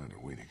can find a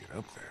way to get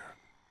up there.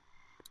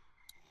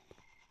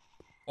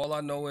 All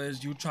I know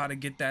is you try to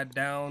get that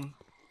down.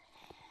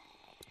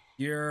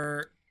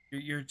 You're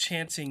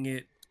chancing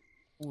it.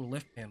 Ooh,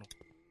 lift panel.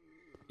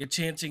 You're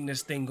chancing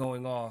this thing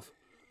going off.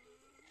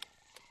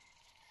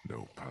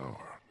 No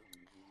power.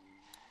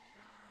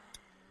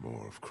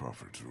 More of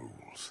Crawford's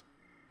rules.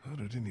 How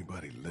did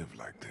anybody live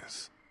like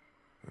this?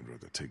 I'd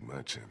rather take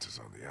my chances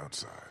on the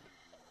outside.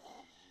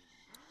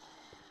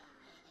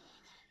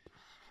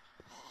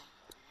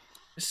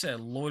 It said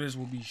loiters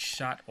will be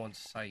shot on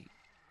sight.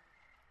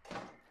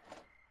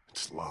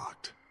 It's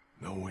locked.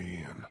 No way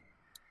in.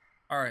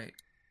 Alright.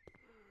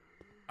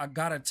 I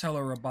gotta tell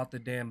her about the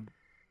damn...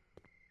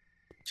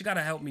 She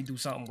gotta help me do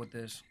something with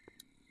this.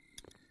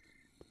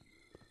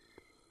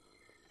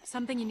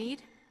 Something you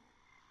need?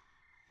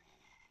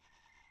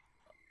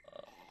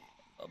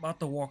 About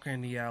the walker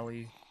in the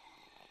alley.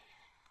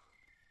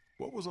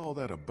 What was all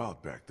that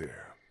about back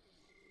there?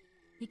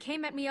 He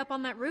came at me up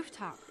on that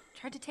rooftop.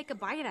 Tried to take a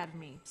bite out of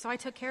me, so I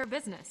took care of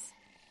business.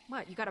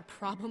 What, you got a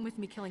problem with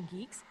me killing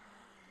geeks?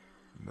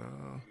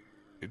 No.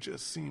 It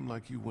just seemed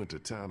like you went to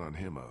town on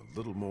him a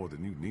little more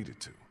than you needed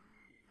to.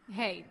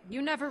 Hey,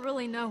 you never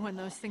really know when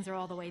those things are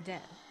all the way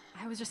dead.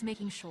 I was just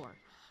making sure.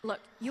 Look,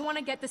 you want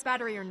to get this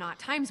battery or not?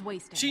 Time's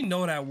wasting. She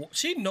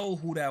know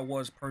who that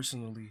was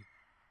personally.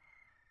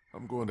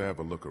 I'm going to have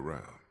a look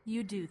around.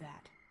 You do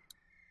that.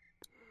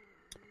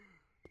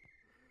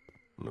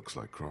 Looks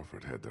like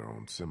Crawford had their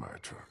own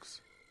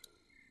semi-trucks.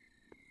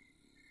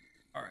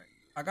 Alright.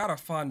 I gotta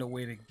find a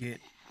way to get...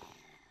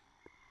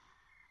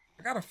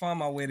 I gotta find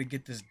my way to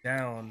get this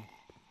down.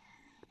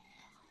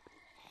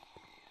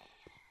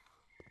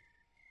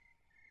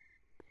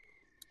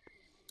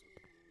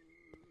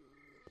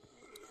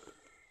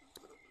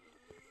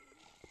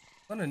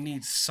 I'm gonna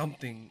need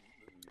something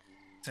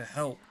to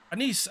help.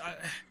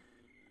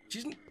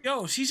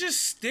 She's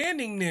just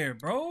standing there,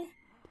 bro.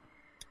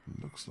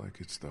 Looks like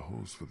it's the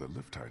hose for the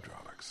lift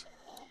hydraulics.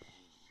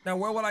 Now,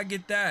 where would I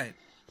get that?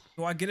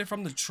 Do I get it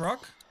from the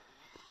truck?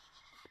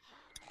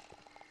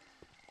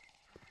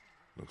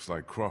 Looks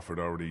like Crawford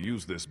already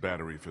used this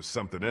battery for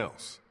something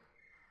else.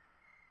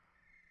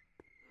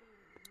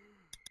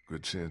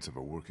 Good chance of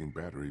a working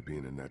battery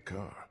being in that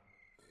car.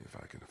 If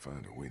I can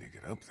find a way to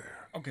get up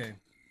there. Okay.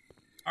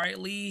 All right,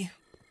 Lee.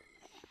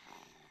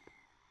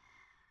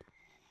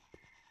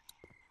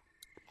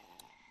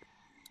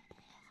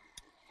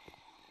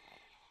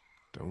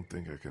 Don't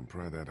think I can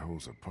pry that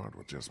hose apart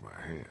with just my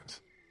hands.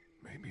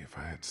 Maybe if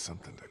I had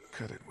something to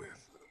cut it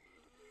with.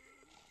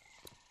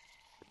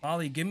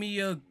 Ollie, give me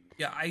your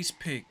ice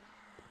pick.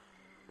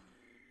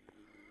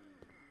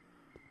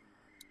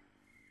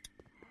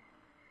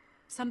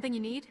 Something you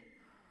need?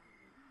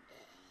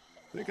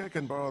 Think I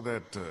can borrow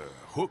that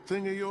hook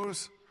thing of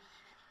yours?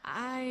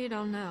 I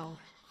don't know.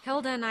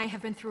 Hilda and I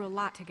have been through a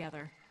lot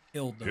together.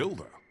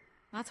 Hilda?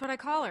 That's what I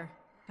call her.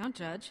 Don't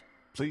judge.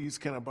 Please,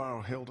 can I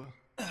borrow Hilda?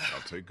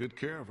 I'll take good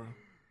care of her.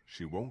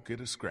 She won't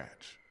get a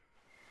scratch.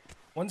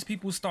 Once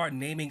people start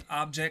naming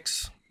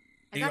objects,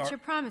 I got your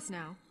promise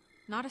now.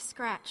 Not a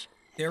scratch.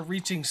 they're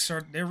reaching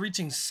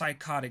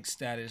psychotic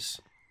status.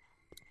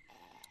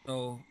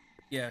 So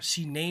yeah,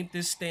 she named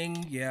this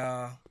thing.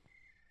 Yeah.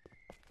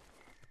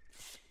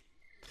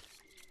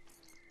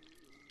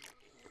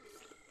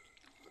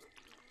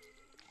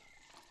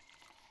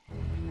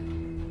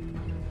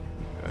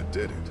 I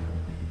did it.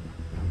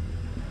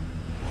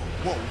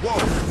 Whoa, whoa!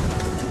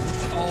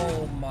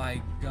 Oh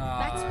my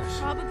god. That's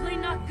probably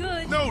not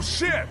good. No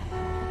shit!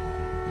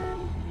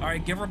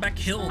 Alright, give her back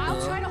Hilda.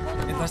 I'll try to hold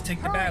her and let's off.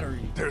 take the Hurry. battery.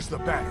 There's the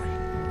battery.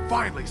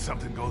 Finally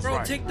something goes Bro,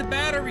 right. take the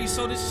battery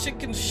so this shit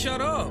can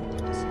shut up.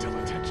 Still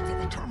attached to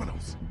the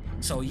terminals.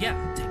 So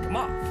yeah, take them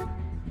off.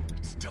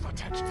 Still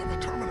attached to the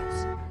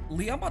terminals.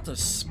 Lee, I'm about to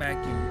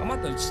smack you. I'm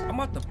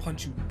about to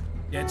punch you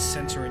dead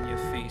center in your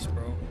face,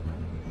 bro.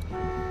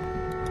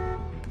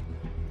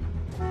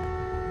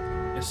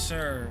 Yes,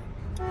 sir.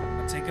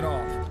 I'll take it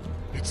off.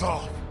 It's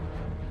off.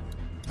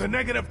 The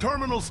negative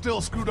terminal's still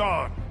screwed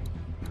on.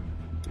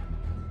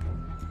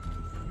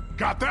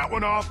 Got that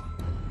one off.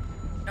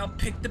 Now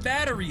pick the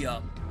battery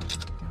up.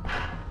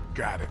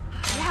 Got it.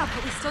 Yeah,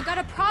 but we still got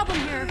a problem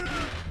here.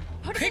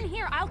 Put it in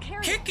here, I'll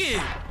carry it. Kick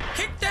it!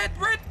 Kick that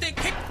red thing!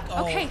 Kick.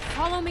 Oh. Okay,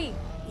 follow me.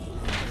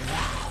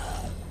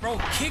 Bro,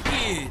 kick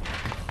it!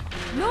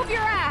 Move your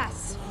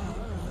ass!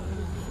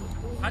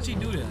 How'd she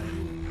do that?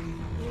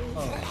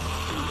 Oh.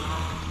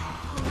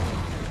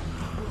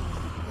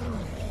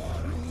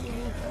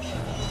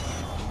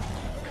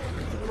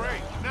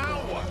 Great, now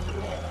what?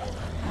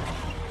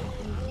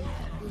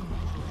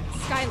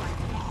 Skylight.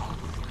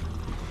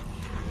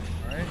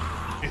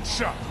 Alright. It's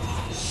shut.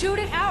 Shoot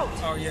it out!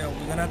 Oh yeah,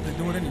 we're gonna have to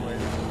do it anyway.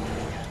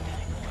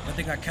 I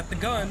think I kept the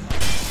gun.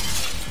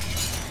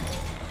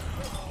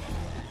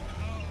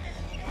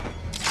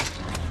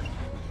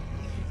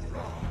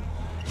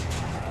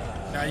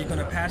 Now you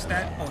gonna pass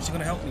that? Oh, she's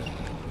gonna help me.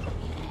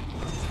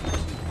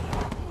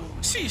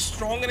 She's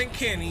stronger than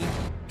Kenny.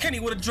 Kenny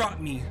would have dropped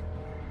me.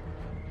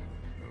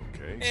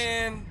 Okay.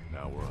 And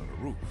now we're on the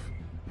roof.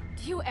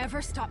 Do you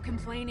ever stop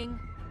complaining?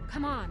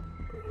 Come on.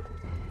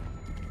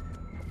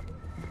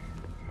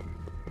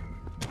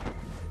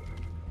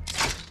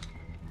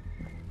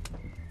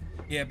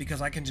 yeah,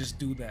 because I can just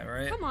do that,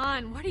 right? Come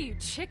on, what are you,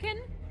 chicken?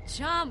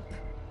 Jump!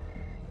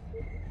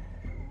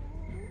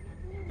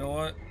 You know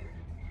what?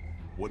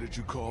 What did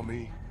you call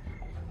me?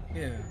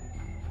 Yeah.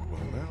 Well,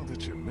 now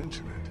that you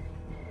mention it.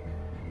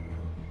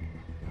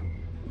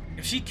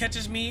 If she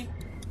catches me,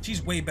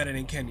 she's way better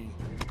than Kenny.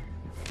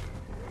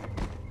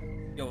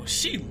 Yo,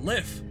 she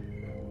lift.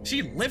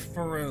 She lift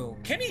for real.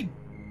 Kenny,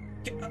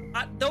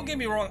 don't get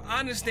me wrong. I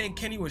understand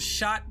Kenny was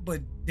shot,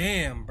 but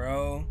damn,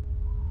 bro.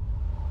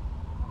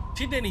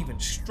 She didn't even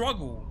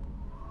struggle.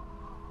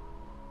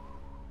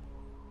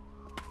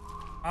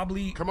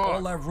 Probably Come on.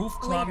 all that roof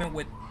climbing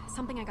with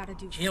Something I gotta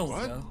do.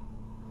 Hilda.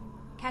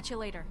 Catch you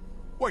later.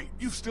 Wait,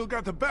 you've still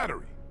got the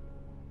battery.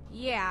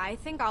 Yeah, I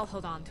think I'll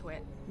hold on to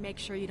it. Make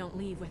sure you don't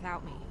leave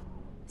without me.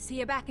 See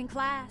you back in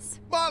class.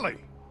 Molly!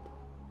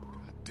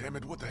 God damn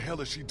it, what the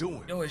hell is she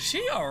doing? Yo, is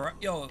she alright?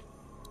 Yo,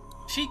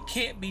 she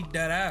can't be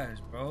dead ass,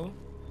 bro.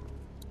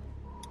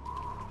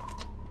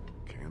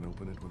 Can't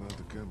open it without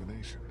the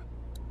combination.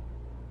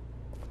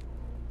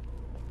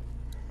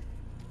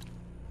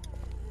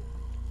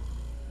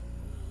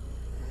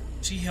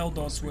 She held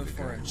on Must to be it the for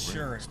guy who ran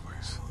insurance. this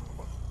place.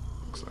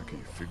 Looks like he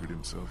figured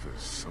himself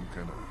as some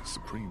kind of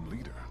supreme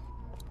leader.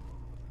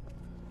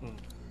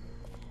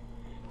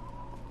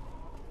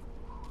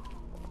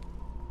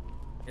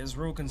 It's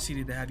real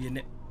conceited to have your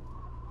neck.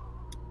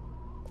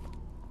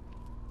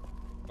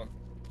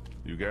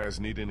 You guys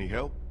need any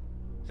help?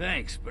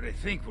 Thanks, but I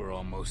think we're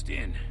almost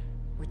in.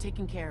 We're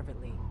taking care of it,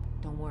 Lee.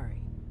 Don't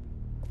worry.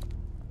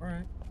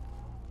 Alright.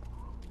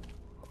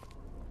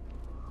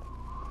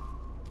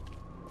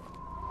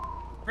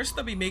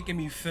 Krista be making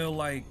me feel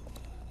like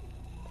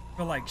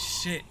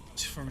shit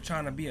from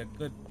trying to be a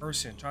good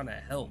person, trying to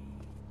help.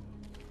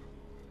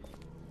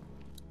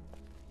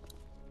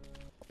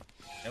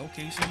 Hell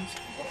casings.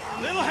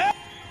 Little help!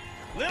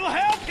 Little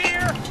help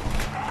here!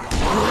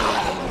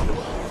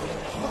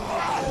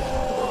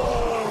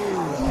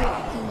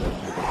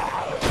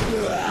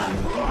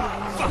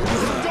 Fuck,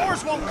 the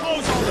doors won't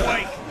close all the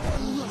way!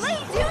 Lee,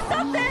 do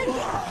something!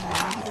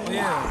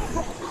 Yeah.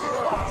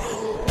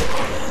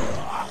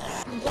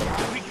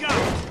 We got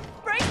it!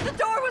 Break the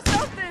door with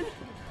something!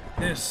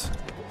 This.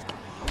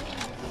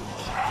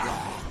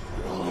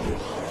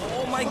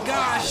 Oh my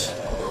gosh.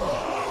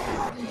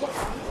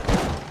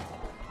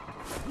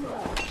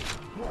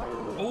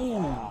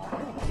 Ooh.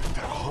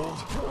 That hold?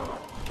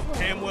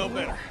 Damn well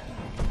better.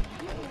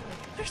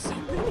 There's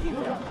something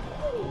here.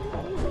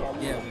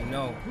 Yeah, we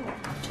know.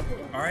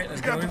 Alright,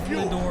 let's got go the in through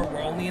the fuel. door.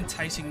 We're only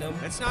enticing them.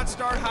 Let's not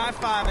start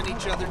high-fiving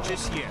each other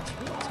just yet.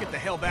 Let's get the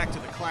hell back to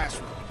the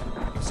classroom.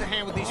 Give us a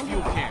hand with these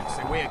fuel cans.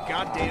 They weigh a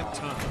goddamn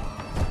ton.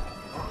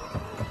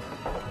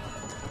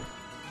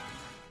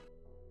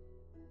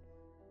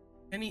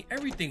 Kenny,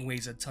 everything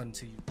weighs a ton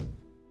to you.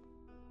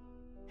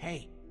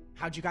 Hey,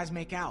 how'd you guys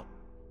make out?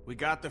 We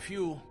got the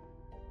fuel.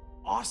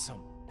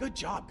 Awesome. Good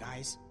job,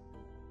 guys.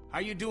 How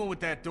you doing with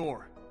that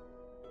door?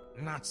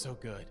 Not so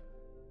good.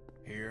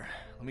 Here,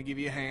 let me give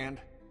you a hand.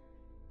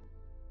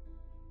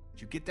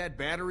 Did you get that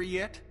battery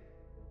yet?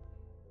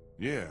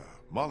 Yeah,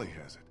 Molly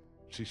has it.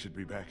 She should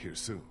be back here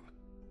soon.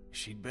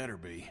 She'd better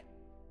be.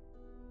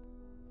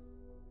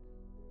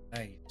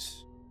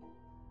 Nice.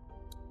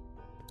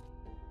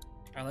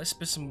 Alright, let's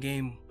spit some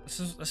game.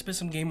 Let's spit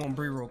some game on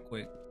Bree real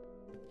quick.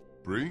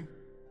 Bree?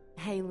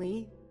 Hey,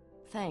 Lee.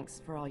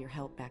 Thanks for all your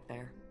help back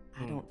there.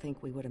 I don't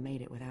think we would have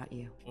made it without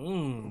you.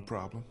 No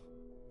problem.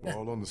 We're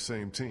all on the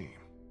same team.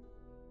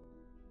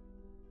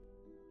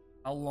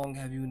 How long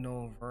have you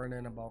known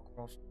Vernon about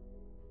Crawford?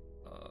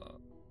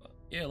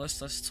 Yeah,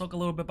 let's talk a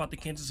little bit about the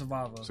cancer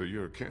survivor. So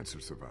you're a cancer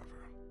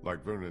survivor,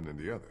 like Vernon and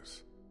the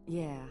others.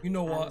 Yeah. You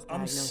know I what? was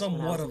I'm diagnosed when I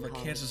somewhat was of in a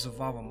college, cancer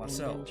survivor and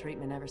myself. been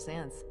treatment ever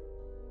since.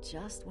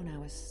 Just when I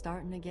was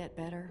starting to get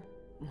better,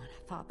 when I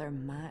thought there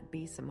might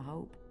be some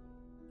hope,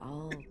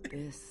 all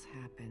this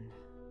happened.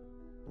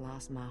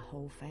 Lost my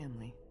whole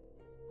family.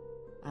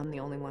 I'm the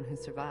only one who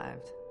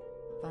survived.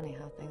 Funny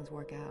how things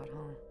work out,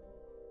 huh?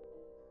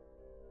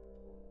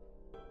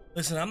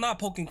 Listen, I'm not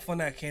poking fun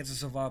at cancer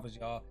survivors,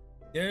 y'all.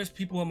 There's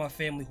people in my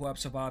family who have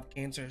survived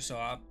cancer, so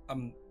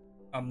I'm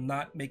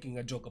not making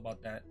a joke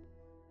about that.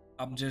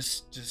 I'm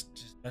just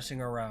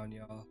messing around,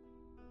 y'all.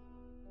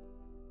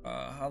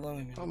 How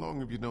long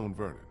have you known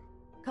Vernon?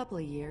 Couple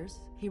of years.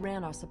 He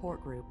ran our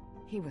support group.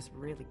 He was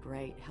really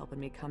great, helping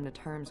me come to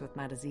terms with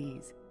my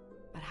disease.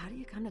 But how do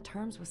you come to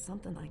terms with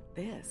something like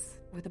this?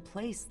 With a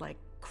place like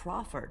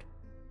Crawford?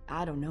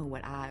 I don't know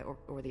what I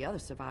or the other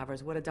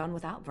survivors would have done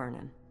without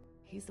Vernon.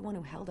 He's the one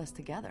who held us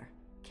together,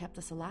 kept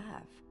us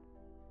alive.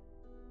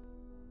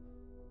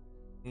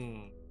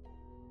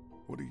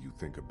 What do you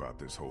think about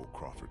this whole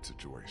Crawford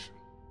situation?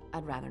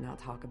 I'd rather not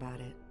talk about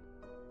it.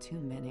 Too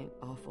many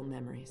awful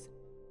memories.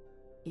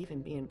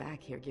 Even being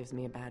back here gives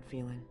me a bad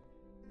feeling.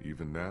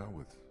 Even now,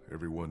 with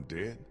everyone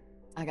dead?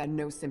 I got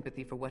no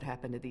sympathy for what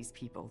happened to these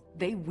people.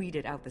 They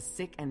weeded out the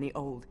sick and the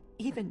old,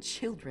 even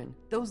children,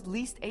 those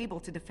least able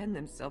to defend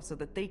themselves so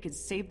that they could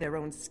save their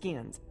own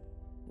skins.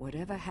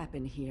 Whatever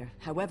happened here,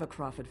 however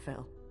Crawford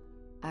fell,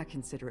 I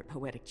consider it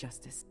poetic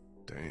justice.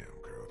 Damn,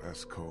 girl,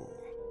 that's cold.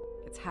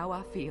 It's how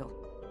I feel.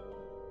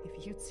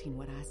 If you'd seen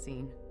what I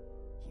seen,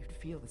 you'd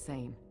feel the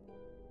same.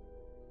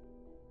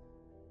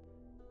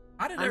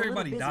 How did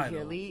everybody die, here,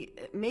 though? Lee.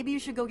 Maybe you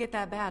should go get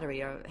that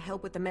battery or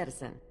help with the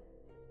medicine.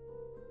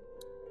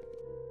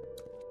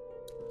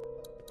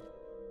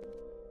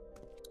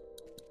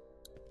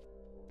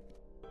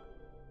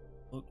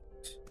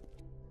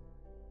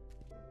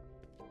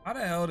 How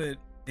the hell did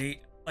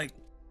they, like,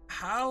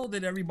 how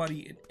did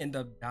everybody end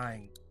up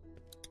dying?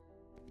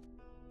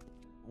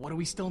 What do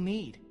we still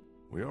need?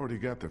 We already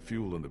got the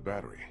fuel and the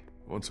battery.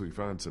 Once we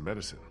find some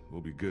medicine,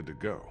 we'll be good to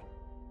go.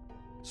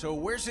 So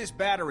where's this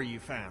battery you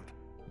found?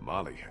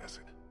 Molly has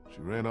it.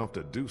 She ran off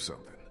to do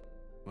something.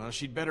 Well,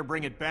 she'd better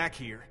bring it back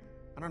here.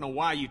 I don't know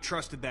why you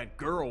trusted that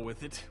girl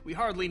with it. We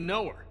hardly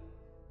know her.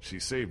 She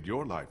saved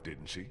your life,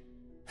 didn't she?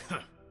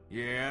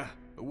 Yeah,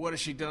 but what has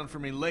she done for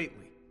me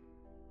lately?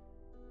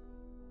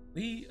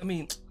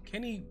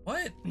 Kenny,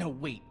 what? No,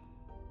 wait.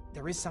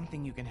 There is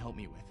something you can help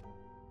me with.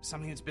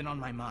 Something that's been on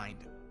my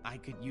mind. I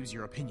could use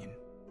your opinion.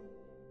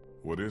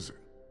 What is it?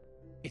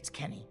 It's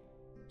Kenny.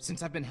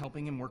 Since I've been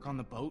helping him work on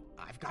the boat,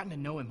 I've gotten to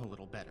know him a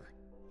little better.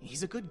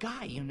 He's a good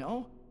guy, you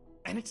know?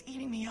 And it's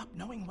eating me up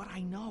knowing what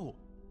I know.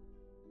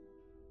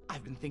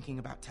 I've been thinking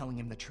about telling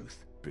him the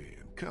truth.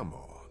 Ben, come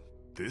on.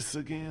 This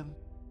again?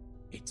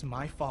 It's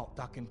my fault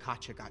Duck and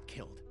Katja got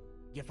killed.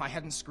 If I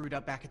hadn't screwed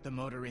up back at the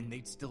motor inn,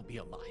 they'd still be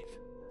alive.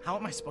 How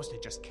am I supposed to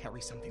just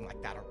carry something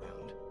like that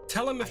around?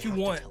 Tell him if you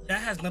want.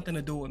 That has nothing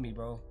to do with me,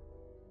 bro.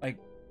 Like,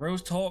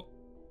 Rose talk.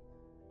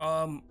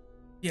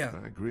 Yeah.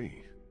 I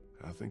agree.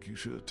 I think you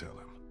should tell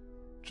him.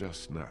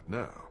 Just not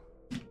now.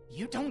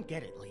 You don't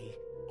get it, Lee.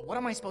 What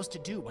am I supposed to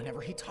do whenever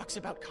he talks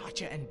about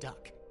Katja and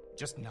Duck?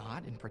 Just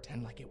nod and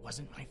pretend like it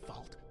wasn't my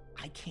fault?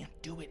 I can't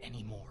do it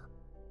anymore.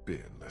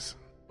 Ben, listen.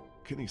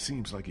 Kenny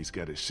seems like he's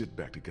got his shit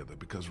back together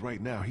because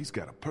right now he's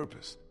got a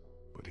purpose.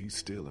 But he's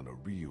still in a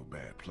real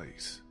bad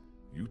place.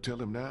 You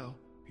tell him now,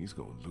 he's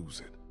gonna lose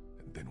it.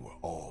 And then we're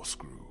all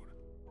screwed.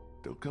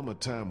 There'll come a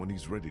time when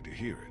he's ready to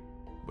hear it.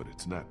 But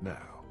it's not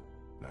now.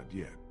 Not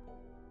yet.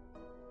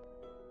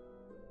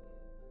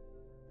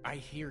 I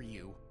hear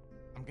you.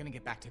 I'm gonna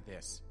get back to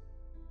this.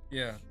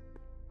 Yeah.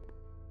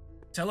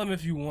 Tell him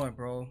if you want,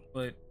 bro.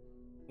 But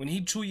when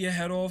he chew your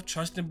head off,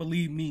 trust and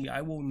believe me,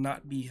 I will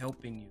not be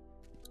helping you.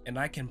 And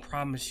I can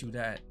promise you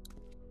that.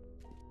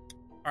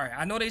 Alright,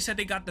 I know they said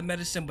they got the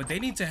medicine, but they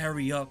need to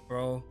hurry up,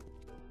 bro.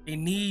 They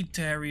need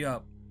to hurry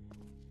up.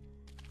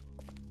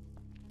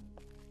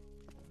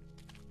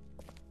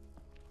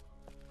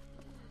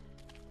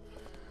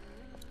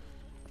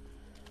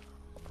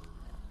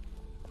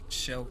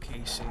 Shell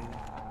casing.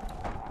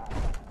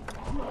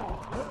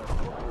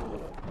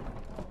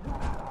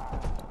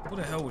 Who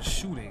the hell was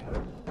shooting?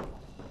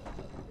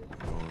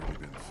 They've already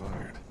been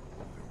fired.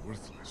 They're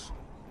worthless.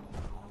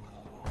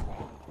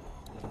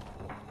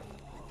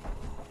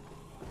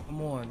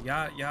 Come on,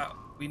 y'all,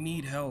 we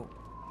need help.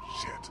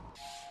 Shit.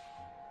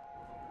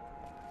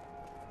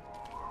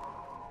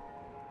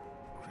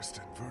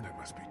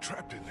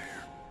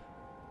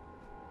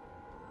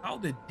 How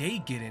did they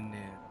get in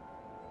there?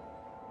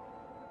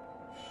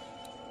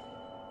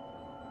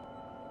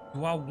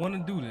 Do I want to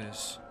do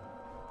this?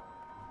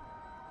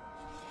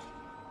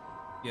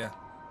 Yeah,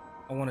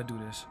 I want to do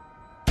this.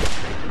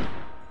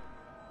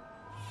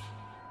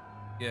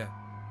 Yeah,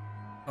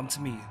 come to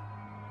me.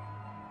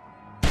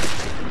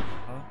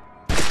 Huh?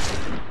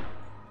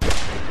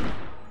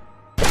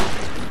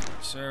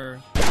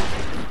 Sir.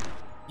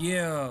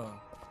 Yeah.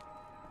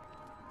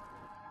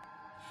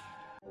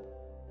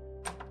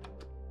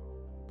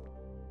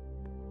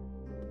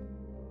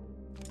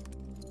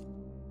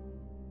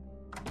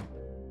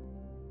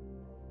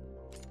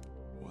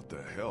 What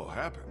the hell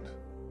happened?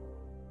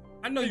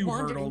 I know you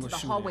heard all into the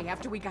the hallway shooting.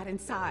 after we got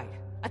inside.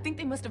 I think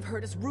they must have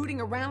heard us rooting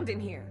around in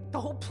here. The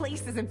whole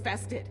place is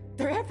infested.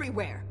 They're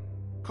everywhere.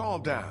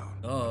 Calm down.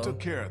 I took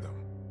care of them.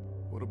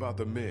 What about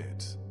the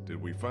meds?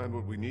 Did we find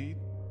what we need?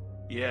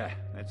 Yeah,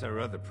 that's our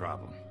other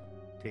problem.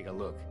 Take a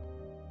look.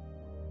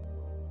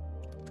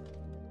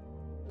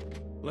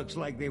 Looks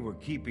like they were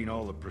keeping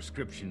all the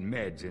prescription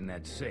meds in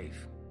that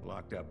safe,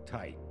 locked up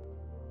tight.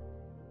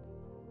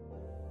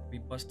 We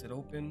busted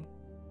open.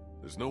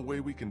 There's no way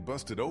we can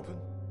bust it open?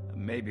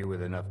 Maybe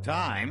with enough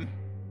time,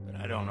 but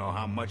I don't know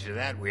how much of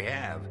that we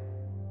have.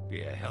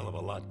 Be a hell of a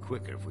lot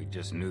quicker if we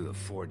just knew the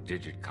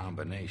 4-digit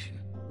combination.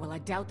 Well, I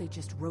doubt they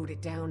just wrote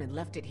it down and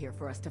left it here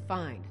for us to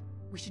find.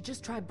 We should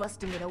just try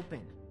busting it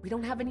open. We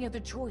don't have any other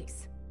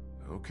choice.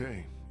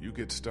 Okay, you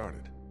get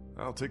started.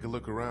 I'll take a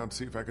look around,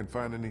 see if I can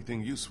find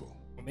anything useful.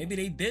 Or maybe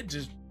they did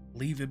just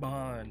leave it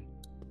behind.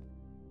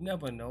 You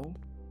never know.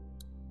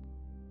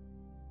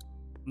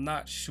 I'm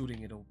not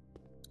shooting it open.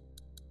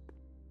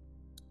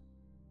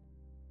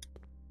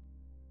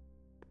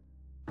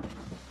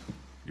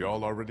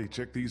 Y'all already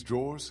checked these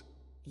drawers?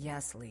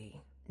 Yes,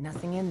 Lee.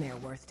 Nothing in there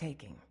worth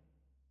taking.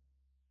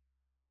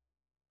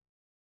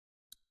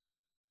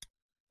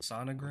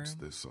 Sonogram? What's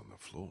this on the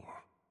floor?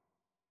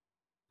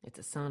 It's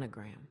a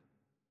sonogram.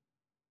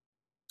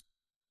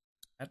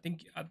 I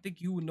think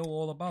you would know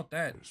all about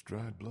that. There's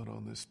dried blood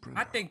on this printout.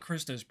 I think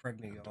Krista's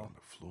pregnant, And y'all. on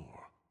the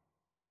floor.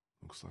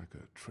 Looks like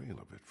a trail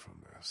of it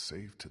from the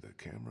safe to the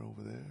camera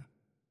over there.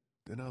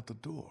 Then out the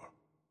door.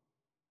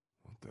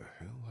 What the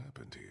hell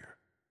happened here?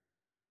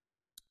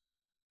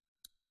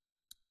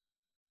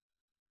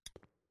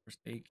 First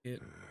aid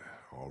kit.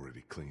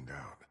 Already cleaned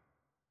out.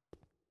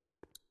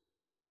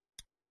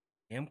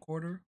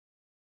 Camcorder?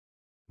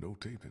 No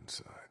tape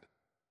inside.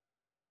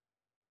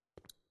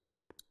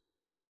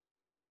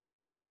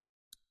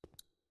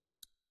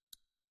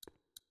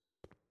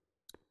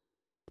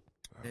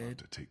 I'll have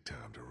to take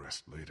time to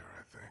rest later,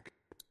 I think.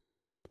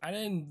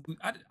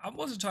 I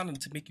wasn't trying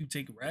to make you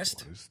take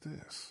rest. What is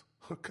this?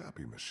 A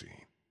copy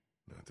machine.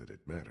 Not that it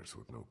matters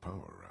with no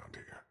power around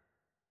here.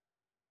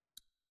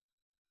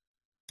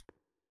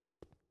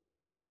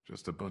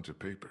 Just a bunch of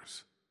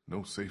papers.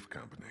 No safe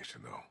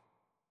combination, though.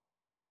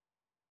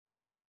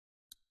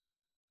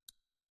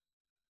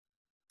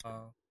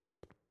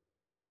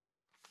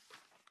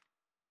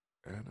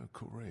 Anna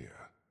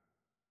Correa.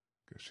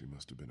 Guess she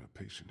must have been a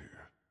patient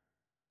here.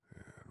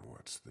 And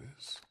what's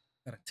this?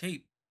 Got a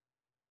tape.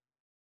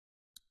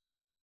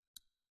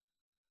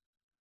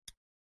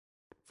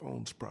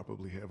 Phones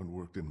probably haven't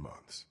worked in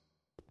months.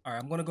 All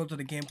right, I'm gonna go to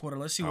the camcorder.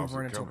 Let's see what How's it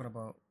Vernon's coming? talking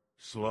about.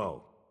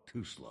 Slow.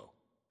 Too slow.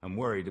 I'm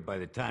worried that by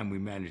the time we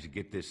manage to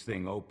get this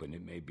thing open,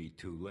 it may be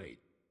too late.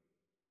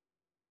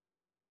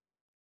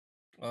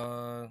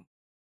 All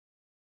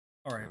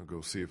right. I'll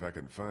go see if I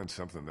can find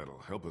something that'll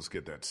help us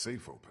get that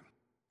safe open.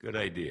 Good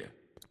idea.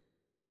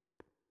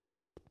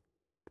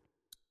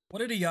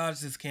 What are the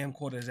odds this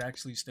camcorder is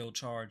actually still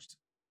charged?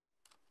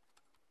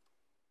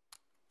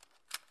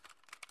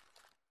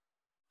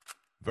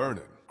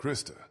 Vernon,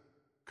 Krista,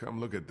 come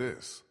look at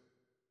this.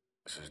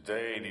 This is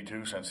day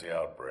 82 since the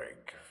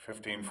outbreak.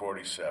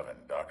 1547.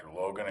 Dr.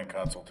 Logan in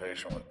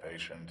consultation with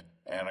patient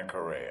Anna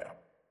Correa.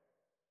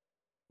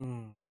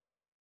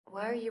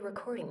 Why are you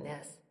recording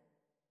this?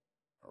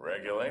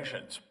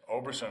 Regulations.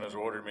 Oberson has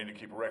ordered me to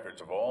keep records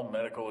of all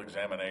medical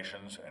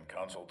examinations and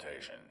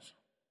consultations.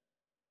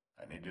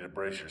 I need you to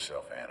brace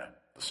yourself, Anna.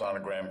 The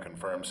sonogram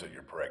confirms that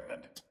you're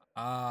pregnant.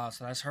 Ah,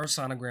 so that's her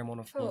sonogram on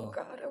the floor. Oh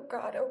God, oh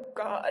God, oh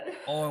God.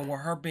 Oh, and with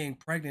her being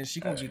pregnant, she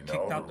gonna As get you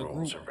kicked know, out the the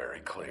rules group. are very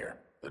clear.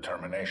 The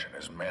termination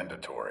is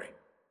mandatory.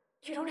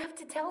 You don't have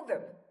to tell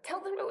them.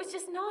 Tell them it was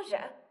just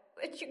nausea.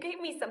 But you gave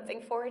me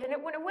something for it and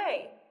it went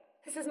away.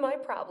 This is my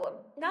problem,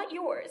 not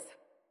yours.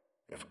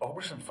 If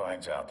Oberson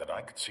finds out that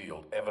I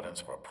concealed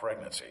evidence of a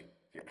pregnancy,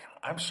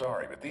 I'm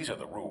sorry, but these are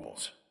the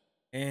rules.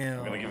 Damn.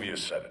 I'm gonna give you a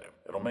sedative.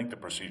 It'll make the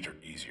procedure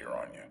easier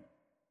on you.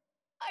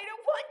 I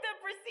don't want the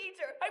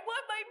procedure. I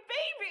want my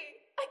baby.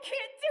 I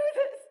can't do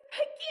this.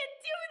 I can't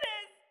do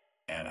this.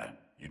 Anna,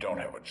 you don't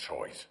have a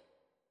choice.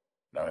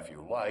 Now, if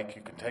you like,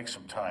 you can take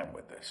some time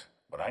with this,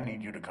 but I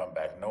need you to come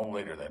back no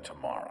later than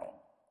tomorrow,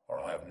 or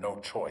I'll have no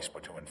choice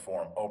but to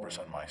inform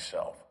Oberson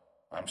myself.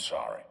 I'm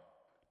sorry.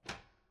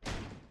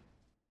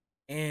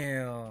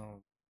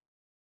 Damn.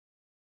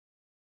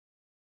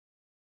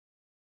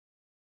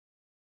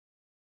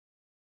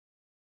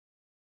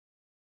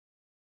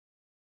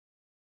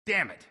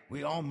 Damn it,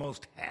 we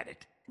almost had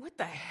it. What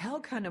the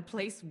hell kind of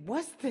place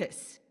was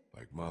this?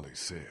 Like Molly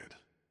said,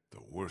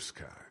 the worst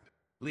kind.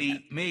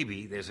 Lee,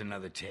 maybe there's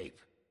another tape.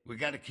 We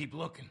gotta keep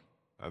looking.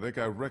 I think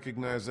I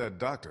recognize that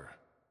doctor.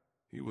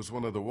 He was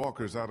one of the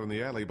walkers out in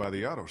the alley by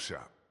the auto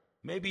shop.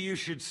 Maybe you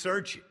should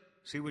search it.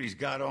 See what he's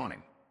got on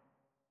him.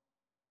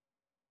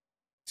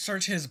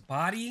 Search his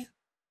body?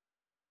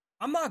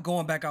 I'm not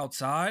going back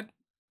outside.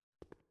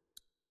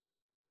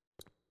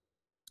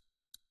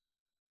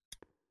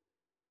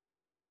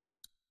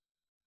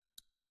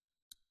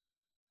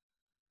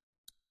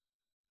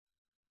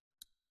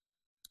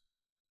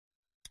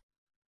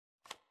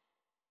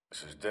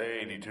 This is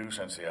day 82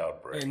 since the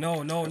outbreak. Hey, no.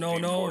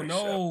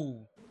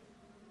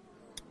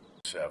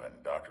 7.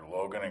 Dr.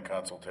 Logan in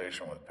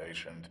consultation with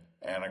patient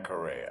Anna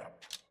Correa.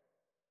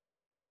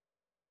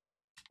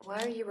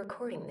 Why are you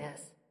recording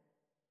this?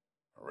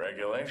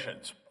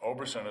 Regulations.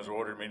 Oberson has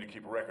ordered me to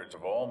keep records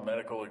of all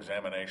medical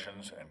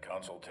examinations and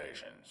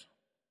consultations.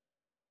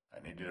 I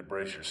need you to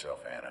brace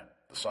yourself, Anna.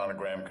 The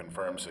sonogram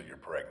confirms that you're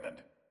pregnant.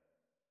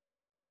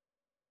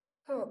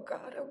 Oh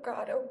God, oh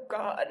God, oh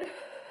God.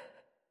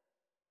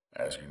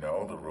 As you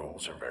know, the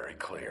rules are very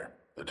clear.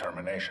 The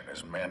termination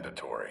is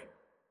mandatory.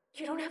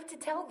 You don't have to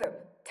tell them.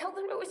 Tell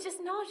them it was just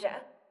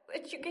nausea.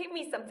 But you gave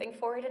me something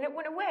for it and it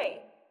went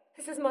away.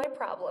 This is my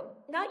problem,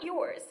 not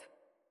yours.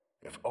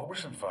 If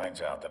Oberson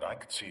finds out that I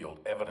concealed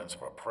evidence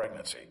of a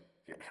pregnancy,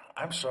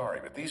 I'm sorry,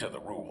 but these are the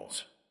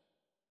rules.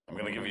 I'm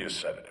going to give you a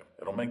sedative.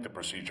 It'll make the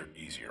procedure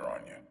easier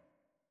on you.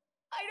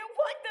 I don't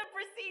want the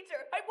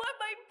procedure. I want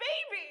my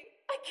baby.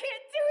 I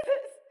can't do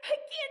this. I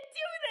can't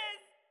do this.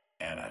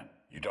 Anna,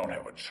 you don't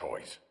have a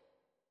choice.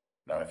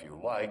 Now, if you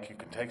like, you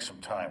can take some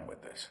time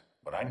with this,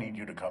 but I need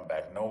you to come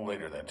back no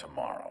later than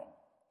tomorrow,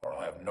 or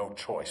I'll have no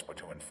choice but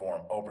to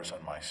inform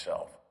Oberson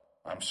myself.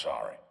 I'm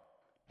sorry.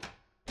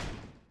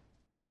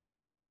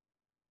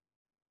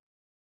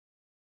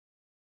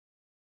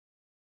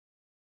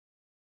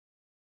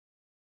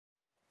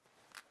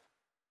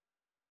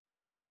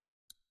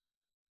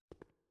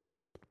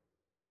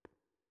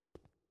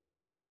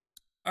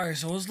 Alright,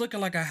 so it's looking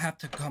like I have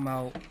to come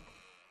out.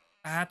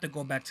 I have to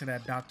go back to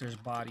that doctor's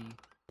body.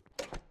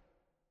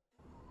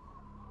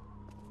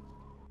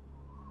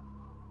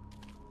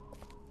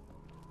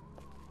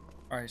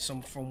 Alright,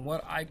 so from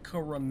what I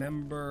could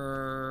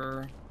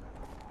remember...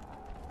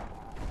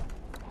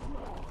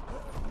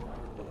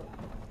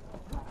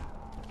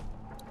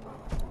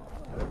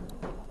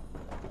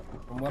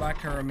 From what I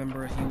can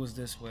remember, he was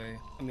this way.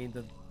 I mean,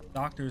 the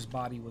doctor's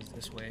body was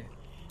this way.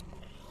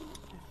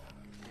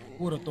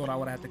 Who would have thought I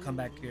would have to come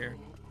back here?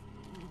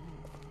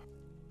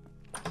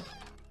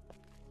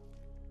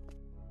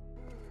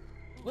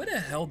 Where the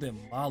hell did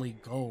Molly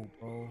go,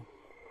 bro?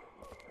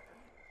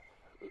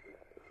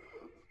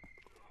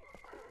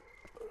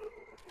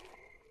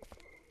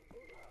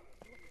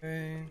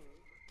 Okay.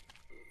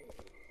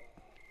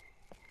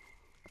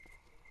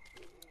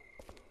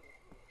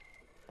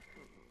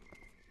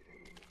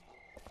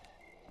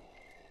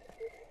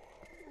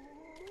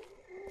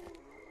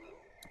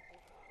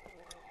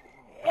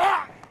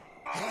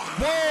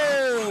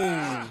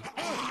 Whoa!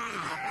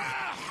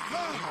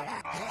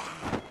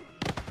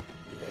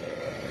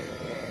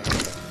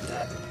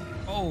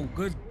 Oh,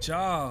 good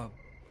job.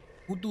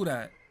 Who do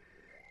that?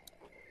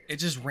 It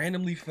just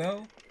randomly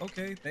fell?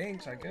 Okay,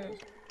 thanks, I guess.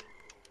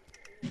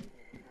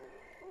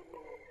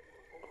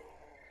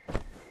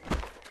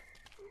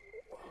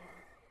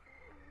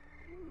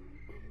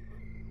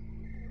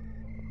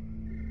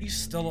 He's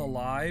still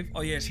alive?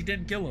 Oh yes, he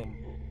did kill him.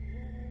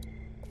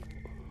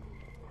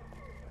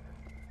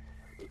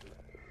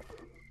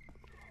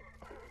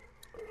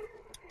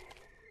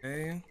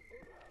 Okay.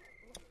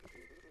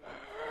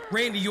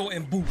 Randy, you're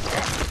in boot.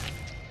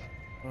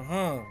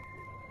 Alright,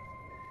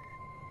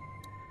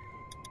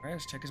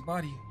 let's check his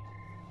body.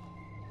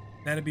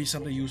 That'd be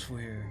something useful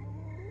here.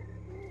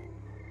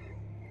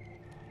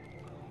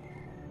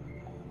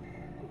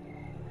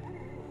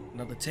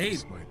 Another tape.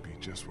 This might be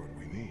just what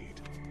we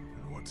need.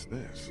 And what's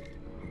this?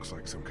 Looks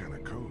like some kind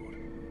of code.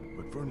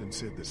 But Vernon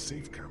said the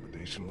safe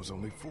combination was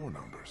only 4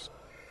 numbers.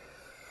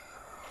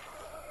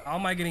 How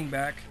am I getting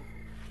back?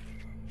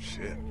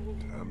 Shit,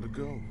 time to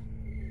go.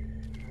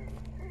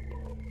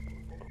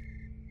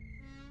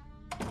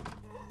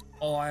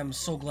 Oh, I am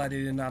so glad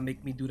they did not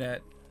make me do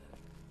that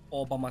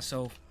all by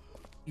myself.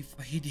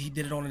 He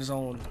did it on his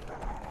own.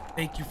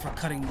 Thank you for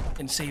cutting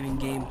and saving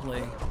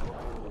gameplay.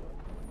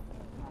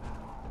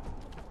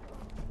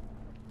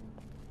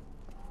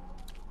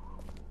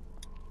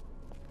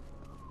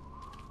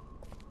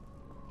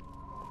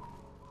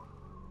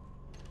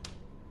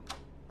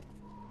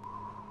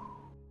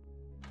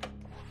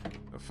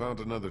 I found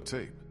another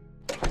tape.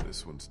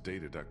 This one's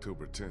dated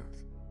October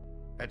 10th.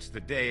 That's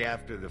the day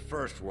after the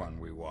first one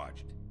we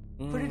watched.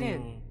 Put it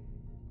in.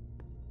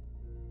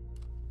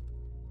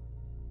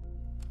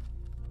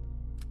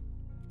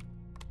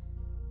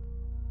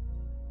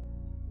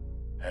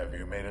 Have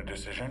you made a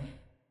decision?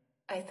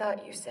 I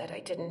thought you said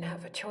I didn't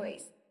have a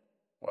choice.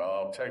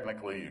 Well,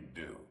 technically you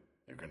do.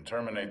 You can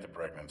terminate the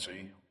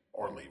pregnancy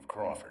or leave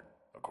Crawford.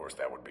 A Of course,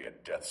 that would be a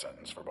death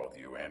sentence for both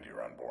you and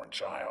your unborn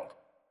child.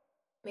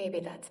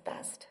 Maybe that's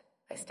best.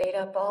 I stayed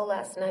up all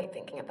last night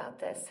thinking about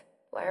this.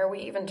 Why are we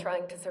even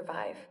trying to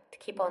survive? To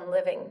keep on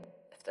living,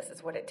 if this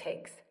is what it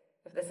takes.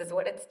 If this is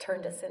what it's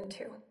turned us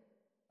into.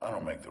 I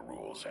don't make the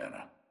rules,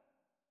 Anna.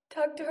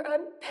 Doctor,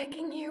 I'm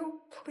begging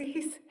you.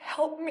 Please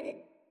help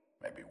me.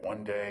 Maybe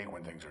one day,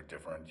 when things are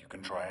different, you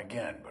can try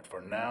again. But for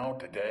now,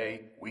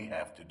 today, we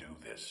have to do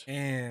this.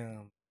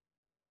 Damn.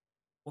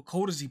 What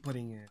code is he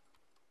putting in?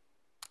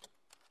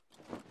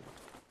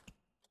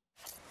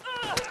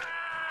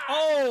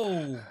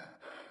 Oh!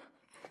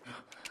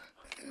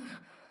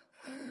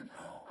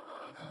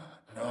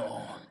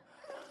 No.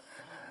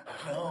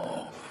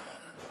 No.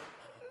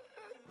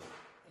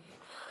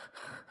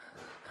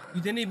 He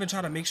didn't even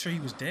try to make sure he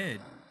was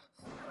dead.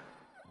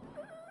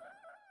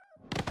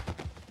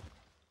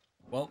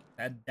 Well,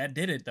 that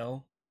did it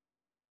though.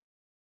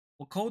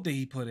 What code did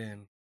he put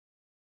in?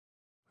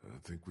 I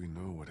think we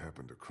know what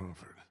happened to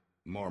Crawford.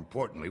 More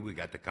importantly, we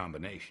got the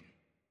combination.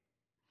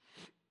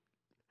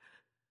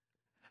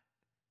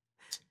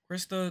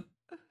 Krista,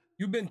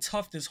 you've been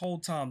tough this whole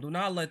time. Do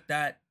not let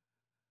that,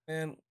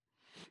 man.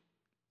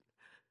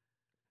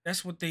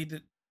 That's what they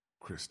did.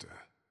 Krista,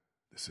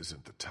 this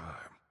isn't the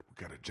time. We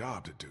got a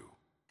job to do.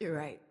 You're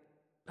right.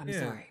 I'm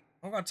sorry.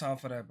 I don't got time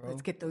for that, bro.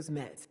 Let's get those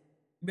meds.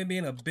 You've been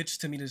being a bitch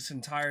to me this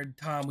entire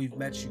time we've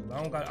met you.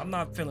 I'm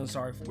not feeling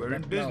sorry for you. We're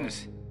in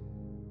business.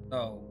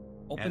 No.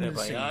 Open the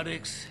safe.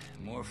 Antibiotics,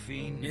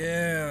 morphine.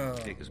 Yeah.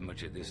 Take as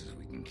much of this as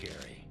we can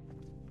carry.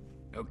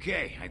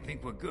 Okay, I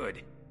think we're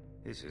good.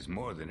 This is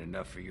more than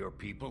enough for your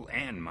people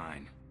and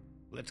mine.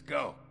 Let's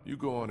go. You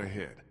go on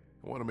ahead.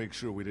 I want to make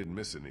sure we didn't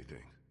miss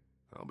anything.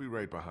 I'll be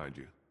right behind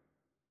you.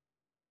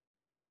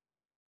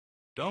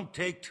 Don't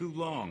take too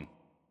long.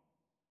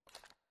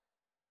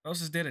 What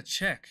else is there to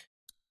check?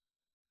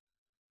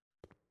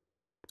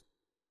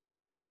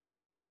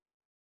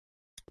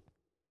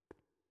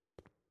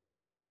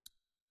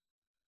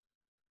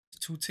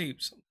 It's 2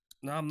 tapes.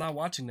 No, I'm not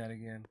watching that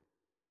again.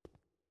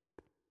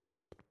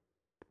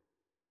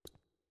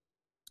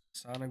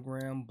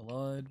 Sonogram,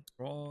 blood,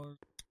 draws.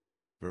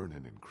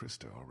 Vernon and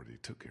Krista already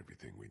took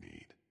everything we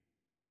need.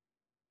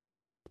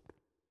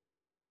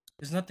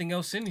 There's nothing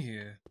else in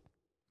here.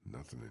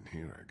 Nothing in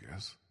here, I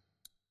guess.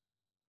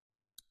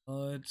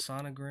 Blood,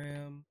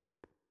 sonogram,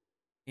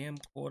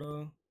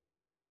 camcorder.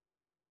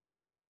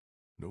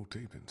 No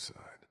tape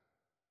inside.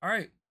 All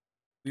right.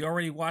 We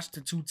already watched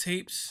the 2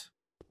 tapes.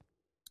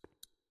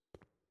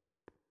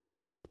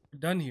 We're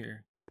done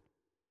here.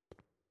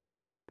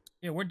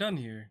 Yeah, we're done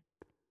here.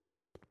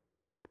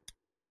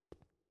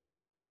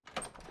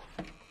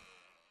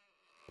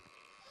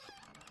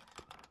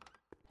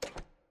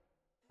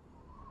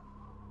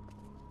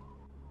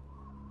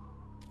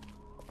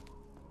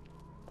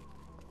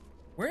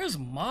 Where's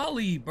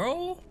Molly,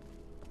 bro?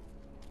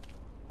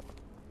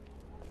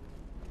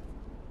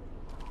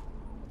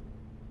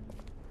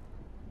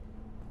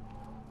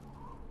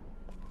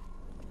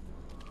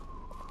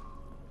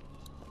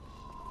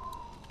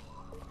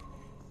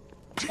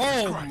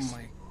 Jesus Christ.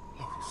 My...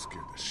 Oh, you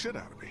scared the shit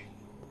out of me.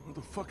 Where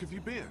the fuck have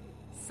you been?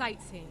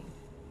 Sightseeing.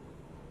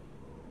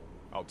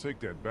 I'll take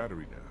that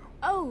battery now.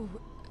 Oh,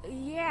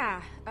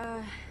 yeah,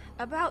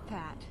 about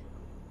that.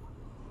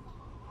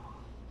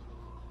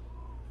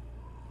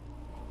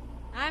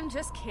 I'm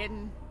just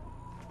kidding.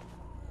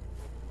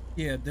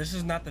 Yeah, this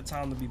is not the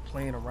time to be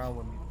playing around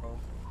with me, bro.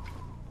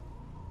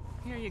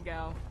 Here you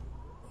go.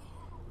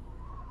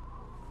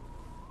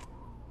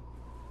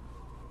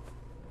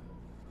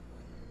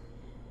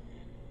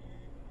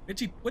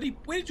 Where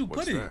did you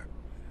put it? That?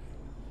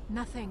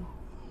 Nothing.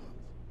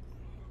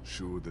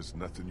 Sure there's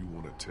nothing you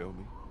want to tell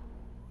me?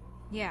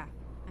 Yeah,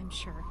 I'm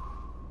sure.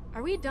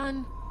 Are we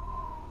done?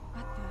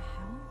 What the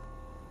hell?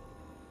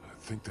 I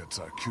think that's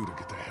our cue to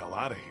get the hell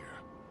out of here.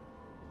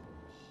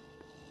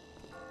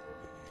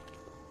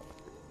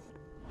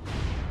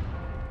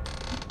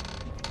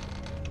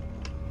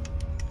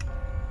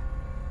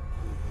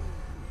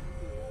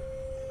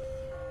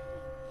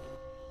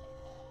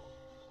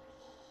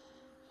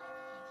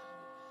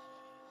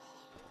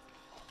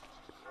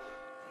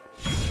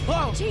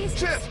 Whoa! Jesus!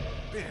 Shit!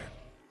 Ben!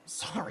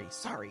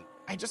 Sorry.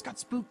 I just got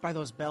spooked by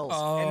those bells,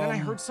 and then I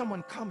heard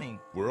someone coming.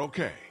 We're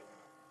okay.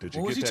 Did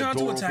you What was get he that trying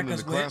to door attack open in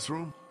us the with?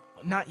 classroom?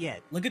 Not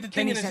yet. Look at the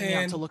thing Kenny in his sent me out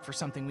hand. to look for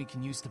something we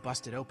can use to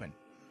bust it open.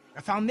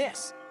 I found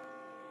this.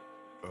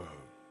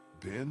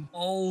 Ben?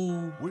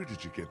 Oh. Where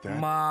did you get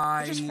that?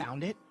 I just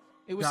found it.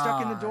 It was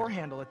stuck in the door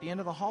handle at the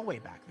end of the hallway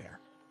back there.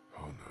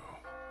 Oh no.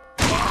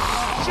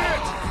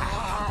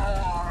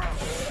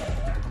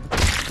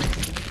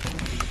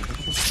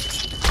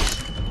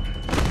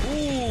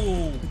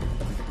 Ooh.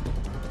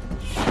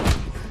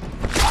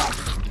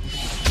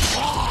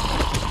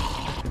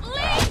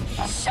 Lee!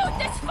 Shoot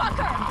this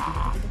fucker!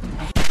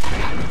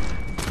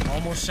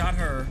 Almost shot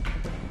her.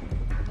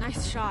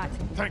 Nice shot.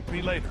 Thank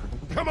me later.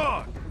 Come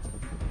on!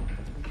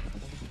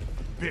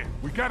 Ben,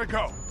 we gotta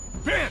go.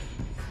 Ben!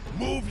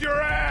 Move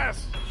your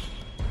ass!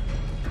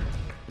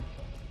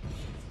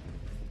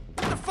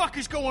 What the fuck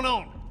is going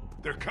on?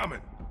 They're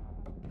coming.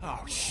 Oh,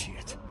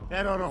 shit.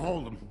 That ought to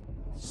hold him.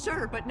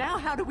 Sure, but now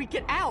how do we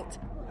get out?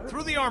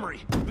 Through the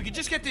armory. We could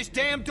just get this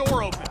damn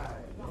door open.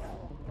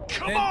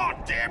 Come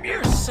on, damn you!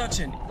 You're such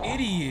an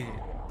idiot.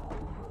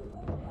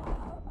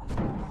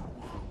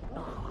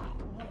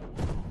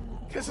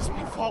 This is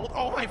my fault,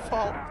 all my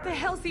fault. What the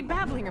hell's he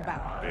babbling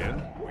about?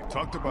 Ben, we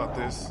talked about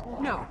this.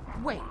 No,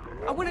 wait.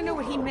 I want to know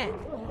what he meant.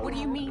 What do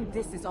you mean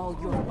this is all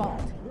your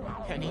fault?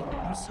 Penny,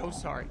 I'm so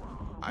sorry.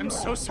 I'm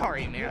so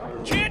sorry,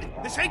 man. Kid,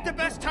 this ain't the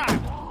best time.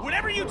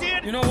 Whatever you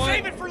did, You know what?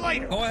 save it for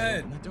later. Go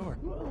ahead. The door.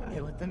 I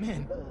let them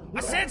in. I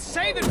said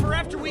save it for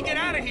after we get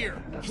out of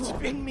here. It's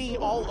been me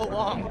all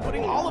along,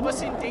 putting all of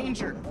us in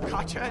danger.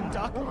 Katja and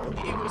Duck,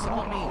 it was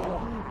all me.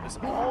 It was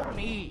all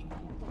me.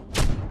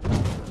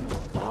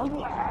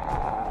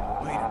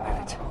 Wait a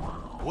minute.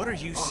 What are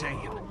you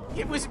saying?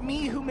 It was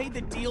me who made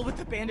the deal with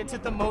the bandits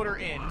at the motor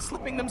inn,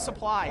 slipping them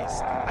supplies.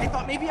 I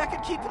thought maybe I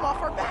could keep them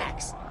off our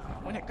backs.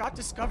 When it got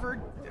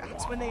discovered,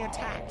 that's when they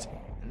attacked.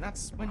 And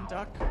that's when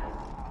Duck...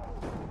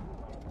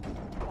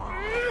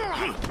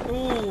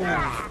 Ooh.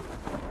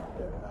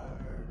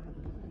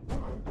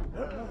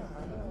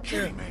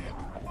 Kenny, man,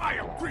 I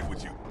agree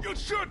with you. You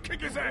should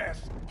kick his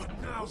ass. But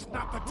now's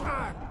not the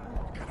time.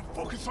 We gotta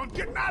focus on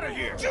getting out of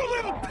here. You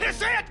little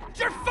pissant!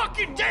 You're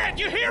fucking dead!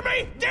 You hear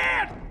me?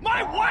 Dead!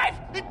 My wife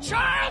and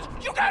child!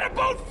 You gotta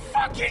both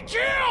fucking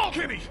kill!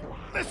 Kenny,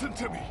 listen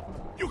to me.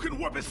 You can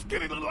whip his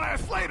skinny little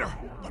ass later.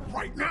 But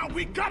right now,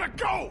 we gotta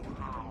go.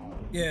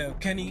 Yeah,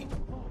 Kenny.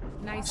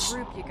 Nice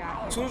group you got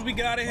As here. soon as we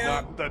get out of here.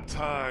 Not the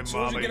time, As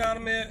soon as we Mommy. get out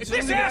of here. If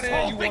this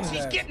asshole thinks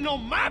he's getting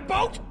on my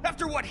boat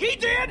after what he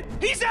did,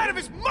 he's out of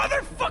his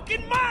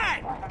motherfucking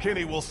mind!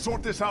 Kenny, we'll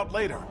sort this out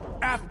later.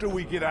 After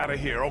we get out of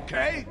here,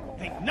 okay?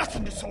 Ain't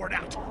nothing to sort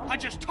out. I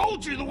just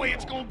told you the way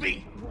it's gonna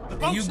be. The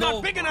There you boat's go.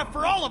 not big enough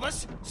for all of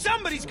us.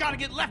 Somebody's gotta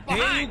get left There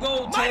you behind.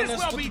 go, Might telling as us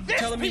well what be to- this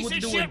telling me piece what to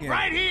of do shit again.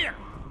 right here.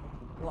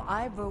 Well,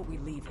 I vote we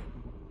leave it.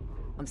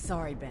 I'm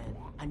sorry, Ben.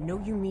 I know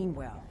you mean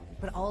well,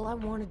 but all I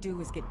want to do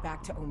is get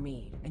back to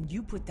Omid, and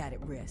you put that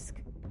at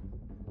risk.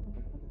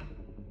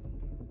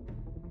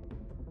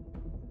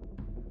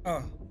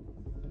 I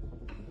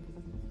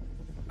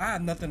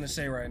have nothing to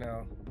say right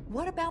now.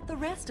 What about the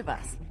rest of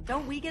us?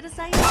 Don't we get a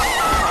say?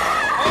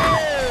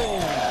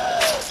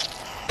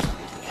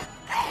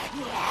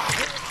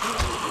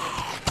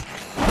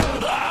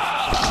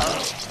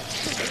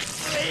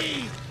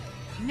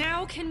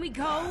 Now can we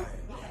go?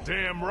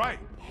 Damn right.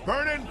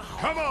 Vernon,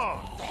 come on.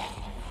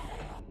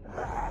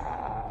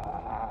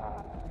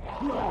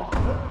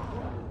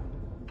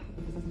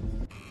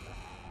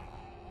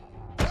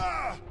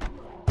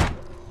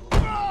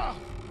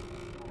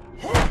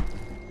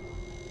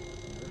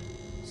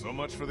 So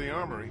much for the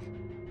armory.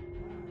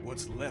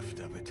 What's left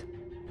of it?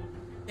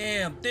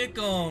 Damn,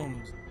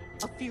 thickums.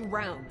 A few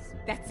rounds.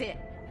 That's it.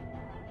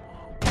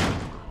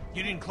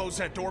 You didn't close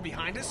that door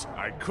behind us?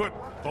 I couldn't.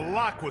 The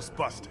lock was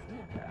busted.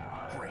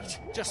 Great.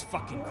 Just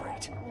fucking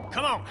great.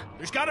 Come on.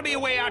 There's gotta be a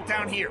way out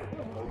down here.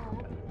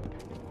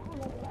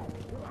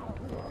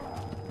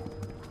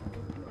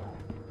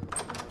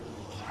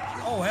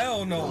 Oh,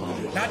 hell no.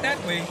 Not that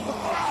way.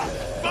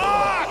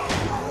 Fuck!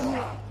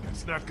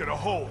 It's not gonna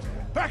hold.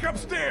 Back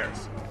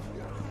upstairs.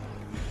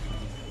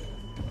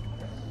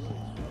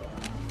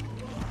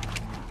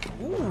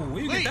 Ooh,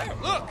 where you Lee, get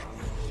that? look!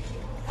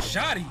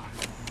 Shotty.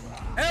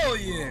 Hell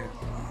yeah.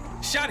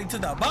 Shotty to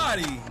the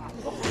body.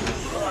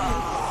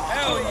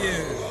 Hell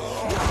yeah.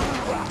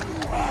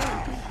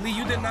 Lee,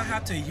 you did not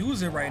have to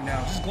use it right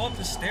now. Just go up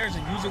the stairs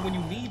and use it when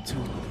you need to.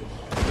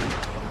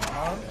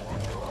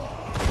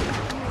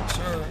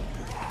 Sure.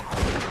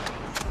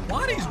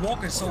 Why are these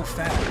walking so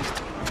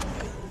fast?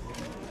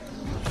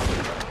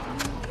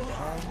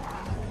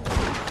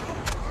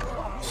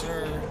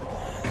 Sure.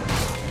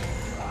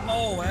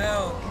 Oh,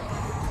 hell.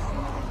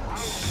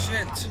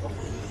 Shit.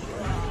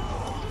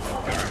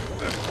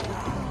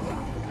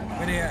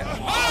 Where they at?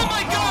 Oh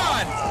my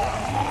god!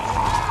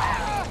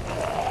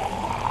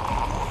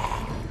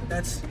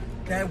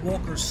 That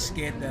walker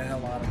scared the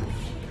hell out of me.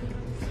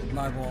 I'm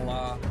not gonna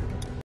lie.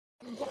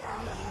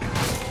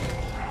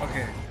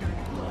 Okay.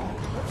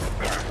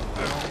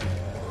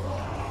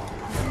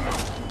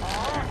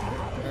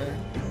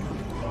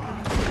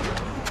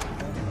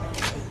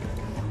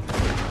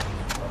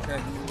 Okay,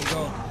 let's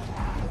go.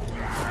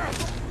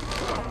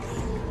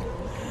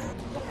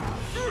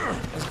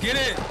 Let's get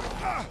it.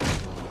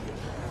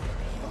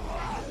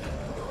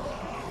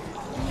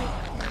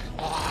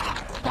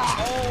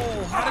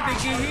 Oh, how did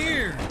they get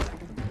here?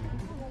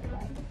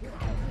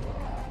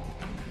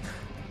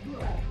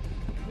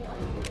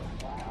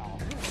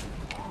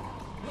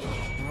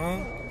 Huh?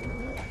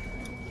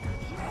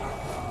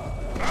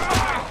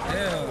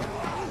 Yeah.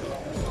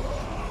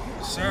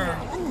 Sir.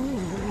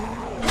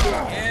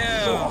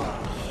 Yeah.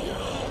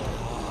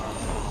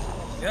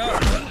 Yeah.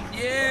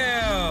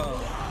 Yeah.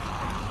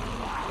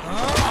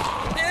 Huh?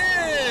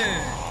 Yeah.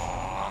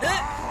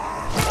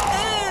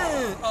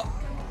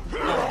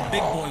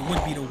 Big boy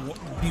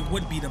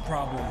would be the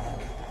problem.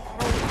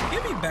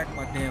 Give me back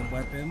my damn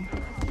weapon.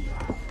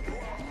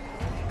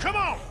 Come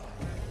on.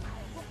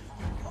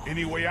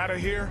 Any way out of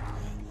here?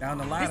 Down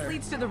the ladder. This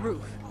leads to the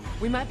roof.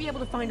 We might be able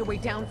to find a way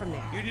down from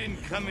there. You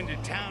didn't come into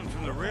town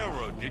from the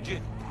railroad, did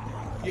you?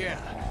 Yeah.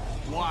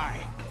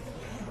 Why?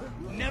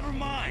 Never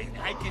mind.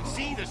 I can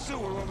see the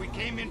sewer where we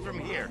came in from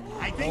here.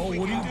 I think we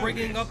what are can you do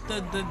bringing this. up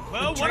the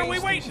Well, the what are train we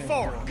waiting station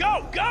for?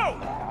 Go, go!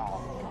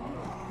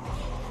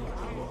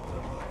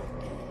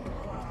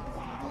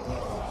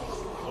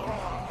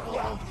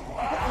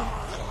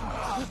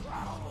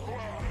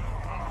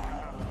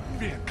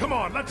 Ben, come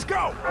on, let's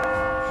go!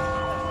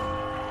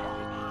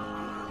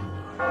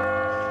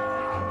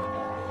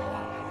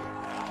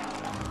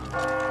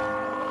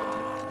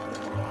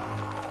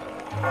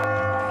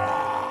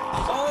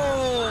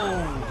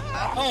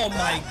 Oh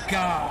my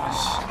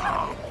gosh.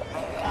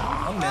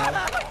 I'm mad.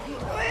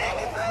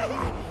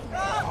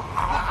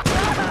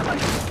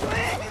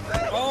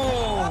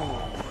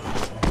 Oh.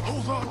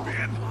 Hold on,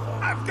 Ben.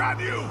 I've got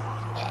you.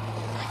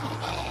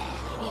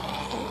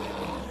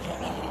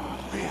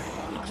 Ben,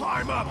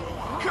 climb up.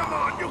 Come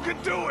on, you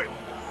can do it.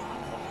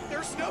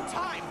 There's no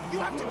time. You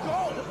have to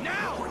go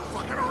now. Quit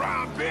fucking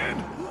around,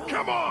 Ben.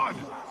 Come on.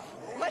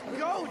 Let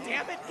go,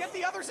 damn it. Get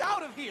the others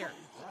out of here.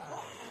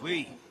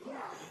 Lee.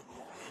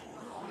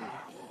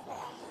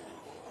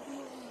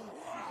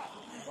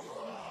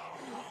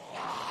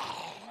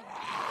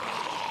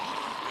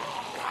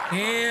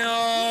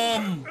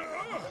 Damn.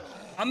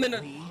 I'm in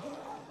a...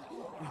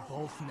 We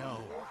both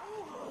know.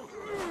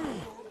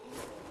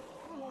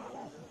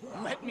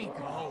 Let me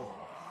go.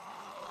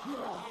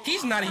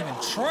 He's not even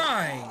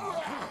trying.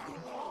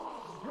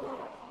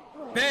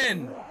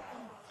 Ben.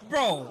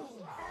 Bro.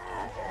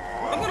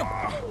 I'm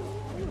gonna...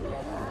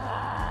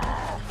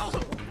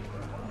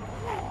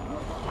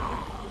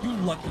 You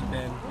lucky,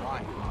 Ben.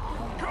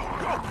 Go,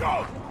 go,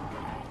 go.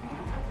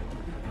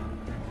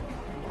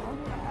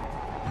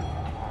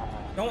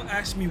 Don't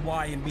ask me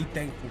why and be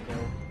thankful, bro.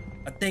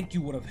 A thank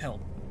you would have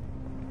helped.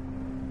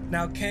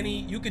 Now,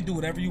 Kenny, you can do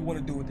whatever you want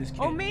to do with this kid.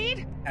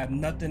 Omid? I have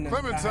nothing.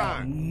 Clementine. I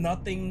have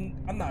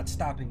nothing. I'm not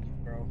stopping you,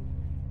 bro.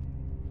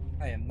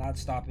 I am not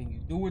stopping you.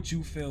 Do what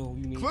you feel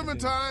you need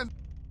Clementine. to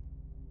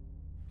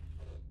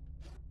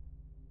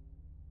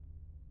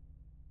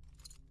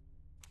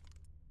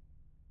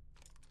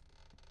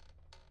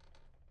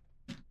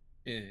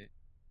do. Yeah.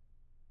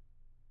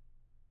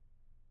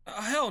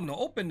 Hell no,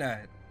 open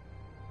that.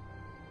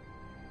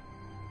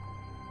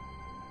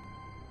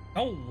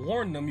 Don't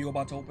warn them you're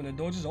about to open the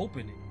door, just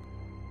open it.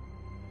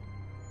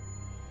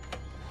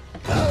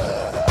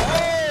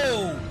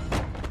 Oh!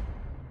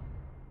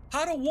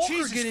 How'd a walker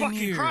Jesus get in fucking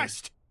here?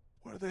 Christ!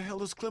 Where the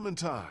hell is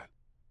Clementine?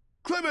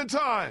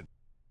 Clementine!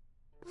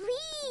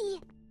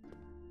 Lee!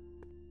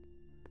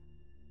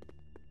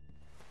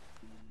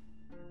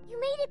 You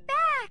made it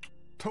back!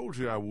 Told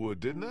you I would,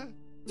 didn't I?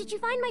 Did you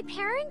find my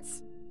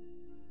parents?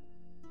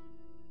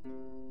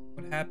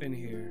 What happened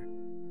here?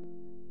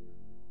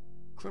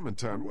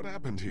 Clementine, what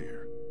happened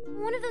here?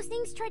 One of those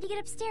things tried to get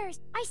upstairs.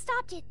 I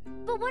stopped it.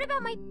 But what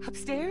about my...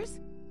 Upstairs?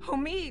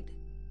 Omid.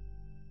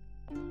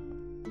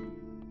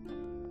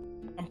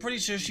 I'm pretty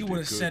sure she You would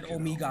have did said good,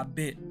 Omi kiddo. got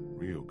bit.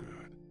 Real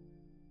good.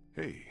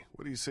 Hey,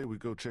 what do you say we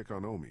go check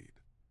on Omid?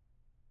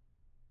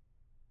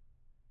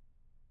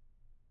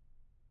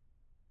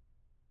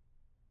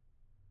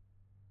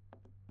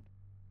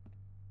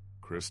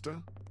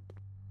 Krista?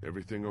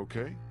 Everything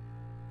okay?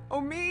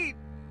 Omid.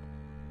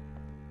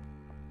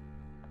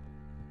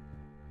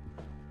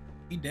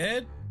 He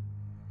dead?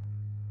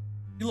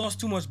 He lost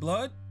too much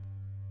blood?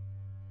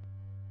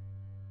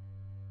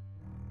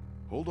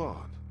 Hold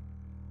on.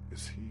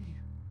 Is he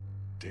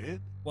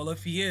dead? Well,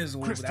 if he is,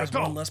 well, Krista, that's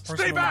don't. one less person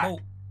Stay on the back.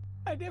 boat.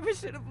 I never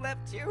should have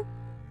left you.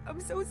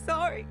 I'm so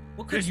sorry.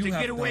 What could Krista, you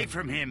have get away done?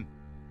 from him.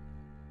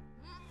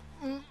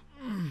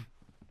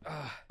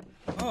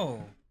 Oh.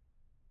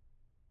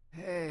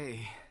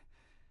 Hey.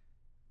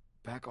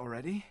 Back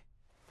already?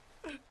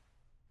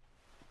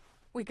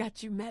 We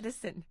got you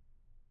medicine.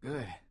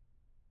 Good.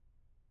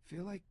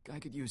 Feel like I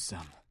could use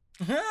some.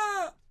 You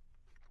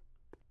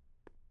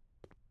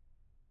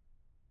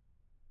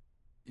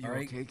All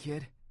right. okay,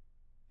 kid?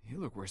 You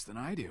look worse than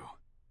I do.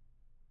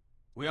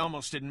 We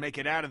almost didn't make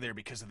it out of there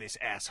because of this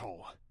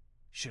asshole.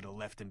 Should have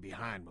left him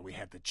behind when we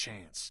had the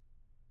chance.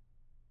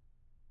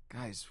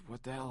 Guys,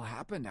 what the hell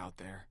happened out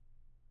there?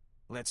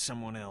 Let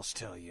someone else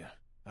tell you.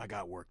 I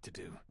got work to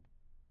do.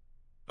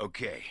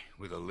 Okay,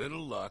 with a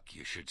little luck,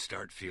 you should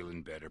start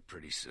feeling better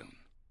pretty soon.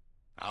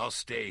 I'll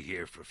stay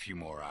here for a few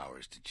more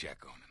hours to check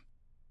on him.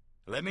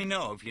 Let me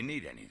know if you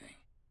need anything.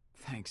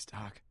 Thanks,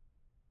 Doc.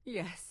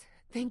 Yes,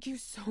 thank you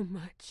so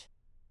much.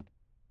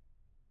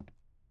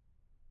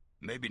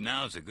 Maybe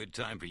now's a good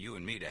time for you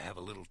and me to have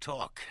a little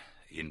talk,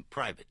 in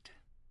private.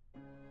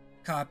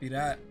 Copy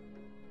that.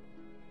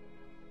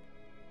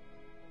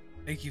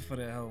 Thank you for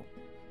the help.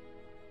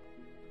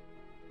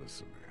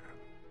 Listen, man.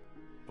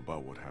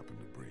 About what happened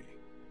to Bree.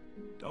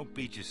 Don't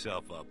beat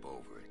yourself up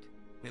over it.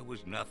 There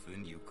was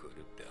nothing you could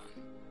have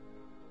done.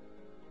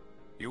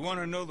 You want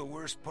to know the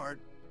worst part?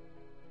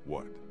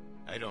 What?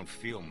 I don't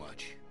feel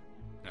much.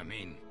 I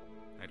mean,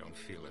 I don't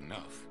feel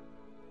enough.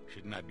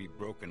 Shouldn't I be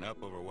broken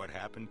up over what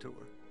happened to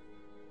her?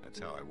 That's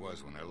how I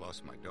was when I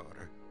lost my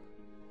daughter.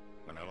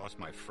 When I lost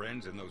my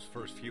friends in those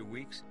first few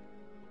weeks.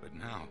 But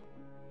now,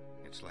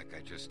 it's like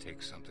I just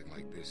take something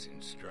like this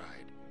in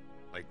stride.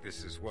 Like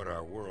this is what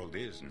our world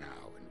is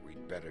now, and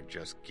we'd better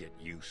just get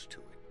used to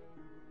it.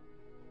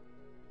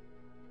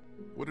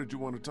 What did you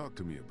want to talk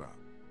to me about?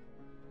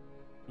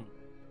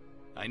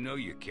 I know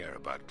you care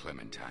about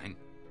Clementine.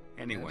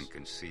 Anyone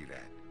can see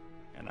that.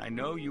 And I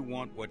know you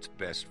want what's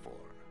best for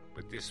her.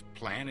 But this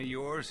plan of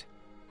yours,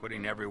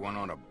 putting everyone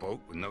on a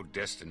boat with no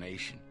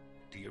destination,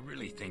 do you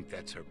really think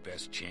that's her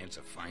best chance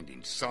of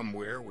finding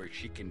somewhere where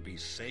she can be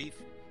safe?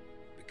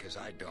 Because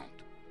I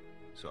don't.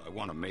 So I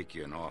want to make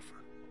you an offer.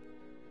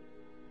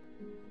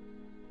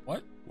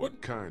 What?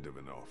 What kind of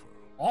an offer?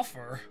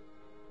 Offer?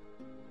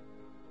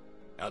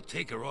 I'll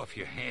take her off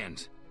your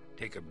hands.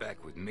 Take her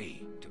back with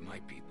me to my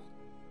people.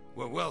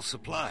 We're well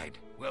supplied,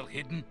 well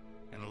hidden,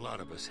 and a lot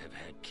of us have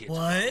had kids of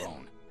our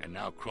own. And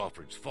now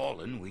Crawford's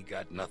fallen, we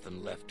got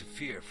nothing left to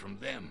fear from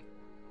them.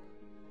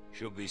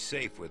 She'll be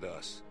safe with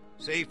us.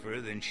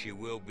 Safer than she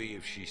will be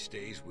if she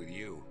stays with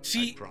you.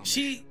 She's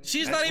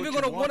not even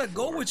gonna want to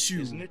go with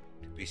you. Isn't it?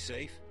 To be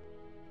safe?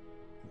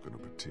 I'm gonna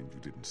pretend you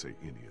didn't say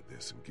any of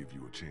this and give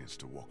you a chance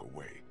to walk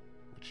away,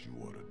 which you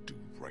ought to do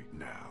right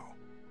now.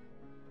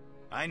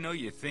 I know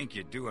you think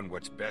you're doing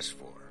what's best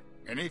for her.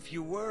 And if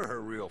you were her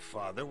real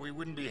father, we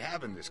wouldn't be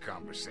having this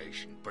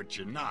conversation. But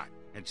you're not.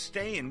 And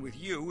staying with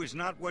you is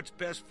not what's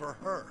best for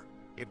her.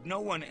 If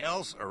no one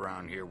else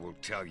around here will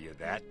tell you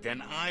that,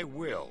 then I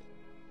will.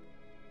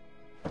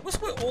 What's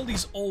with all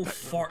these old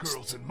farts?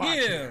 Girls in my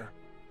care.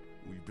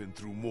 We've been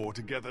through more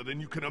together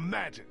than you can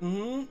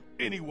imagine.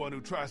 Anyone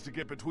who tries to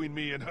get between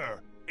me and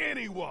her,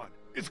 anyone,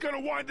 is gonna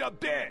wind up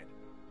dead.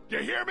 You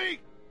hear me?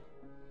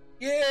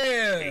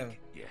 Yeah. Take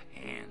your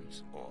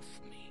hands off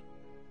me.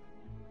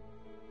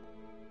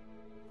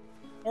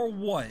 Or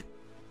what?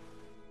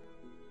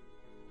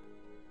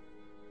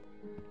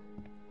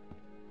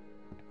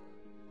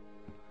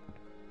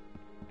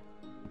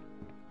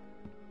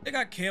 Think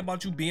I care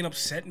about you being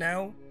upset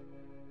now?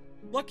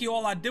 Lucky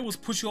all I did was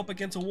push you up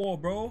against a wall,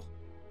 bro.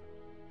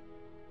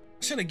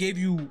 I should have gave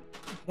you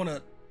one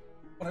of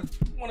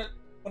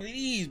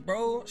these,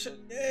 bro.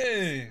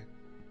 Yeah.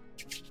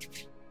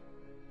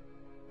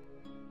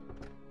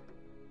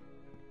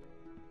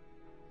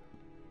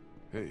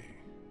 Hey,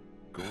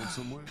 going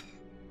somewhere?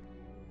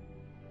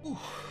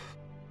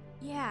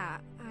 Yeah,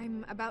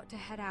 I'm about to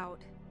head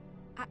out.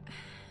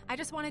 I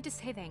just wanted to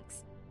say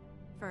thanks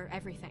for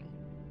everything.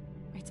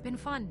 It's been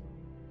fun.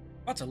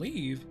 About to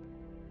leave?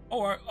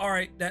 Oh, all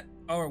right,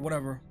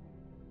 whatever.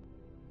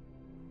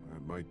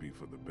 That might be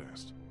for the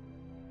best.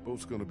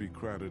 Boat's gonna be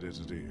crowded as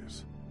it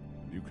is.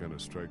 You kind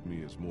of strike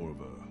me as more of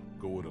a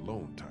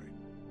go-it-alone type.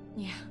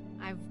 Yeah,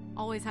 I've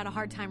always had a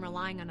hard time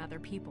relying on other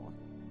people.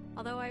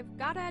 Although I've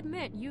gotta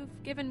admit,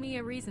 you've given me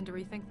a reason to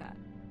rethink that.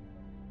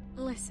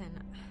 Listen,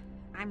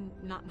 I'm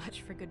not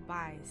much for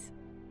goodbyes.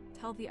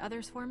 Tell the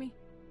others for me?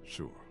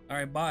 Sure. All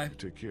right, bye. You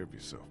take care of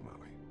yourself, Molly.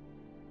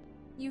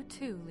 You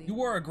too, Lee. You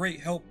were a great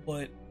help,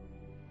 but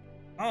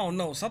I don't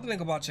know. Something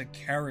about your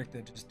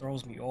character just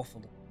throws me off a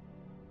little.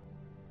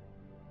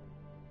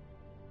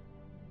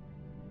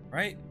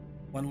 Right?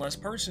 One less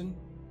person.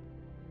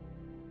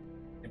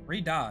 And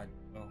Bree died.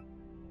 So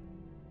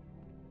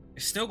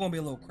it's still gonna be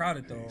a little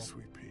crowded, though. Hey,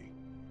 sweet pea.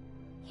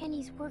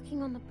 Kenny's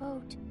working on the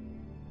boat.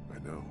 I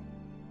know.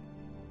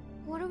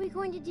 What are we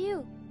going to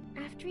do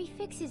after he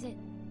fixes it?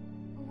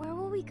 Where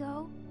will we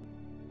go?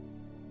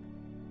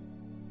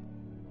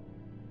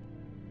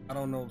 I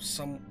don't know,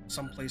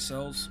 someplace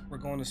else. We're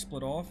going to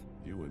split off.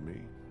 You and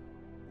me,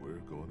 we're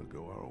going to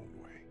go our own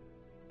way,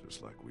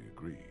 just like we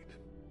agreed.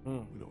 We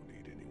don't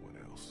need anyone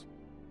else.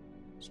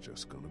 It's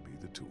just going to be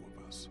the two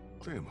of us.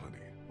 Clem, honey,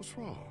 what's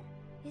wrong?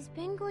 Is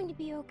Ben going to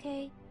be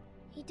okay?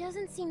 He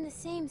doesn't seem the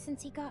same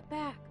since he got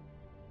back.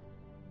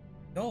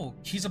 No,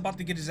 he's about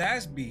to get his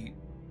ass beat.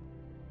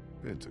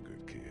 Ben's a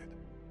good kid.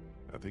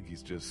 I think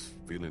he's just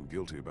feeling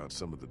guilty about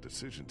some of the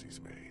decisions he's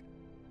made.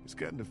 He's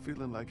gotten to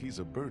feeling like he's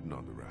a burden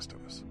on the rest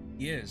of us.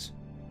 He is.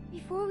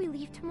 Before we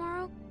leave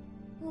tomorrow,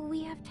 will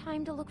we have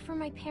time to look for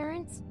my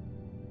parents?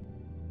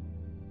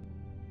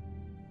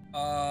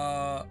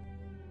 I'd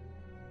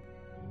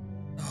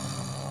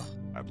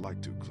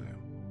like to,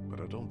 Clem, but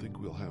I don't think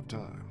we'll have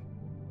time.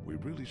 We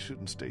really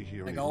shouldn't stay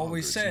here like any I longer.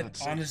 always It's said, not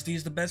safe. honesty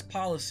is the best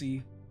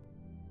policy.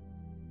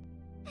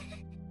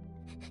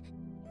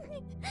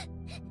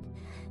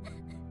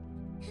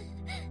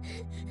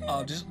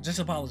 Oh, just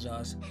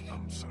apologize.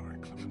 I'm sorry,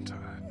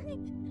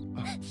 Clementine.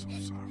 I'm so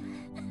sorry.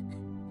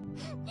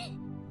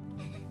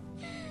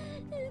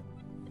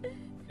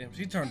 Damn,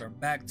 she turned her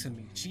back to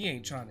me. She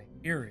ain't trying to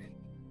hear it.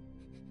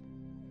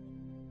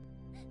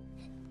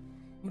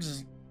 I'm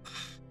just...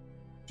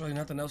 There's really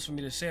nothing else for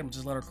me to say. I'm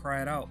just let her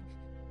cry it out.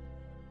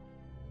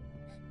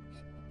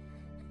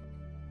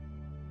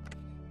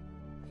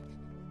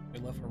 They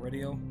left her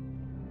radio.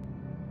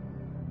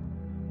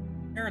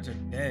 Parents are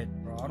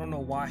dead, bro. I don't know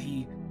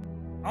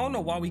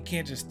why we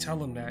can't just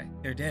tell him that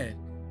they're dead.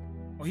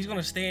 Oh, he's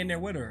gonna stay in there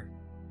with her.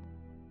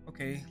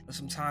 Okay, let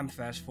some time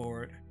fast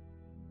forward.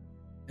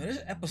 Yo, this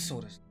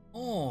episode is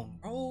long,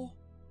 bro.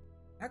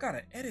 I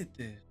gotta edit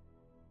this.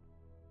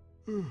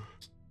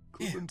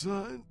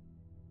 Clementine?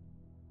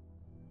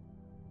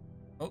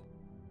 Oh.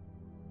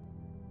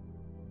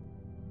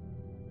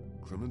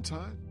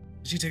 Clementine?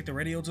 Did she take the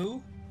radio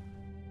too?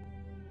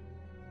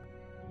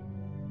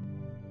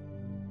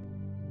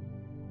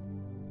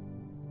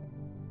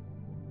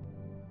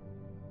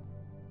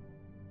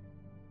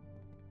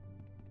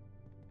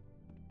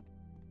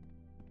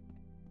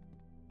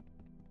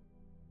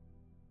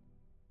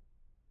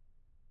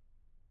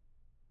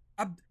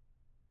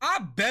 I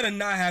better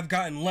not have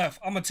gotten left.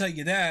 I'm gonna tell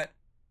you that.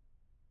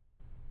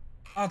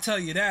 I'll tell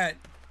you that.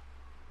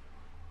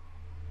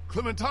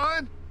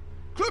 Clementine?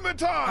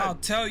 Clementine! I'll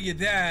tell you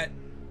that.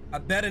 I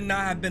better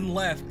not have been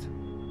left.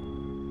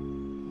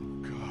 Oh,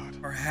 God.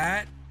 Her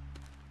hat?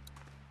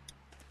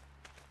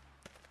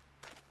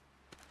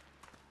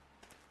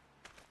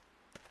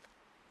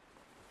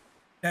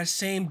 That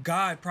same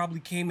guy probably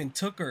came and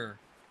took her.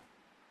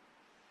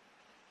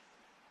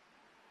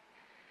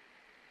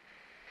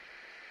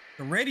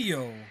 The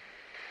radio.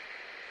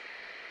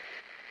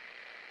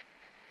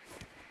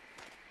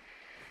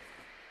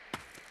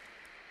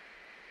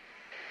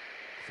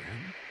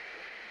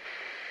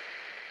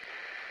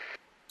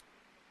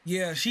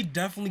 Yeah, she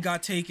definitely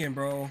got taken,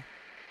 bro.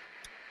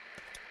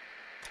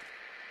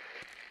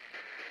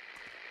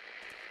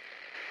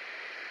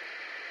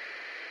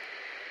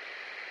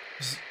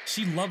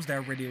 She loves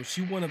that radio.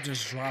 She wouldn't have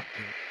just dropped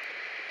it.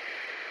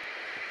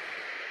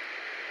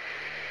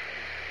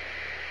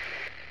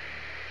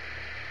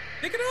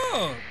 Pick it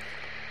up.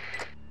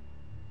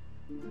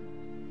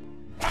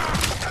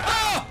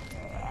 Ah!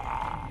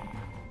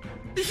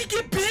 Did he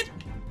get bit?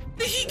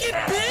 Did he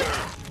get bit?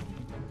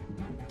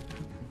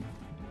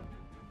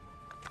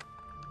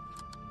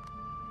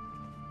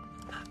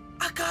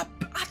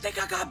 I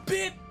think I got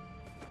bit.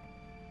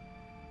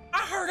 I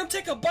heard him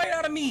take a bite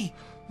out of me.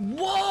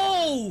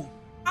 Whoa!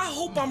 I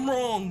hope I'm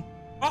wrong.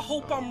 I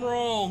hope I'm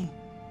wrong.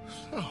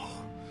 No.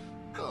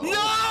 No!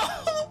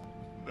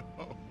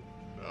 No.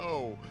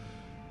 No.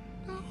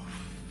 No.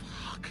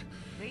 Fuck.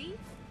 Lee?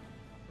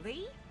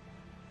 Lee?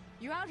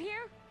 You out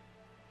here?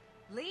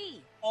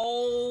 Lee?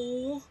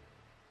 Oh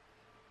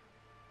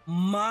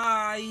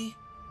my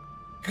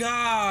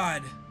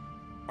God.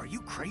 Are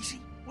you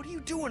crazy? What are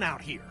you doing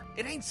out here?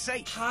 It ain't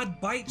safe. Hard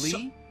bite.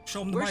 Lee?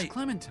 Show him the Where's bite.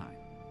 Clementine?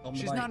 Show him the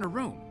She's bite. not in her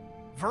room.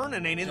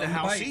 Vernon ain't in Show the him the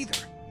house bite.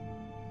 either.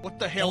 What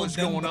the hell Show is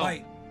them going the on?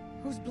 bite.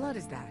 Whose blood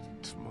is that?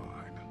 It's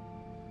mine.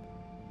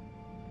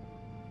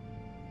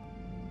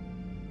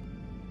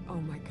 Oh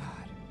my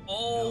God.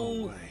 Oh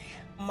No way.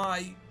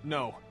 my.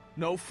 No.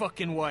 No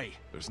fucking way.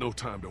 There's no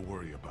time to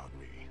worry about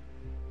me.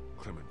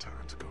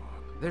 Clementine's gone.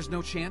 There's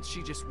no chance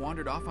she just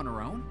wandered off on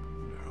her own?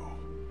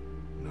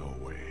 No.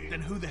 No way.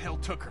 Then who the hell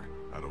took her?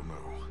 I don't know.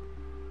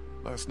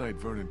 Last night,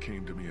 Vernon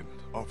came to me and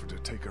offered to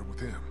take her with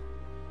him.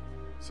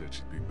 Said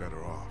she'd be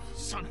better off.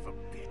 Son of a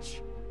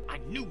bitch. I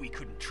knew we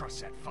couldn't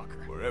trust that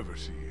fucker. Wherever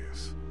she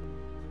is,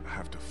 I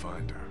have to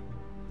find her.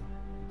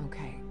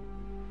 Okay.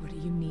 What do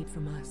you need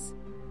from us?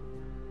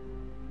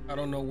 I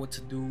don't know what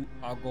to do.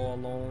 I'll go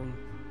alone.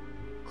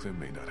 Clem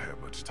may not have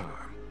much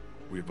time.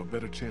 We have a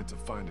better chance of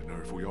finding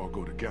her if we all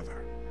go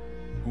together.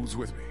 Who's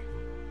with me?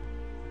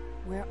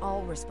 We're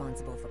all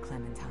responsible for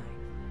Clementine.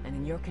 And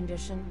in your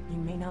condition, you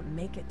may not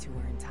make it to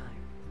her in time.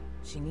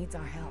 She needs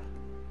our help.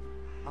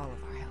 All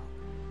of our help.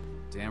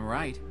 Damn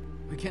right.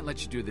 We can't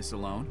let you do this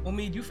alone.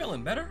 Omid, you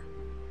feeling better?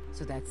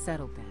 So that's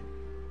settled then.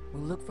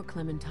 We'll look for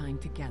Clementine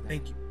together.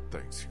 Thank you.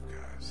 Thanks, you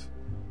guys.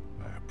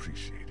 I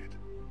appreciate it.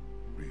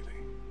 Really.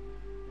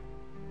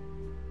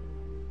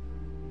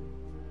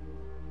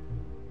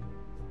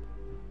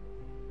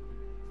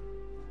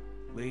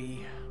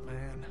 Lee,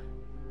 man,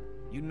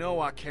 you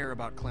know I care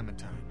about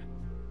Clementine.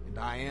 And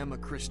I am a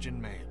Christian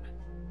man.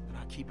 And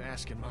I keep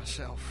asking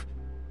myself,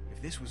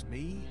 if this was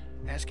me,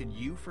 asking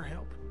you for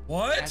help?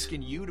 What?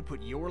 Asking you to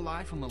put your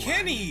life on the line?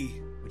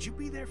 Kenny! Would you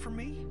be there for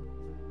me?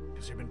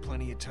 Because there have been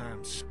plenty of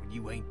times when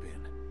you ain't been.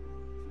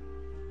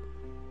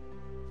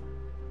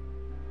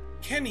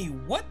 Kenny,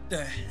 what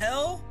the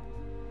hell?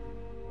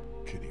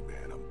 Kenny,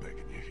 man, I'm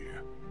begging you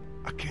here.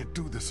 I can't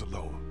do this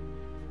alone.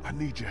 I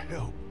need your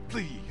help,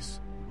 please.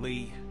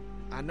 Lee,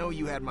 I know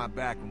you had my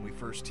back when we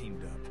first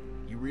teamed up.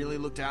 You really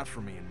looked out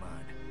for me and mine.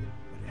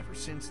 But ever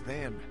since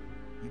then,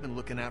 you've been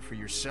looking out for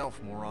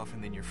yourself more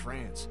often than your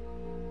friends.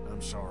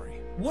 I'm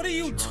sorry. What are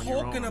you You're on your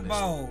own talking on this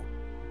about?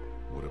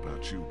 What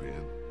about you,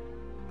 Ben?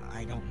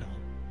 I don't know.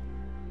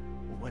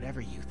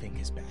 Whatever you think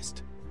is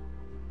best.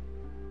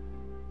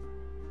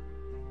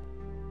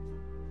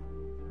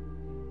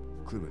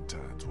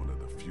 Clementine's one of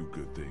the few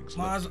good things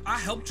Maz, left. I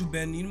helped you,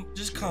 Ben. You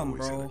just come,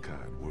 Always had bro. a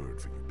kind word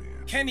for you,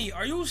 Ben. Kenny,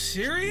 are you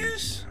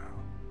serious?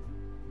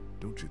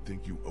 Don't you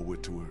think you owe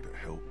it to her to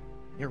help?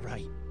 You're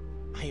right.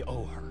 I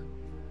owe her.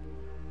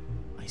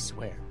 I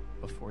swear,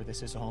 before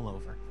this is all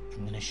over,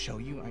 I'm gonna show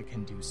you I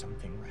can do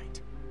something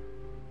right.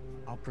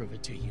 I'll prove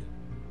it to you.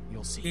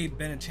 You'll see. Gave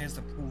Ben a chance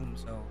to prove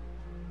himself.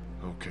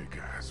 Okay,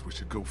 guys, we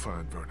should go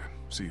find Vernon.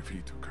 See if he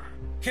took her.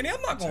 Kenny, I'm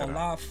not gonna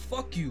lie.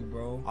 Fuck you,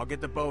 bro. I'll get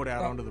the boat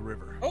out onto the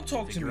river. Don't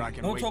talk to me. I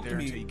can Don't wait talk there to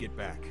me until you get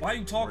back. Why are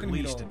you talking to me,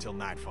 At least though? until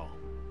nightfall.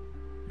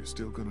 You're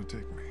still gonna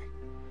take me.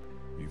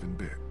 Even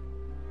bit.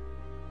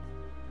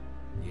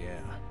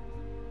 Yeah.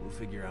 We'll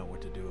figure out what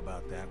to do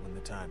about that when the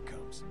time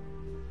comes.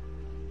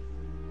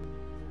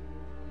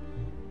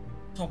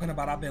 Talking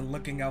about I've been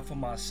looking out for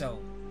myself.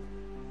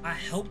 I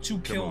helped you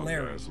kill Come on,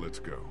 Larry. guys, let's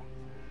go.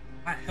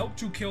 I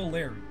helped you kill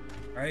Larry,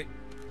 right?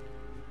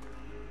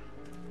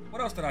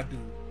 What else did I do?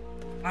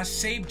 I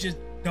saved your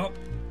duck.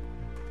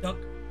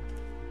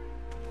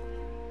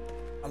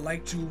 I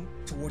liked you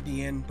toward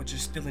the end, but you're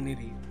still an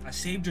idiot. I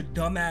saved your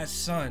dumbass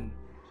son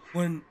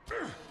when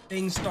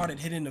things started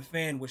hitting the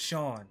fan with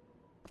Sean,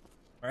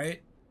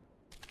 right?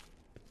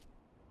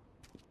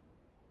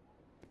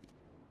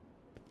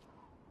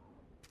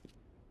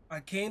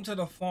 I came to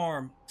the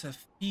farm to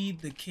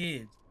feed the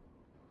kids.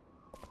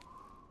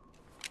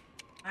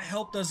 I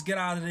helped us get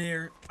out of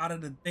there, out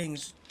of the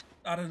things,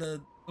 out of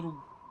the little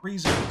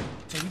freezer,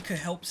 so we could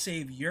help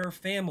save your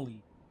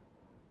family.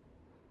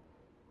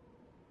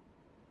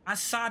 I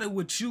sided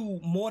with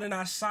you more than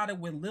I sided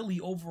with Lily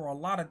over a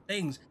lot of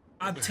things.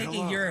 I'm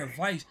taking your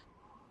advice.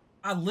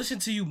 I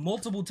listened to you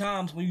multiple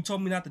times when you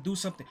told me not to do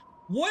something.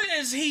 What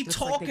is he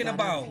talking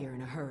about? Here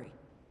in a hurry.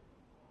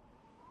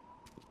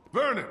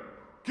 Vernon,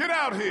 get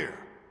out here!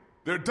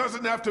 There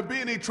doesn't have to be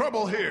any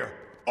trouble here.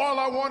 All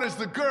I want is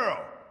the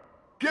girl.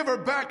 Give her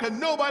back and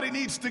nobody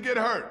needs to get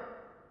hurt.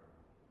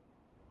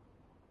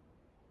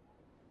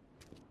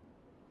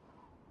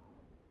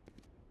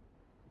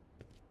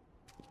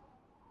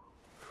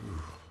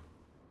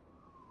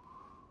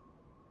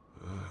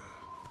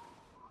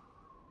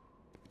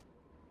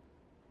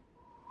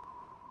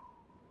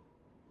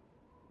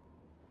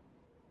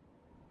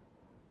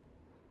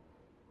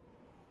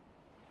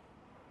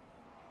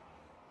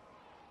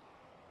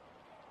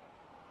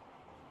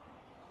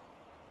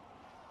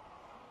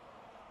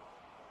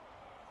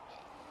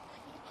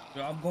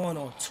 Yo, I'm going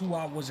on 2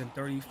 hours and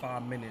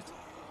 35 minutes.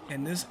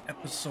 Can this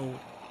episode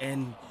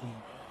end, please?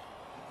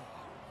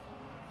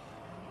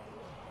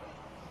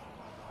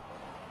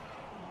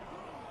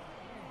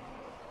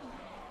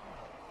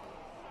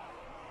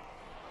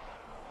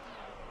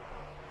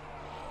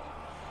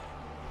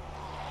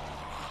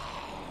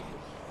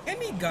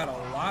 Kenny got a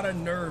lot of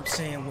nerve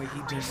saying what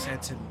he just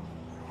said to me.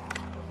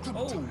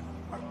 Oh.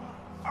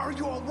 Are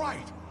you all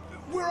right?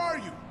 Where are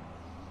you?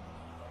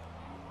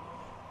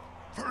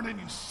 Vernon,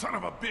 you son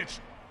of a bitch!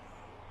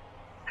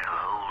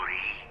 Hello,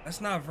 Lee.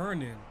 That's not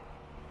Vernon.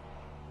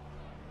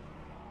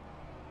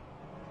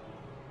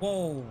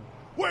 Whoa.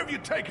 Where have you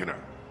taken her?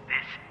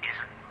 This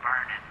isn't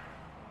Vernon.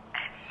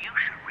 And you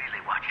should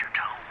really watch your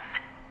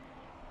tone.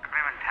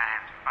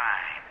 Clementine's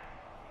fine.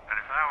 But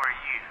if I were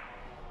you,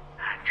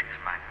 I'd choose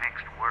my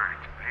next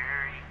words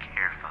very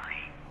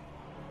carefully.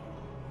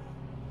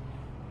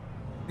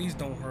 Please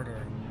don't hurt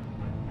her.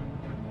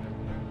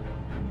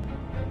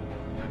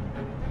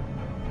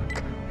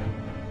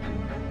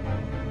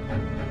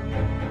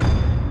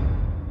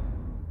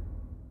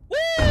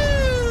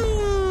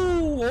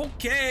 Woo!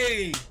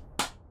 Okay.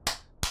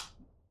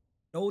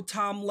 No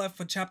time left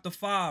for chapter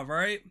 5,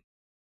 right?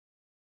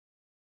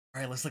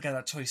 All right, let's look at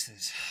our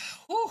choices.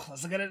 Whew,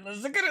 let's look at it.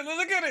 Let's look at it. Let's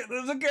look at it.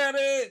 Let's look at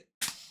it.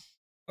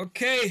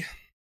 Okay.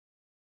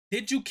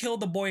 Did you kill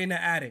the boy in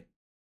the attic?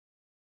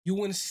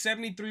 You and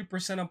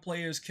 73% of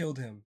players killed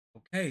him.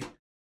 Okay.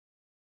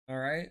 All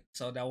right.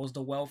 So that was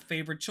the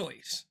well-favored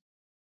choice.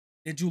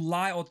 Did you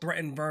lie or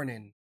threaten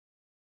Vernon?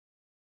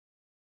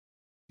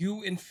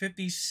 You and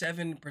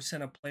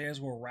 57% of players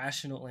were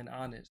rational and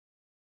honest.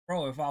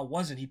 Bro, if I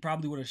wasn't, he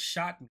probably would have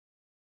shot me.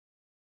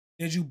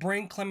 Did you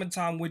bring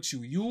Clementine with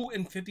you? You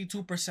and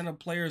 52% of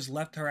players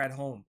left her at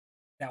home.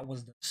 That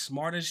was the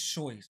smartest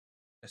choice.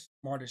 The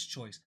smartest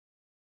choice.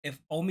 If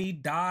Omi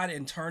died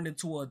and turned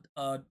into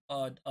a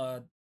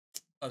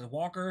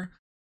walker,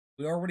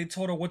 we already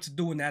told her what to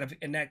do in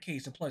that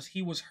case. And plus,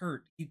 he was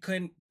hurt. He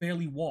couldn't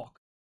barely walk.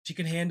 She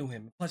can handle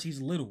him. Plus,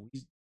 he's little.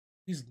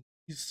 He's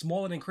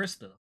smaller than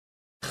Krista.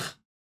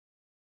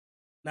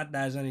 Not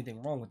that there's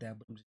anything wrong with that,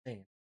 but I'm just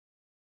saying.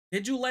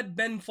 Did you let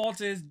Ben fall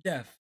to his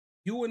death?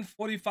 You and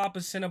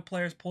 45% of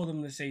players pulled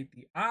him to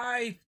safety.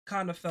 I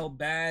kind of felt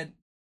bad.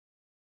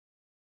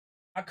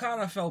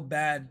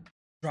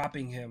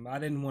 Dropping him. I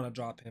didn't want to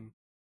drop him.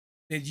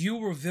 Did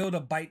you reveal the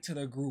bite to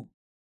the group?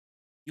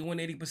 You and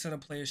 80%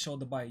 of players showed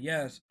the bite.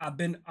 Yes, I've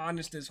been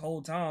honest this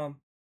whole time.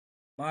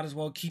 Might as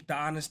well keep the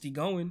honesty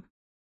going.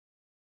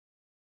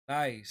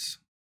 Nice.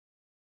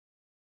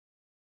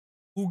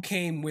 Who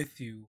came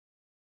with you?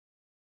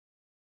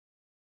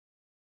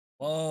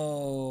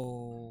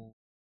 Whoa.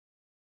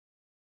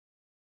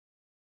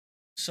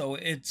 So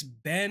it's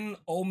Ben,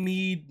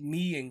 Omid,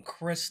 me, and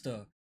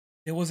Krista.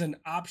 There was an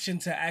option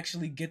to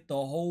actually get the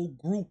whole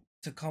group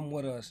to come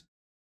with us.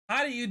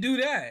 How do you do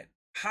that?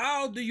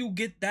 How do you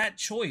get that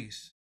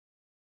choice?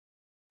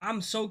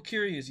 I'm so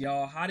curious,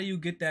 y'all. How do you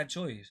get that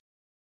choice?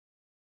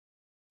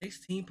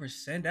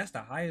 16%? That's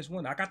the highest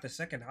one. I got the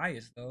second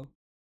highest, though.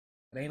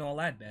 It ain't all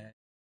that bad.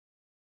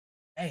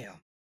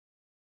 Damn.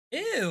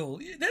 Ew.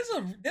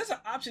 There's an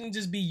option to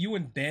just be you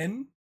and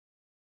Ben.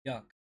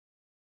 Yuck.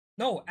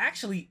 No,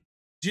 actually,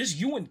 just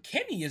you and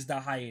Kenny is the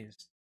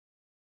highest.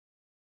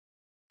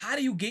 How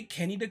do you get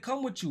Kenny to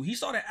come with you? He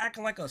started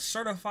acting like a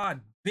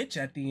certified bitch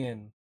at the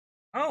end.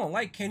 I don't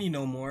like Kenny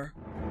no more.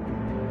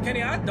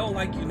 Kenny, I don't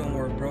like you no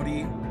more,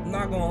 Brody. I'm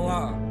not gonna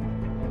lie.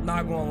 I'm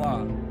not gonna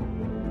lie.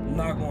 I'm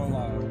not gonna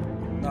lie.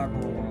 I'm not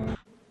gonna lie.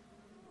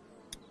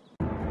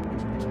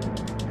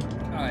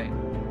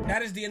 Alright.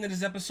 That is the end of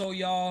this episode,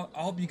 y'all.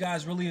 I hope you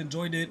guys really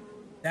enjoyed it.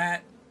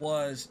 That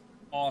was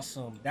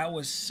awesome. That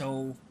was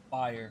so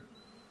fire.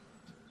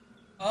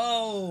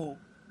 Oh,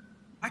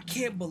 I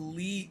can't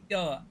believe,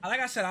 like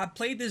I said, I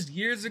played this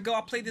years ago.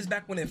 I played this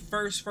back when it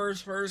first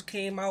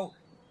came out.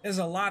 There's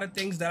a lot of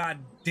things that I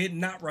did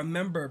not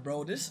remember,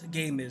 bro. This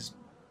game is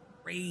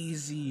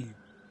crazy.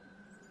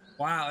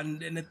 Wow,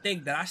 and to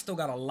think that I still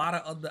got a lot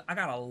of I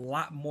got a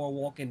lot more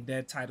Walking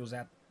Dead titles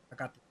after. I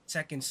got the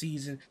second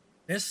season.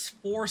 There's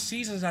 4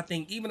 seasons, I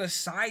think, even a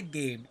side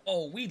game.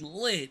 Oh, we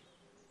lit.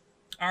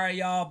 All right,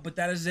 y'all, but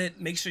that is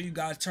it. Make sure you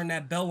guys turn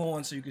that bell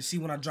on so you can see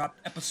when I drop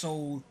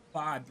episode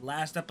 5,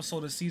 last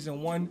episode of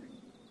season 1.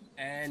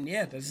 And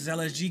yeah, this is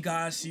LSG,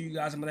 guys. See you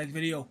guys in my next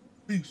video.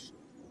 Peace.